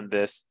here on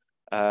this.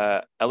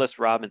 Ellis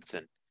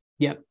Robinson.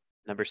 Yep.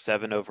 Number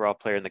 7 overall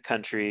player in the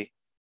country,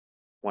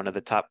 one of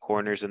the top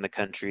corners in the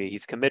country.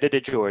 He's committed to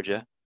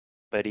Georgia,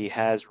 but he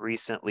has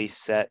recently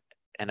set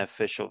an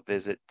official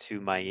visit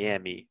to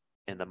Miami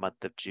in the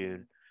month of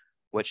June.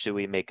 What should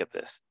we make of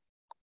this?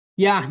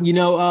 Yeah,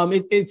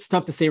 it's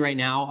tough to say right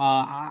now.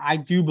 I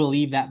do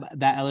believe that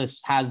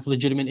Ellis has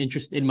legitimate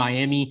interest in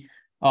Miami.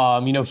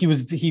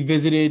 He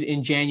visited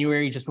in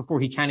January just before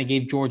he kind of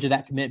gave Georgia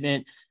that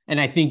commitment. And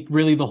I think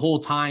really the whole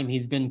time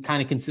he's been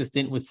kind of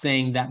consistent with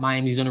saying that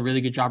Miami's done a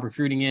really good job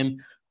recruiting him.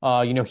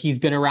 He's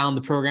been around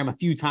the program a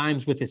few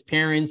times with his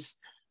parents.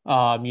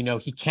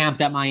 He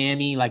camped at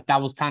Miami. Like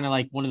that was kind of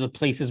like one of the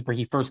places where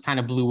he first kind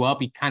of blew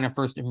up. He kind of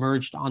first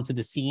emerged onto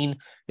the scene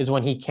is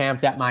when he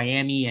camped at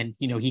Miami, and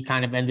he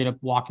kind of ended up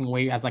walking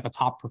away as like a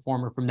top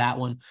performer from that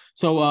one.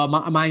 So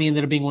Miami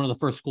ended up being one of the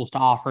first schools to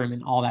offer him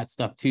and all that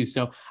stuff too.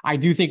 So I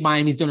do think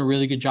Miami's done a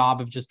really good job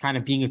of just kind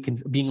of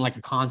being like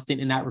a constant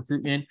in that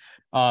recruitment.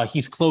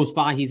 He's close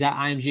by. He's at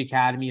IMG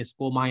Academy, a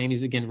school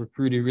Miami's again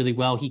recruited really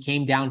well. He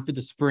came down for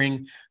the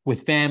spring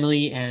with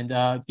family and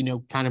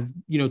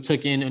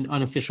took in an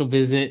unofficial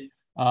visit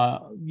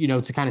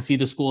to kind of see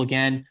the school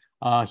again.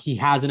 He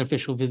has an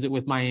official visit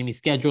with Miami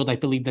scheduled. I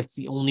believe that's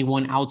the only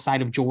one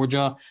outside of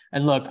Georgia.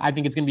 And look, I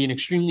think it's going to be an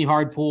extremely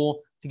hard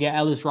pull to get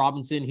Ellis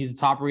Robinson. He's a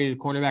top-rated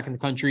cornerback in the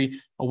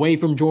country away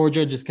from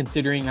Georgia, just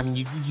considering,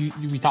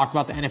 we talked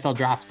about the NFL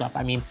draft stuff.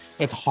 I mean,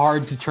 it's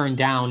hard to turn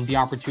down the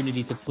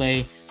opportunity to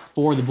play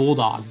for the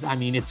Bulldogs. I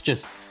mean, it's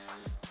just,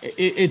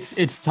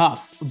 it's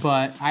tough,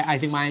 but I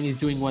think Miami's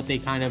doing what they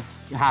kind of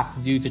have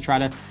to do to try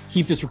to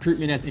keep this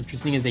recruitment as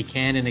interesting as they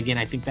can. And again,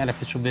 I think that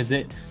official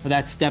visit, or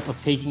that step of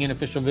taking an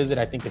official visit,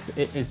 I think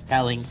is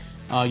telling,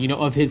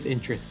 of his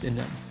interest in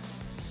them.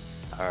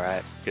 All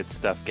right. Good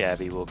stuff,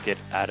 Gabby. We'll get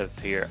out of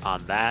here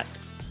on that.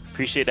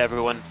 Appreciate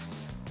everyone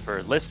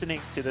for listening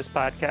to this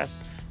podcast.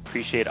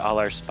 Appreciate all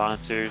our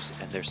sponsors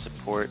and their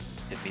support.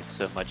 It means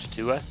so much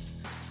to us.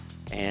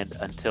 And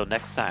until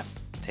next time,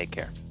 take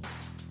care.